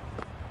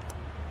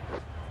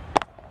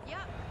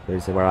 फिर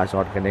से बड़ा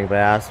शॉट करने का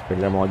प्रयास,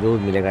 फील्डर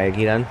मौजूद, मिलेगा 1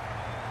 ही रन।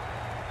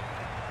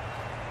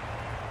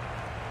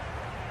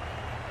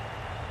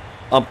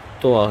 अब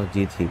तो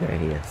जीत ही गए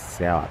ही है,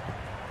 क्या बात है।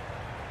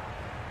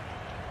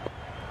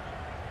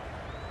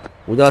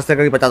 पूजा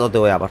वस्त्रकर की 50 होते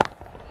हुए यहाँ पर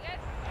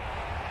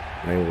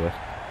नहीं हुए।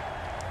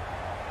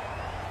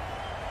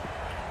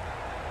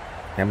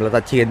 हेमलता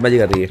अच्छी गेंदबाजी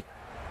कर रही है।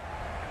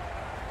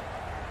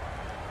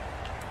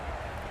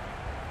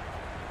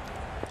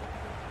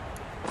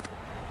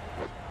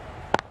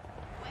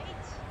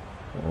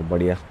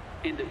 बढ़िया,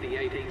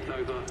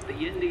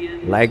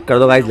 लाइक कर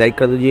दो गाइस, लाइक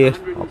कर दीजिए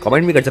और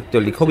कमेंट भी कर सकते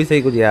हो, लिखो भी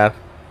सही कुछ यार,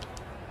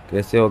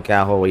 कैसे हो,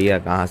 क्या हो भैया,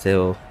 कहाँ से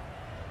हो,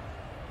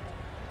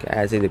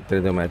 क्या ऐसे ही दिखते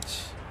रहते हो मैच।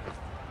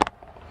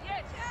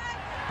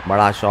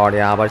 बड़ा शॉट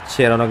यहाँ पर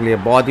 6 रनों के लिए,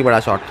 बहुत ही बड़ा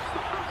शॉट,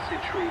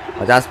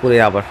 50 पूरे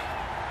यहाँ पर।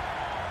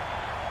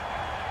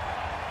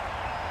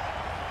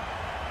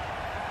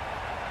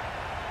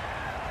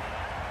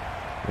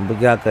 अब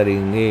क्या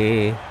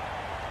करेंगे,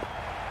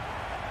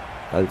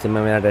 कल से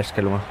मैं मेरा टेस्ट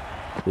खेलूँगा,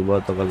 सुबह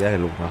तो कल क्या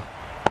खेलूँगा।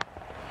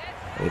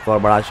 एक और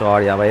बड़ा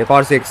शॉट यहाँ पर, एक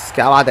और 6,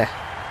 क्या बात है,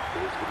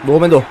 2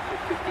 में 2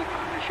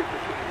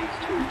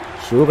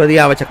 शुरू कर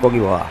दिया छक्कों की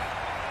वाह।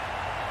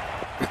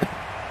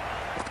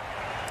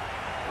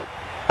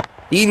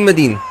 3 में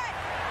 3,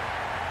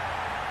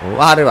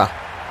 वाह रे वाह,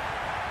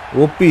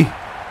 ओपी।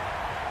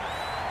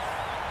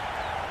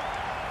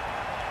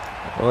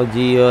 ओ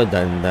जियो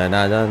धन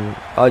धनाधन,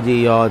 ओ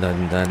जियो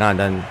धन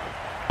धनाधन,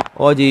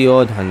 ओ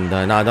जियो धन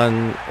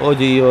धनाधन, ओ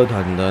जियो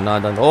धन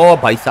धनाधन। ओ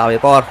भाई साहब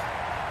एक और,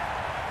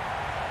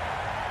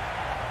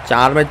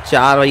 4 में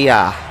 4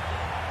 भैया।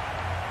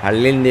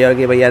 हर्लिन देवर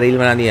की भैया रील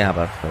बना दी है यहाँ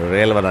पर,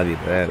 रेल बना दी,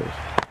 रेल।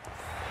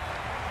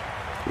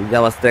 पूजा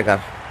वस्त्रकर,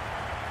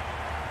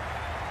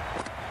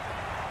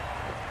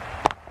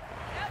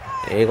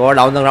 एक और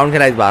डाउन द ग्राउंड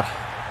खेला इस बार,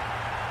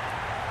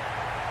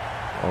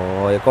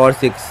 और एक और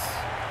 6,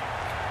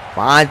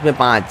 5 में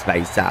 5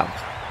 भाई साहब,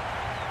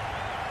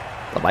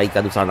 तो भाई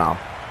का दूसरा नाम।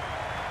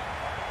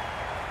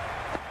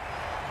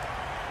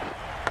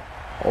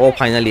 ओ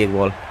फाइनली एक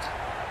बॉल,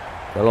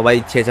 चलो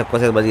भाई 6 छक्कों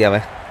से बच गया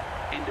मैं।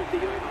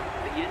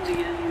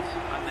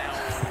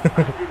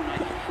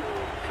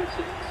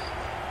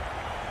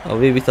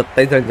 अभी भी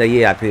 27 रन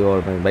चाहिए आखिरी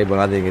ओवर में, भाई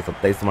बना देंगे,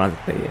 27 बना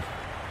सकते हैं।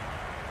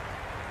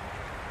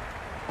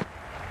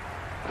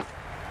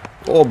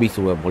 ओ 20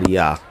 हुआ,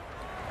 बढ़िया।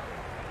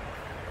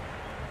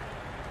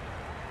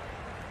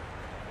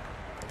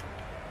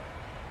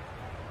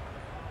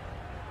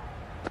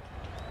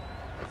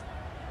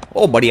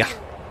 ओ बढ़िया,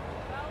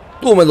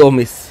 2 में 2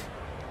 मिस,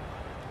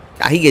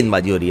 क्या ही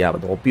गेंदबाजी हो रही है यहाँ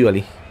पर, ओपी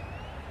वाली।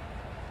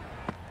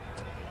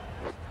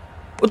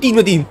 ओ 3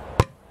 में 3,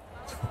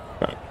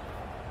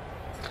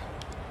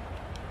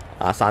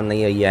 आसान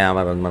नहीं है ये यहाँ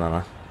पर रन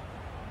बनाना।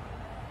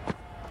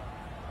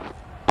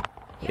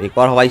 एक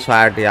और हवाई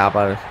शॉट यहाँ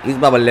पर, इस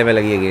बार बल्ले में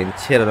लगी है गेंद,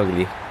 6 रनों के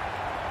लिए।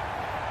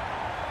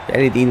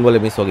 पहली 3 बॉलें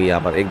मिस हो गई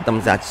यहाँ पर, एकदम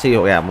से अच्छे ही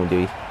हो गया मुझे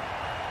भी।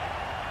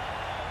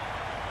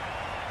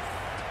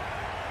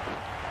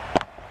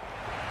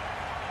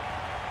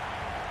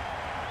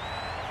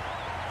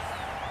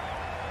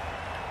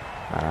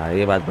 हाँ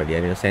ये बात बढ़िया,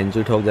 नहीं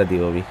सेंचुरी ठोक जाती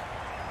वो भी।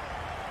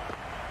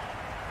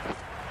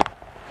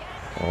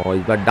 और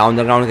इस बार डाउन द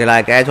ग्राउंड खेला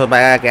है, कैच हो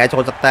पाएगा, कैच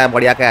हो सकता है,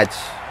 बढ़िया कैच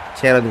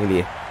 6 रन के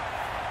लिए।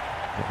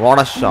 व्हाट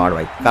अ शॉट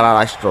भाई,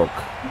 करारा स्ट्रोक।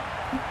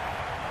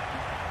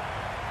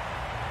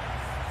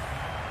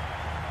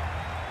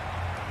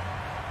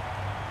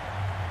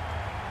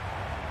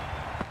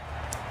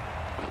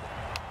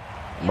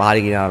 बाहर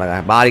ही किनारा लगा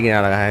है, बाहर ही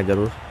किनारा लगा है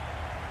जरूर।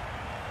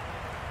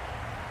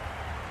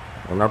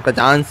 रन आउट का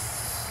चांस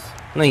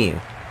नहीं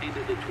है।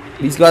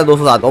 इसके बाद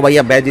 207। ओ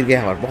भैया मैच जीत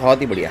गया हमारा,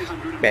 बहुत ही बढ़िया।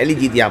 पहली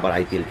जीत यहाँ पर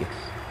आईपीएल की।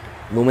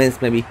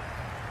 वुमेन्स में भी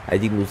आई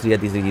थिंक दूसरी या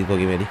तीसरी जीत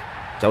होगी मेरी।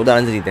 14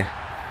 रन से जीते।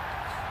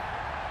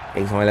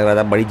 एक समय लग रहा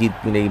था बड़ी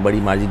जीत मिलेगी, बड़ी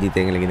मार्जिन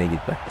जीतेंगे, लेकिन नहीं जीत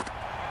पाए।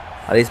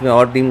 अरे इसमें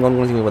और टीम कौन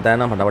कौन सी मुझे बताया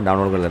ना, फटाफट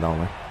डाउनलोड कर लेता हूँ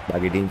मैं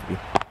बाकी टीम्स की।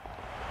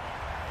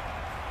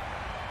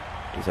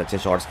 इस अच्छे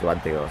शॉट्स के बाद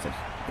देखो सर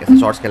कैसे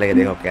शॉट्स खेलेंगे,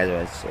 देखो क्या जो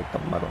है एक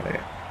नंबर हो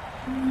गया।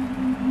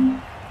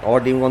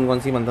 और टीम कौन कौन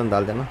सी मंथन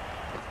डाल देना,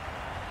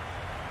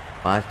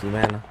 5 टीम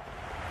है ना।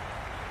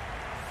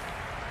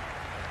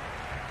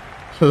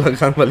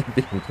 लगान वाली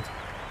टीम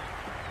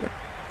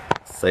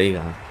सही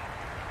कहा,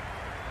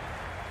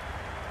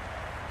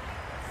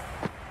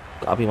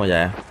 काफी मजा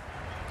आया।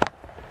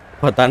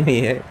 पता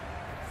नहीं है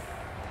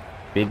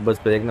बिग बस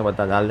पे देखने,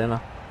 बता डाल देना।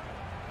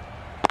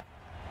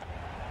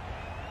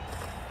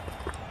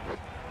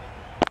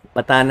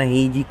 पता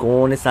नहीं जी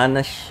कौन सा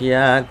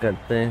नशा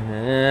करते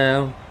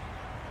हैं।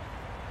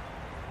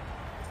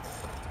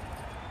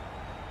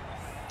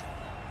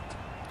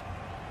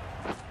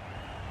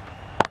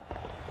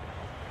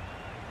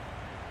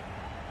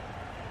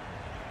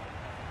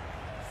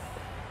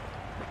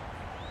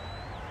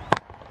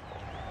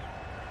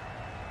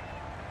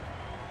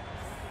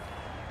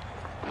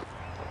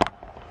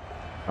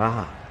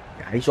 हाँ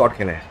क्या ही शॉट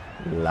खेले,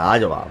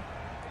 लाजवाब।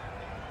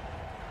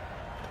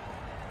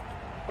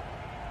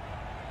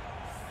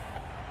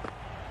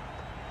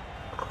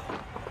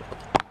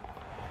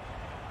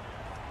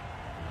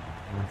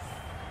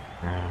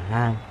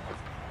 हाँ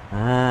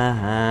हाँ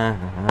हाँ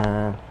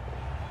हाँ।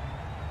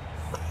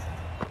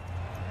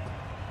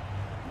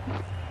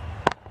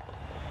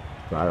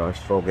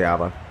 स्ट्रोक यहाँ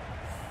पर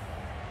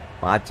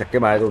 5 छक्के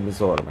मारे थे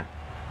 19 ओवर में।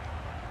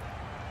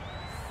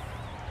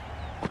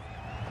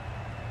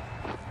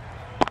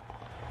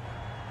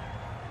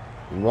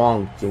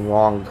 Wong,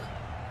 Wong,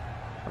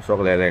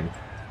 Ashok Leyland.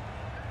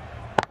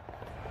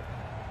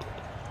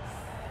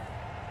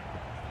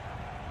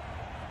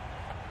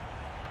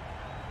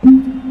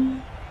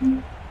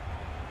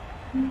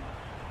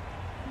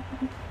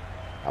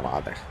 क्या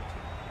बात है,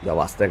 जब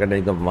वास्त्रकर ने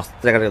एकदम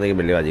वास्त्रकर की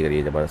बल्लेबाजी करी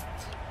है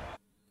जबरदस्त।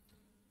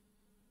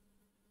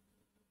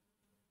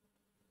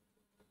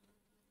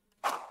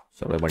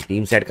 चलो एक बार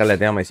टीम सेट कर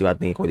लेते हैं हम, ऐसी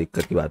बात नहीं, कोई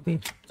दिक्कत की बात नहीं।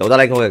 14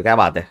 लाइक हो गए, क्या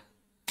बात है।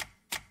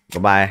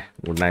 Bye,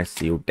 good night,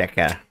 C you, take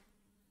care.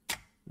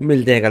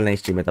 मिलते हैं कल नई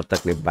स्ट्रीम में, तब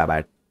तक बाय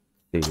बाय।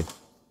 ठीक है,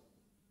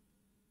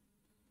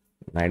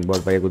 नाइट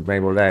बॉल पर गुड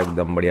नाइट बोल रहा है,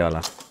 एकदम बढ़िया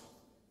वाला।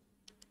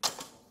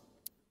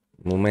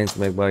 वुमेन्स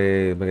में एक बार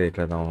ये मैं देख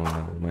लेता हूँ।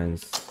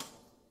 वुमेन्स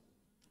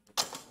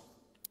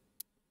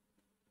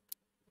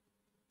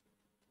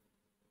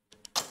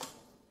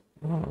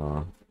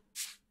हाँ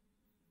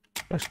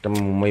कस्टम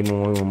मुंबई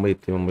मुंबई मुंबई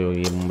इतनी मुंबई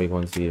होगी, ये मुंबई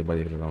कौन सी है, बार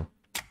देख लेता हूँ।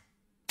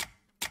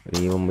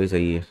 ये मुंबई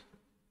सही है,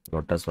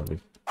 लोटस वाली।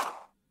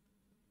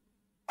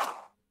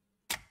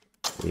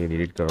 ये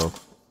डिलीट करो,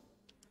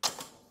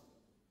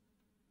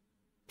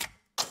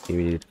 ये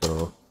भी डिलीट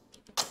करो,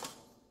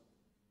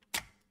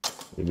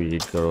 ये भी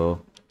डिलीट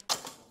करो,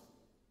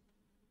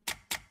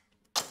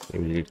 ये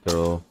भी डिलीट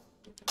करो,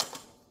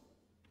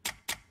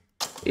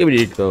 ये भी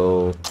डिलीट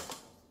करो,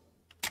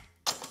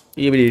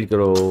 ये भी डिलीट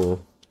करो।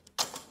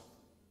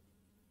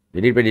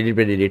 डिलीट पे डिलीट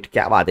पे डिलीट,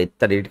 क्या बात है,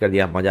 इतना डिलीट कर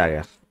दिया, मजा आ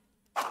गया।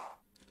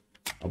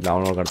 अब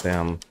डाउनलोड करते हैं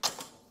हम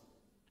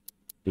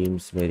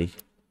टीम्स मेरी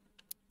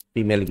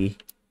फीमेल की।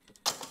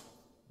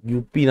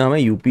 यूपी नाम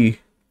है, यूपी,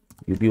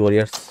 यूपी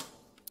वॉरियर्स।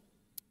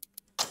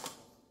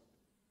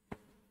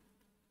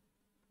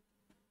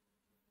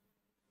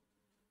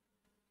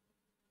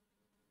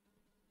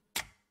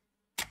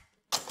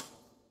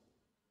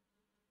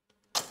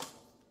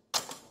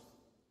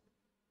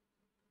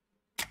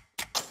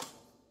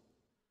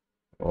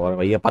 और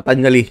भैया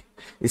पतंजलि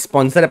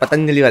स्पॉन्सर है,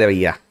 पतंजलि वाले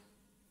भैया,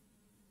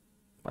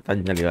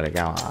 पतंजलि वाले,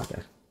 क्या बात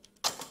है,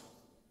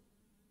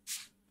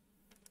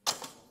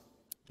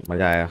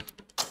 मजा आया।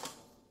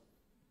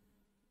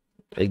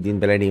 एक दिन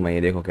पहले टीम आई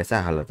है, देखो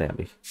कैसा हालत है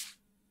अभी।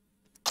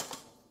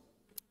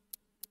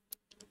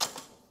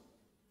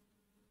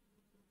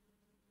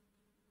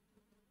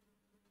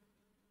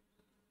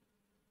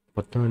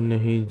 पता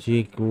नहीं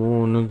जी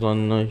कौन सा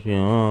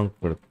नशा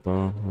करता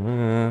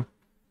है,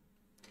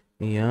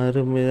 यार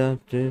मेरा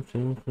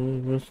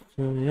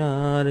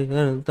यार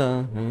करता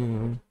है।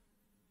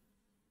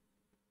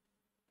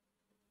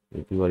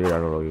 यूपी वाली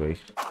डाउनलोड होगी भाई।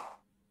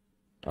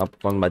 अब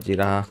कौन बची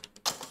रहा?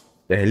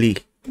 दिल्ली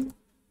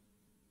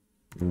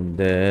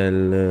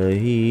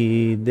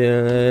दिल्ली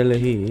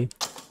दिल्ली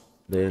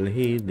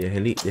दिल्ली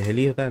दिल्ली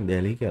दिल्ली होता है,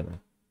 दिल्ली क्या होता है?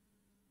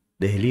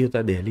 दिल्ली होता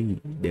है, दिल्ली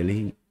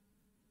दिल्ली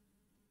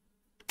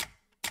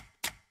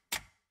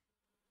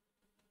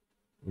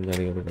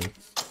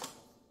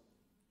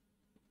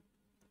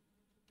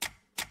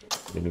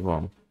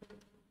यूनिफॉर्म।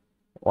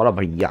 और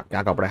भैया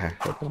क्या कपड़ा है,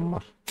 एक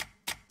नंबर।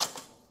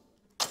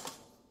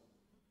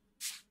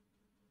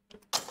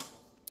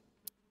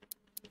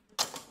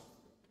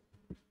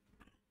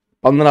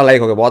 पंद्रह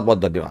लाइक हो गए, बहुत बहुत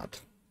धन्यवाद।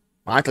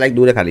 5 लाइक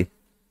दूर है खाली,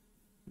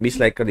 20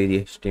 लाइक कर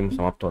दीजिए, स्ट्रीम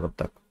समाप्त हो तब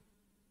तक।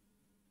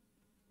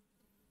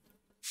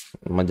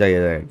 मजा ही आ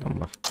जाएगा एक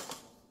नंबर।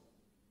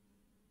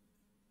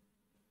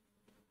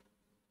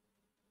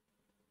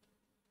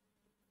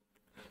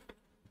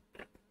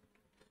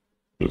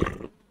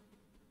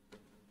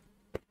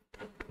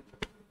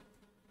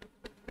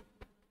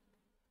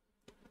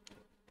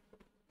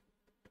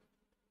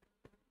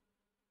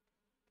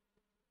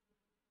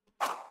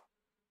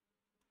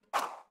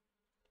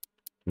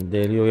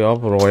 Delhi of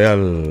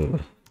royal.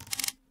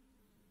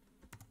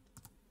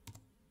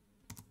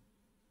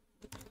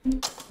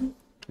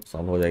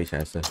 सब हो जाएगी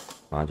शायद से,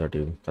 5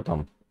 टीम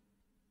खत्म।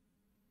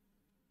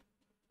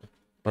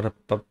 पर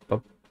पर पर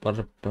पर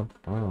पर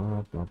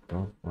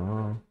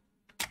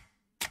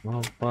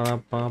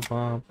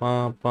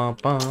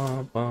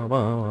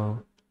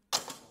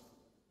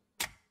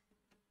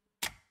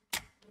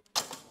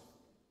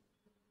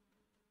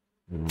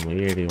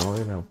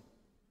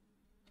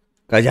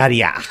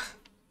कजारिया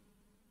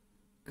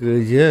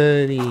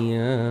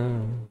कजारिया।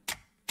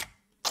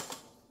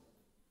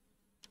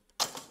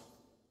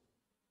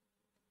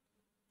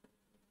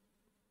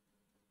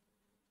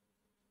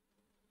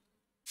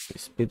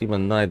 स्पीति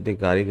बंदा इतनी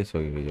गाड़ी किस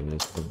होगी जो मुझे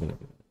समझ में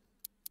नहीं।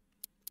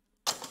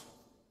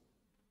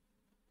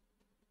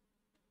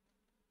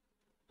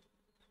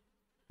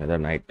 वेदर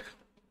नाइट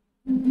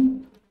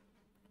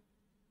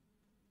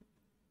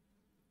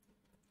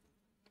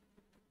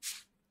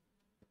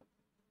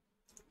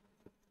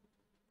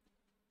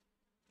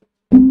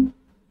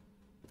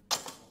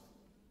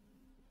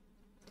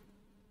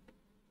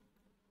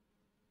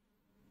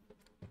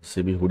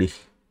से भी हुडी।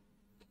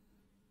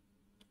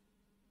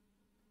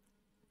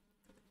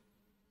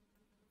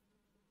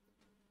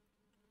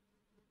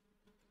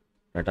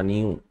 टाटा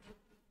न्यू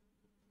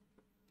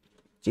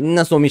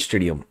चिन्ना स्वामी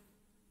स्टेडियम।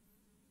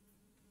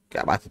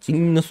 क्या बात है,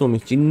 चिन्ना स्वामी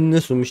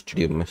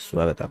स्टेडियम में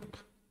स्वागत है आपका।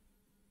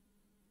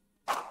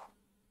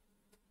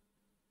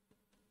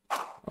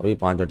 अभी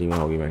 5 टीमें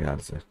होगी मेरे ख्याल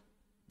से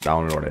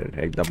डाउनलोडेड,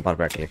 एकदम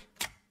परफेक्टली।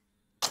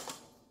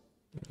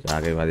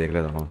 जाके मैं देख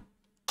लेता हूँ।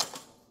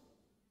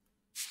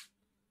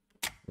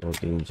 2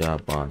 3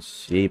 4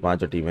 5, यही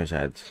 5 टीमें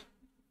शायद।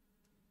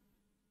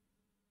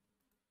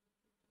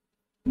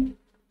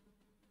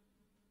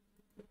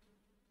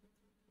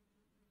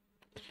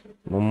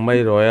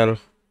 मुंबई रॉयल,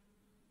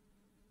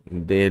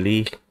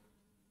 दिल्ली,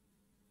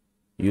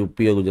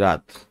 यूपी और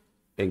गुजरात।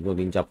 1 2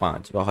 3 4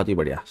 5, बहुत ही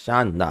बढ़िया,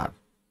 शानदार।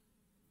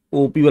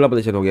 ओपी वाला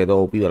पोजीशन हो गया था,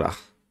 ओपी वाला।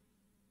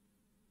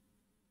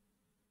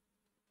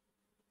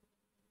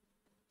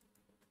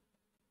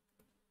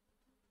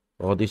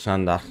 बहुत ही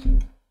शानदार।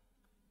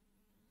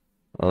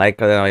 लाइक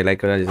कर देना भाई, लाइक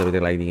कर देना जैसे अभी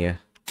तक लाइक नहीं है।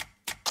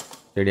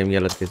 स्टेडियम की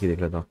हालत कैसी देख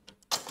लेता हूँ।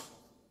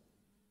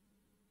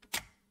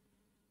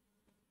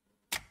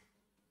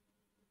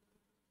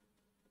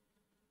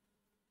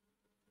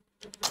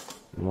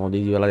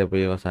 मोदी जी वाला देखो,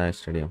 ये वैसा है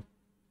स्टेडियम।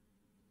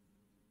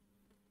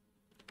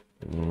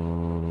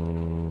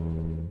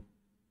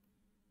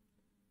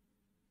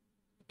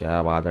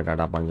 क्या बात है,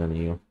 टाटा पंच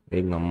नहीं हो,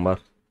 एक नंबर,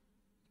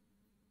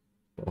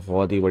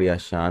 बहुत ही बढ़िया,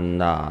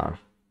 शानदार।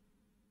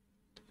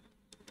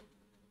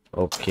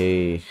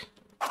 ओके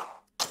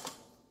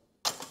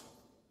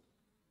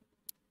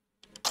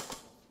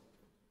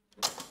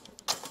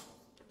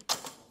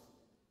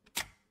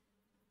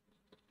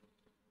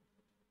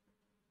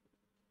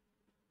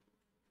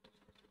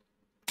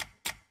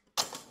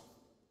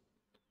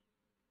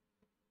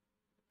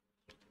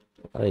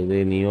अरे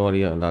ये नहीं हो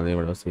रही, डालने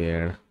पड़े बस ये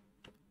ऐड,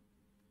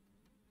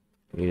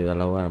 ये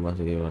डाला हुआ है बस,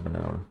 ये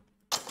करना।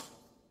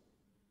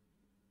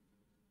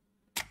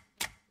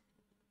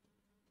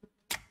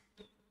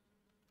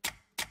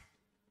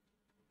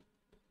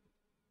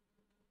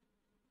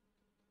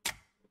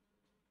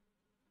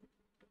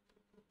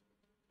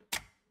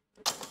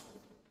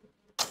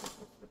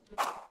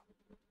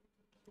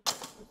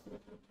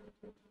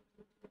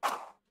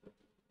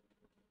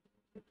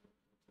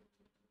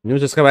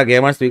 न्यूज़ इसके बाद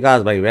गेमर्स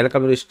विकास भाई,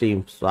 वेलकम टू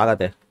स्ट्रीम,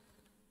 स्वागत है।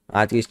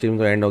 आज की स्ट्रीम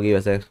तो एंड होगी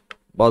वैसे,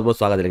 बहुत बहुत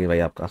स्वागत है लेकिन भाई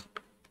आपका।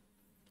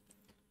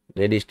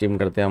 रेडी स्ट्रीम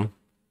करते हैं हम।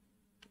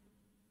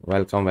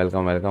 Welcome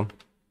welcome welcome.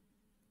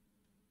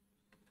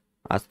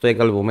 आज तो एक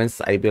कल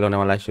वुमेन्स आईपीएल होने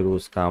वाला है शुरू,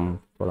 उसका हम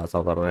थोड़ा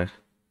सा कर रहे हैं,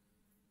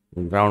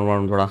 ग्राउंड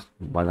वाउंड थोड़ा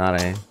बना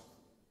रहे हैं।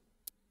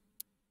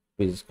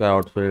 इसका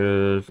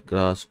आउटफील्ड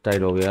ग्रास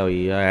स्टाइल हो गया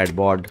भैया,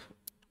 एडबोर्ड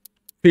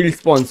फील्ड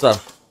स्पॉन्सर,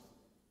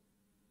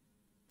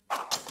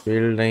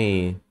 फील्ड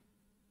नहीं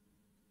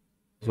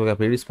इसको क्या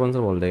फील्ड स्पॉन्सर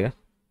बोल देगा।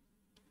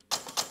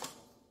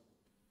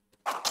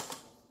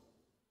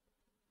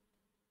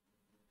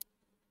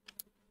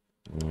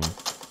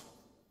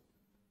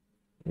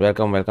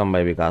 वेलकम वेलकम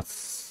भाई विकास,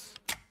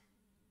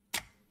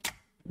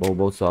 बहुत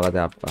बहुत स्वागत है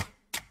आपका।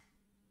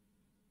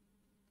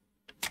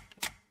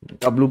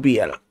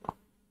 WPL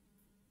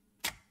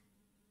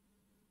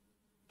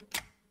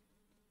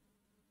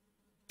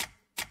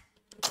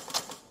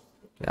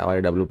क्या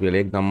भाई, WPL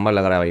एक नंबर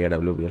लग रहा है भैया।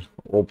 WPL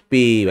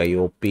ओपी भाई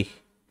ओपी।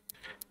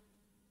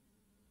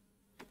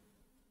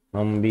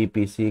 हम भी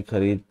पीसी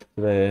खरीद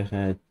रहे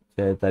हैं,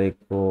 6 तारीख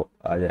को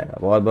आ जाएगा।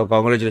 बहुत बहुत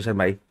कॉन्ग्रेचुलेशन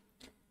भाई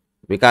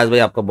विकास भाई,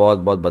 आपको बहुत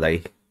बहुत बधाई।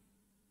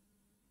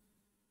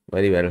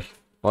 Very well.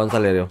 कौन सा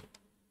ले रहे हो?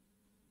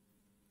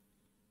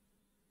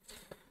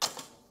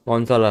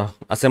 कौन सा वाला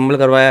असेंबल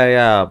करवाया है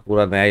या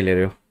पूरा नया ही ले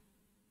रहे हो?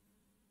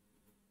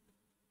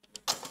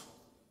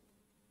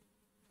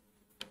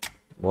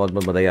 बहुत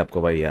बहुत बधाई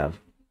आपको भाई यार।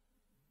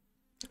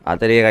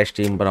 आते रहिएगा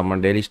स्ट्रीम पर,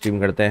 हम डेली स्ट्रीम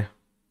करते हैं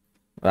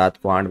रात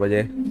को 8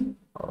 बजे,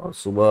 और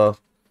सुबह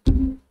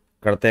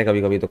करते हैं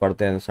कभी कभी तो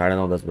करते हैं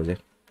 9:30 10 बजे।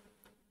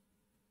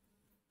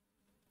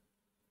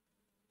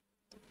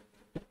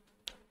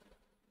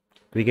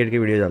 क्रिकेट की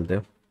वीडियो डालते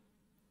हो?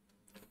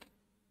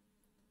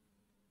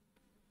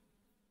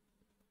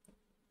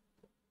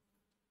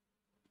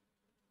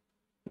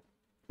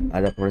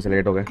 आज आप थोड़े से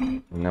लेट हो गए,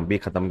 हमने अभी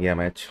ख़त्म किया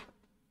मैच।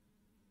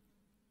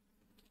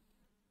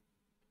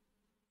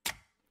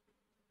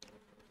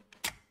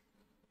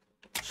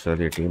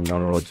 चलिए टीम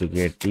डाउनलोड हो चुकी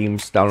है,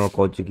 टीम्स डाउनलोड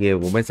हो चुकी है।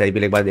 वुमेन्स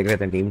IPL एक बार देख रहे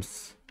थे टीम्स।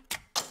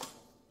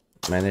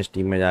 मैंने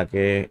टीम में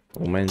जाके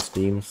women's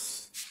teams,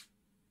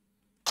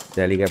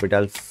 Delhi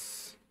Capitals,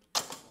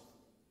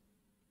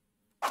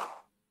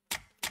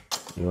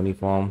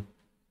 uniform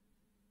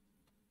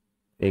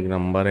एक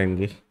नंबर है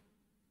इनकी,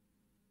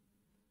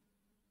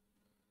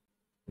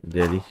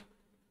 दिल्ली।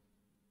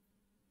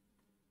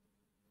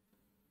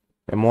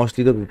 मैं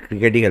मोस्टली तो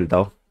क्रिकेट ही खेलता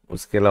हूँ,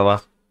 उसके अलावा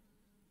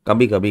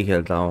कभी कभी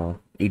खेलता हूँ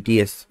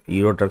ETS,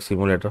 euro truck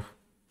simulator,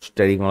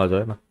 steering वाला जो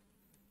है ना,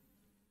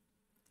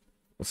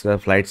 उसका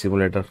flight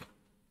simulator,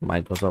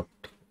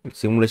 Microsoft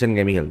simulation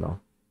game ही खेलता हूँ।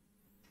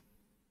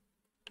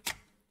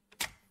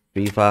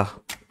 फीफा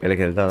पहले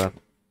खेलता था,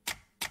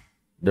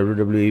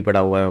 WWE पड़ा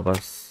हुआ है मेरे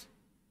पास।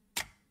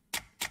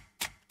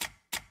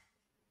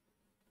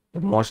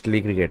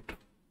 Mostly cricket.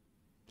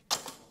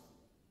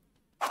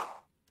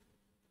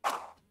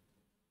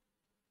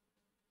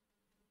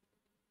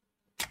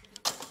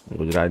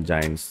 Gujarat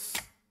giants,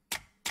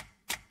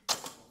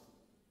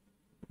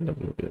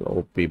 WPL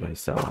OP भाई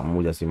साहब,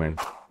 अम्बुजा सीमेंट,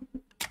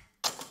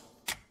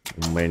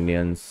 मुंबई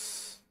इंडियंस,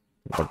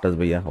 वट्टस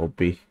भैया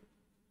ओपी।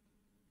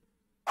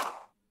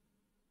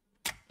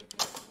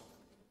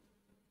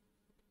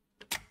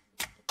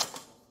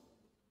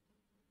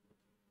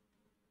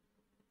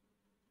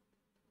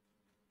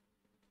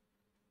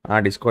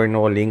 हाँ डिस्कॉर्ड में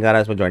वो लिंक आ रहा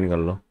है, इसमें ज्वाइन कर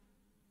लो।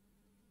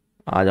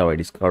 आ जाओ भाई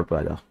डिस्कॉर्ड पे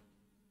आ जाओ।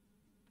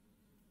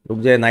 रुक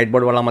जाए, नाइट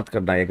बोर्ड वाला मत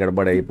करना, ये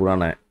गड़बड़ है, ये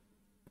पुराना है,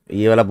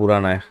 ये वाला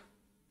पुराना है,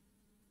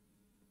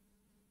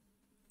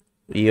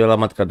 ये वाला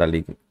मत करना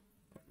लिंक।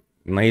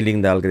 नई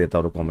लिंक डाल के देता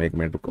हूँ, रुको मैं 1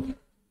 मिनट रुको।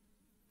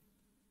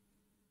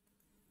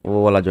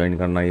 वो वाला ज्वाइन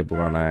करना, ये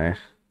पुराना है,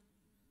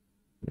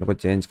 मेरे को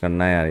चेंज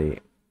करना है यार।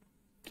 ये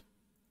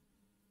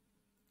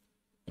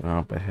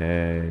कहाँ पे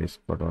है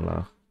डिस्कॉर्ड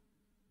वाला?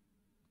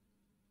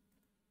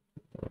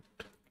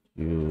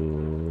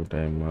 यू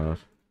टाइमर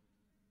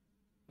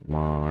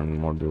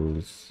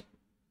मॉड्यूल्स,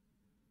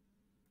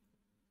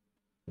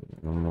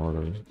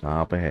 मॉडल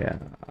कहाँ पे है यार?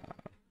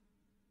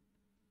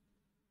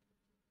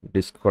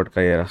 डिस्कॉर्ड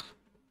का यार।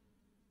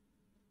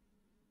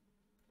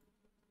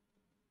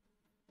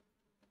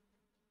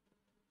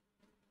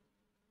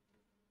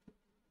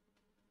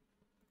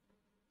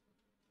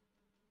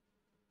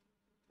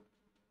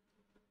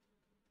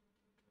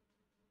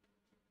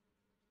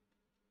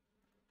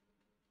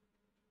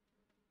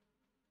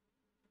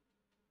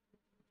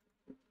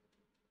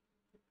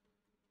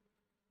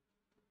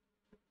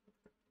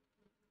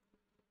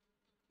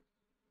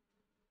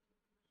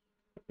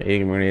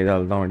 एक मिनट, ये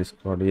डालता हूँ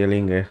डिस्कॉर्ड, ये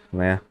लिंक है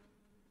नया।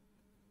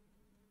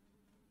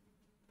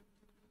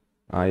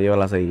 हाँ ये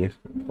वाला सही है,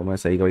 तो मैं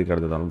सही कभी कर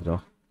देता हूँ जो।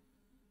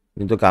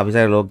 नहीं तो काफ़ी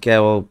सारे लोग क्या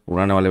है वो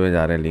पुराने वाले पे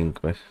जा रहे हैं लिंक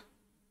पे।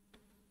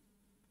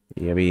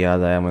 ये भी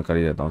याद आया, मैं कर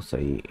ही देता हूँ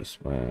सही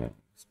इसमें।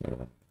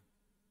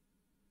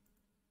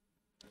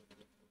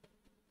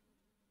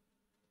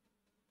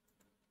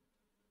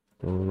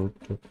 To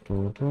to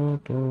to to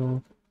to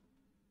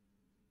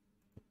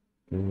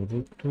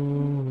to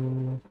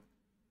to.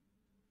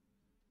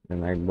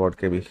 Night board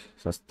के भी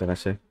सस्ते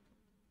नशे।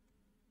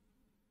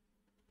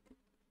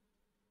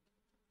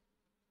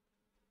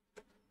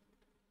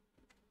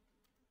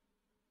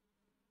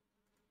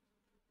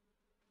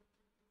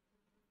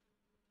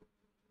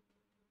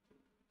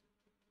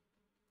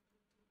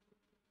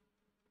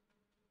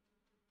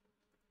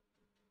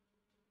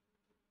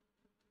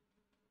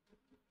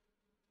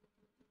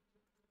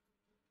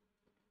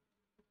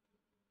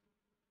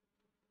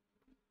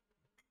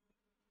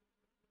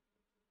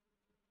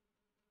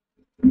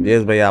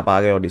 यस भाई आप आ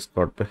गए हो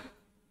डिस्कॉर्ड पे?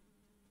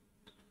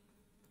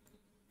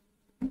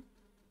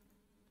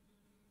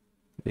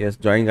 यस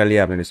ज्वाइन कर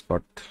लिया आपने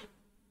डिस्कॉर्ड?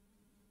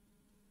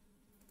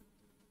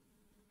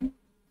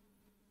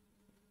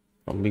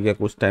 अभी क्या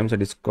कुछ टाइम से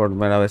डिस्कॉर्ड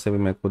मेरा वैसे भी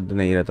मैं खुद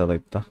नहीं रहता था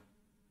इतना,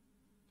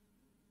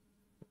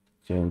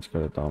 चेंज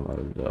करता हूँ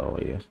मैं, जाओ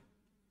भैया।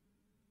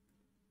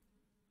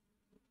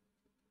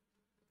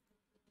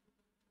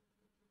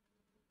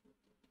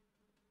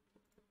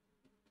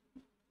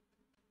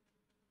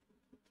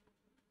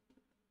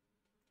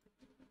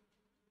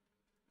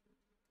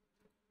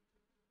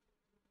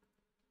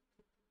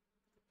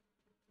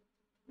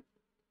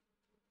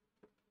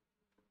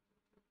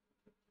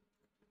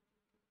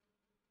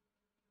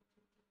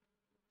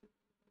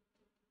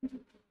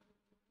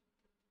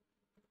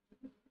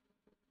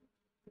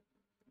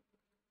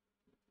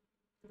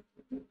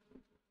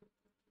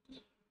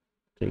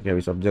 ठीक है,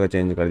 अभी सब जगह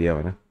चेंज कर दिया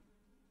मैंने।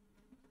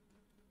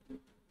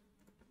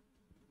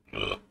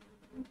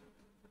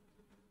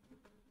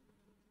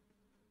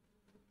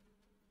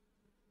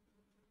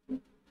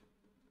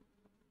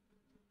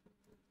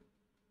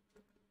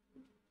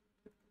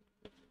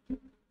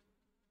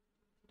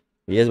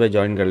 यस भाई,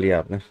 ज्वाइन कर लिया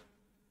आपने।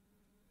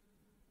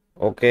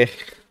 ओके,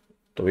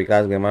 तो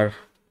विकास gamer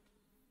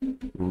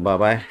bye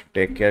bye,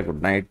 take care,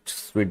 good night,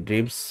 sweet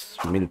dreams.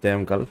 मिलते हैं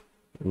हम कल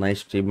नई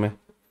स्ट्रीम में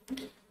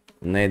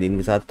नए दिन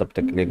के साथ, तब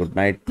तक के लिए good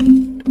night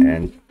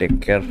and take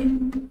care,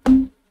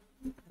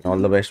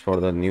 all the best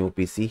for the new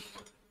PC,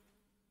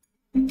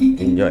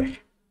 enjoy,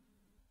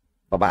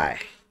 bye bye,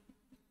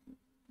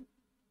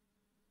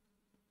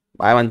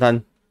 bye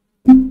मंथन,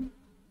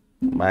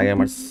 बाय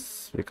गेमर्स,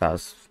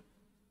 विकास।